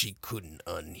she couldn't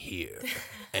unhear,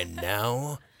 and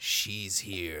now she's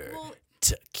here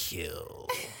to kill.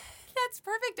 That's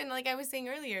perfect. And like I was saying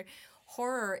earlier,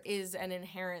 horror is an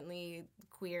inherently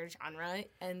queer genre,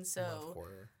 and so Love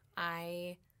horror.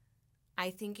 I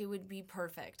think it would be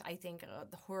perfect. I think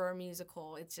the horror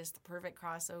musical, it's just the perfect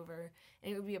crossover.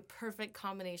 And it would be a perfect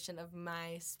combination of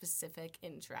my specific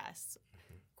interests.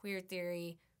 Queer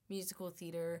theory, musical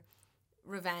theater,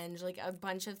 revenge, like a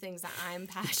bunch of things that I'm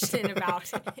passionate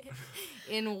about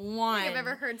in one. I think I've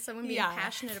ever heard someone be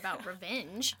passionate about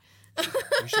revenge.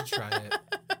 We should try it.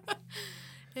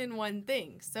 In one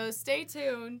thing. So stay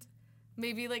tuned.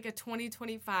 Maybe like a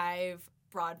 2025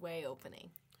 Broadway opening.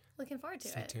 Looking forward to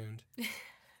Stay it. tuned.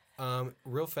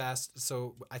 Real fast.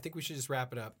 So I think we should just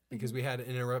wrap it up because we had an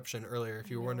interruption earlier. If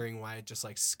you were wondering why it just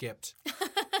like skipped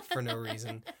for no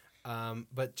reason.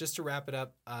 But just to wrap it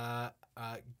up,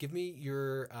 give me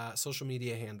your social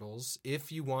media handles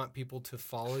if you want people to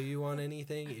follow you on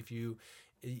anything. If you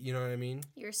know what I mean?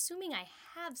 You're assuming I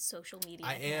have social media.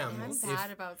 I am. I'm bad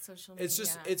about social media.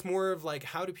 It's more of like,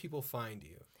 how do people find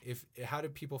you? How do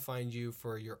people find you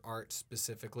for your art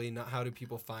specifically? Not how do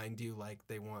people find you like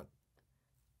they want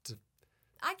to.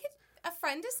 A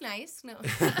friend is nice. No.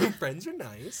 Friends are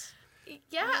nice.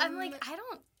 Yeah, I'm like, I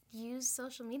don't use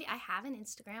social media. I have an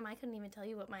Instagram. I couldn't even tell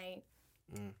you what my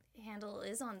handle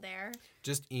is on there.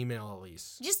 Just email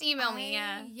Elise. Just email me,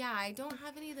 yeah. Yeah, I don't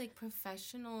have any like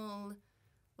professional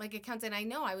like accounts. And I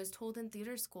know I was told in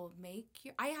theater school,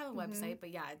 I have a website,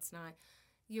 but yeah, it's not.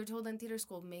 You're told in theater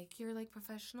school, make your like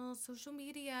professional social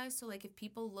media. So like if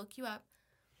people look you up,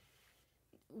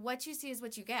 what you see is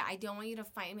what you get. I don't want you to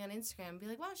find me on Instagram and be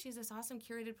like, wow, she's this awesome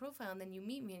curated profile. And then you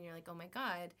meet me and you're like, oh my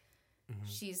God,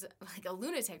 she's like a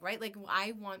lunatic, right? Like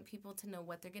I want people to know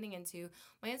what they're getting into.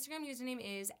 My Instagram username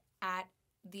is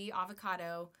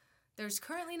 @theavocado. There's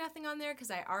currently nothing on there because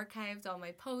I archived all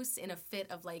my posts in a fit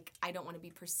of like, I don't want to be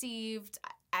perceived.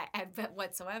 at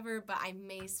whatsoever, but I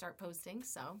may start posting,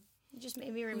 so. You just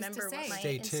made me remember what my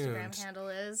Stay Instagram tuned. handle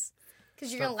is.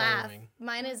 Because you're Start going to laugh. following.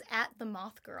 Mine is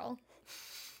 @themothgirl.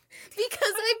 Because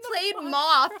I played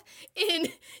Moth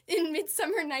in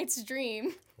Midsummer Night's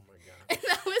Dream. Oh my god. And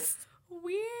that was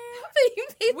Weird. you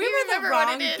made We me were the remember what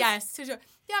wrong it is. guests to do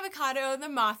the avocado, the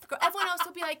moth girl. Everyone else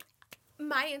will be like,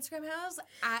 my Instagram handle is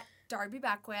 @Darby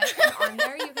Beckwith. And on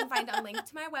there you can find a link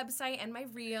to my website and my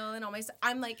reel and all my stuff.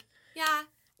 I'm like, yeah.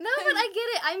 No, but I get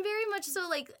it. I'm very much so,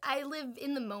 like, I live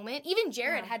in the moment. Even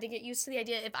Jared Yeah. had to get used to the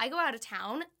idea. If I go out of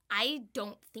town, I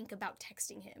don't think about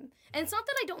texting him. And it's not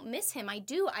that I don't miss him. I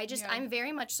do. I'm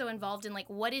very much so involved in, like,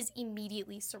 what is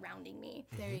immediately surrounding me.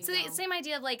 There you So go. the same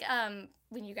idea of, like,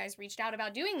 when you guys reached out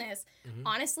about doing this,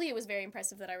 honestly, it was very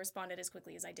impressive that I responded as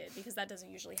quickly as I did, because that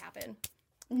doesn't usually happen.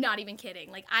 Not even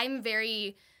kidding. Like,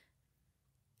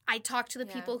 I talk to the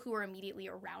people who are immediately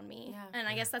around me. Yeah. And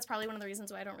I guess that's probably one of the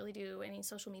reasons why I don't really do any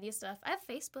social media stuff. I have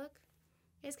Facebook.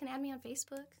 You guys can add me on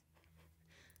Facebook.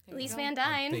 There you Elise go. Van On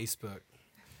Dyne. Facebook.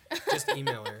 Just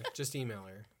email her. Just email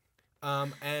her.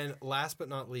 And last but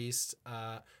not least,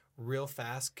 real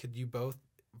fast, could you both,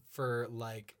 for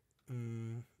like,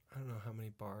 I don't know how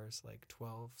many bars, like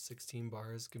 12, 16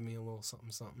 bars, give me a little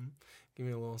something, something. Give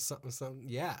me a little something, something.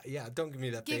 Yeah, don't give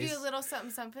me that Give face. you a little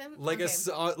something, something. Like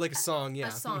Okay. like a song, yeah.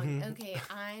 A song. Mhm. Okay,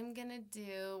 I'm gonna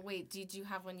do. Wait, did you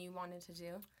have one you wanted to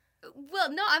do? Well,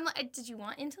 no, did you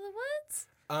want Into the Woods?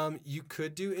 You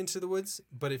could do Into the Woods,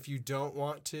 but if you don't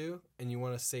want to and you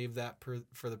want to save that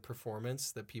for the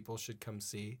performance that people should come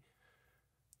see,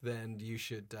 then you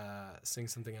should sing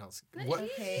something else. What?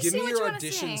 Okay. Give See me what your you wanna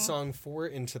audition sing. song for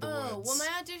Into the Woods. Well, my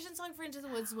audition song for Into the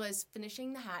Woods was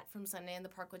Finishing the Hat from Sunday in the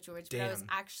Park with George. But I was Damn.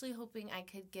 actually hoping I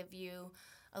could give you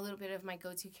a little bit of my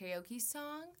go-to karaoke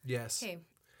song. Yes. Okay.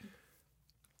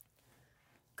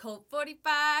 Colt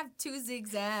 45, 2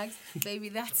 zigzags. Baby,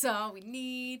 that's all we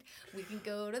need. We can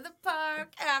go to the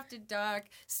park after dark,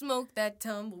 smoke that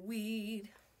tumbleweed.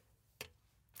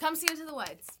 Come see Into the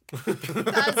Woods.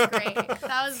 That was great.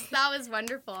 That was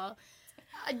wonderful.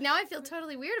 Now I feel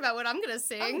totally weird about what I'm gonna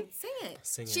sing. Oh, sing it.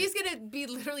 Sing it. She's gonna be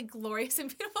literally glorious and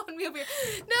beautiful and me over here.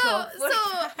 No, Colt so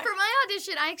 45. for my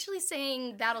audition, I actually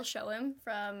sang That'll Show Him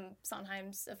from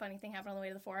Sondheim's A Funny Thing Happened on the Way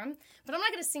to the Forum. But I'm not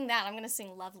going to sing that. I'm going to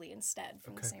sing Lovely instead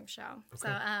from the same show. So,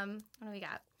 what do we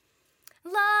got?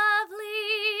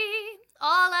 Lovely,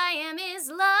 all I am is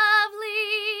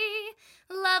lovely.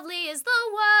 Lovely is the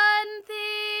one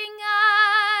thing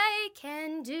I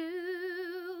can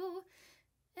do.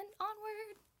 And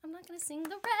onward, I'm not going to sing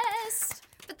the rest.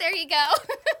 But there you go.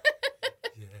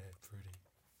 Yeah, pretty.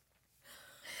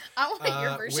 I want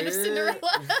your version of Cinderella.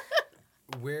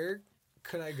 Where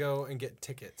could I go and get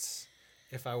tickets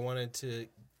if I wanted to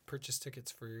purchase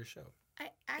tickets for your show? I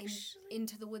actually...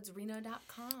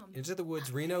 IntoTheWoodsReno.com.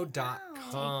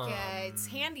 IntoTheWoodsReno.com. It's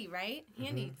handy, right?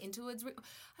 Handy. Into the Woods. I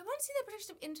want to see the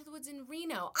production of Into the Woods in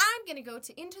Reno. I'm going to go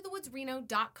to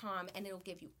IntoTheWoodsReno.com and it'll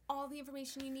give you all the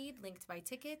information you need, link to buy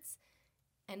tickets,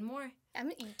 and more.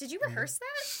 Did you rehearse that?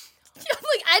 I'm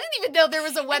like, I didn't even know there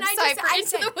was a website for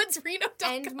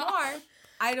IntoTheWoodsReno.com. And more.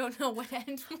 I don't know what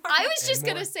and more. I was just And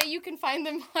going more. to say you can find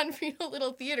them on Reno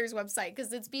Little Theater's website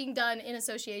because it's being done in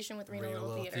association with Reno,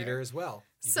 Little Theater. as well.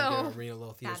 You So- can go to Reno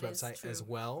Little Theater's That is website true. as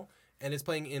well. And it's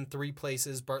playing in 3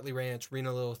 places, Bartley Ranch,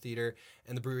 Reno Little Theater,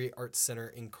 and the Brewery Arts Center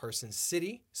in Carson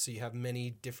City. So you have many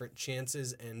different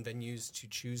chances and venues to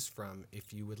choose from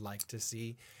if you would like to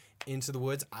see Into the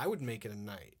Woods. I would make it a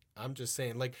night. I'm just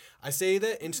saying. Like, I say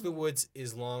that Into the Woods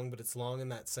is long, but it's long in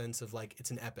that sense of, like,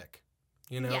 it's an epic.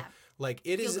 You know? Yeah. Like,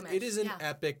 it is Pilgrimage, an yeah.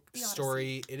 epic The Odyssey.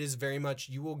 story. It is very much,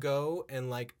 you will go and,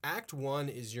 like, Act 1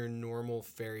 is your normal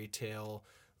fairy tale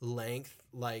length.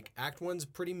 Like, Act 1's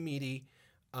pretty meaty.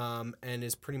 And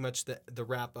is pretty much the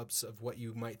wrap-ups of what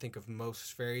you might think of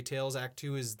most fairy tales. Act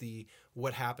 2 is the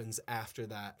what happens after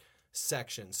that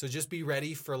section. So just be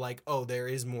ready for like, oh, there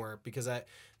is more. Because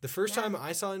the first time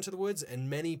I saw Into the Woods, and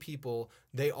many people,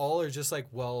 they all are just like,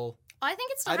 well, I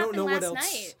think it still I don't happened know what last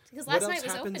else. night because What last else night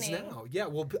was happens opening. now? Yeah,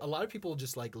 well, a lot of people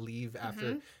just like leave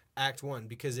after Act 1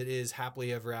 because it is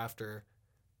happily ever after.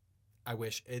 I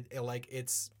wish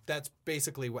that's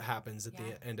basically what happens at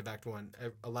the end of Act 1.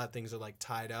 A lot of things are like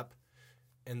tied up,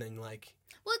 and then like.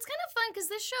 Well, it's kind of fun because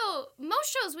this show,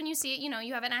 most shows when you see it, you know,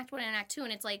 you have an Act 1 and an Act 2,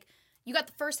 and it's like you got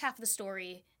the first half of the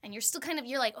story, and you're still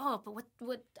you're like, oh, but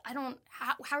what? I don't.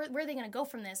 Where are they going to go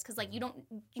from this? Because like you don't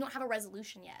have a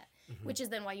resolution yet, which is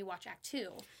then why you watch Act 2.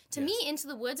 To me, Into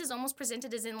the Woods is almost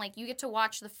presented as in like you get to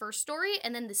watch the first story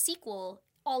and then the sequel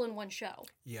all in one show.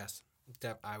 Yes,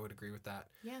 I would agree with that.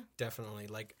 Yeah. Definitely.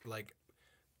 Like,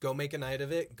 go make a night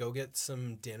of it. Go get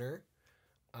some dinner,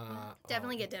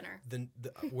 Definitely get dinner.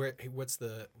 What's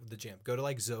the jam? Go to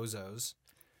like Zozo's.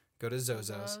 Go to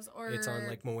Zozo's. It's on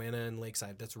like Moana and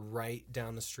Lakeside. That's right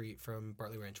down the street from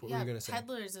Bartley Ranch. What were you going to say?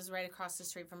 Peddlers is right across the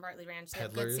street from Bartley Ranch. They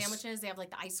have good sandwiches. They have like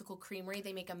the icicle creamery.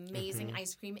 They make amazing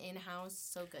ice cream in-house.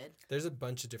 So good. There's a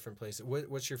bunch of different places.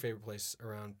 What's your favorite place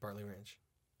around Bartley Ranch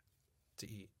to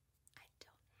eat? I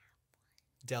don't have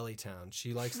one. Deli-town.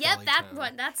 She likes Yep, Deli-town. that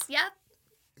one. Yep.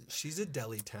 She's a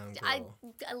Deli-town girl.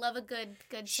 I love a good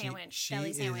sandwich.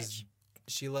 Deli sandwich.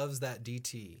 She loves that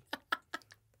DT.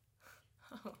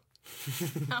 Oh.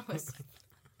 That was...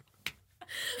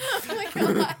 Oh my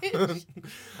gosh.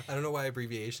 I don't know why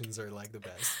abbreviations are like the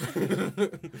best.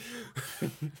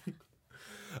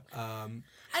 And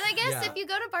I guess if you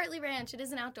go to Bartley Ranch, it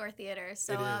is an outdoor theater,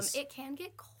 so it can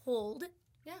get cold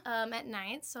at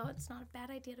night, so it's not a bad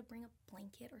idea to bring a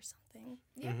blanket or something.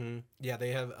 Yeah, yeah,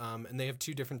 they have and they have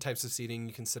two different types of seating.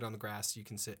 You can sit on the grass, you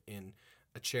can sit in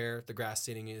a chair. The grass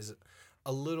seating is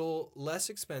a little less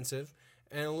expensive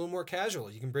and a little more casual.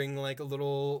 You can bring like a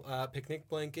little picnic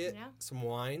blanket, some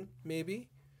wine maybe,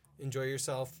 enjoy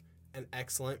yourself. An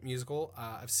excellent musical.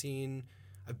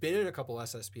 I've been in a couple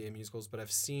SSPA musicals, but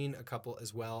I've seen a couple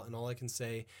as well, and all I can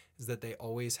say is that they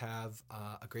always have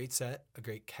a great set, a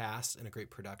great cast, and a great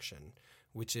production,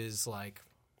 which is like,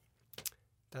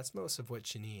 that's most of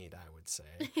what you need, I would say,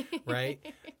 right?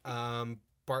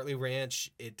 Bartley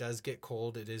Ranch, it does get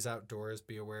cold. It is outdoors.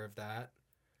 Be aware of that.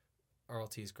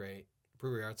 RLT is great.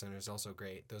 Brewery Arts Center is also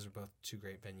great. Those are both two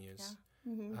great venues.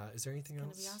 Yeah. Mm-hmm. Is there anything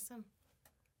else? It's going to be awesome.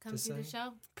 Come see the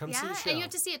show. Come see the show. And you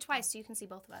have to see it twice so you can see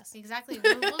both of us. Exactly.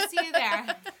 We'll see you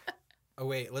there. Oh,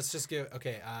 wait. Let's just give...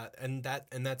 Okay. And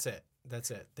that's it.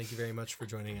 That's it. Thank you very much for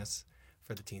joining us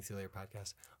for the Teensy Layer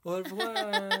podcast. Au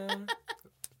revoir.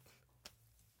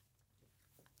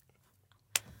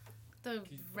 The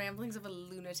ramblings of a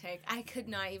lunatic. I could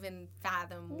not even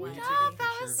fathom what. No,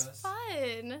 that was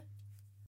fun.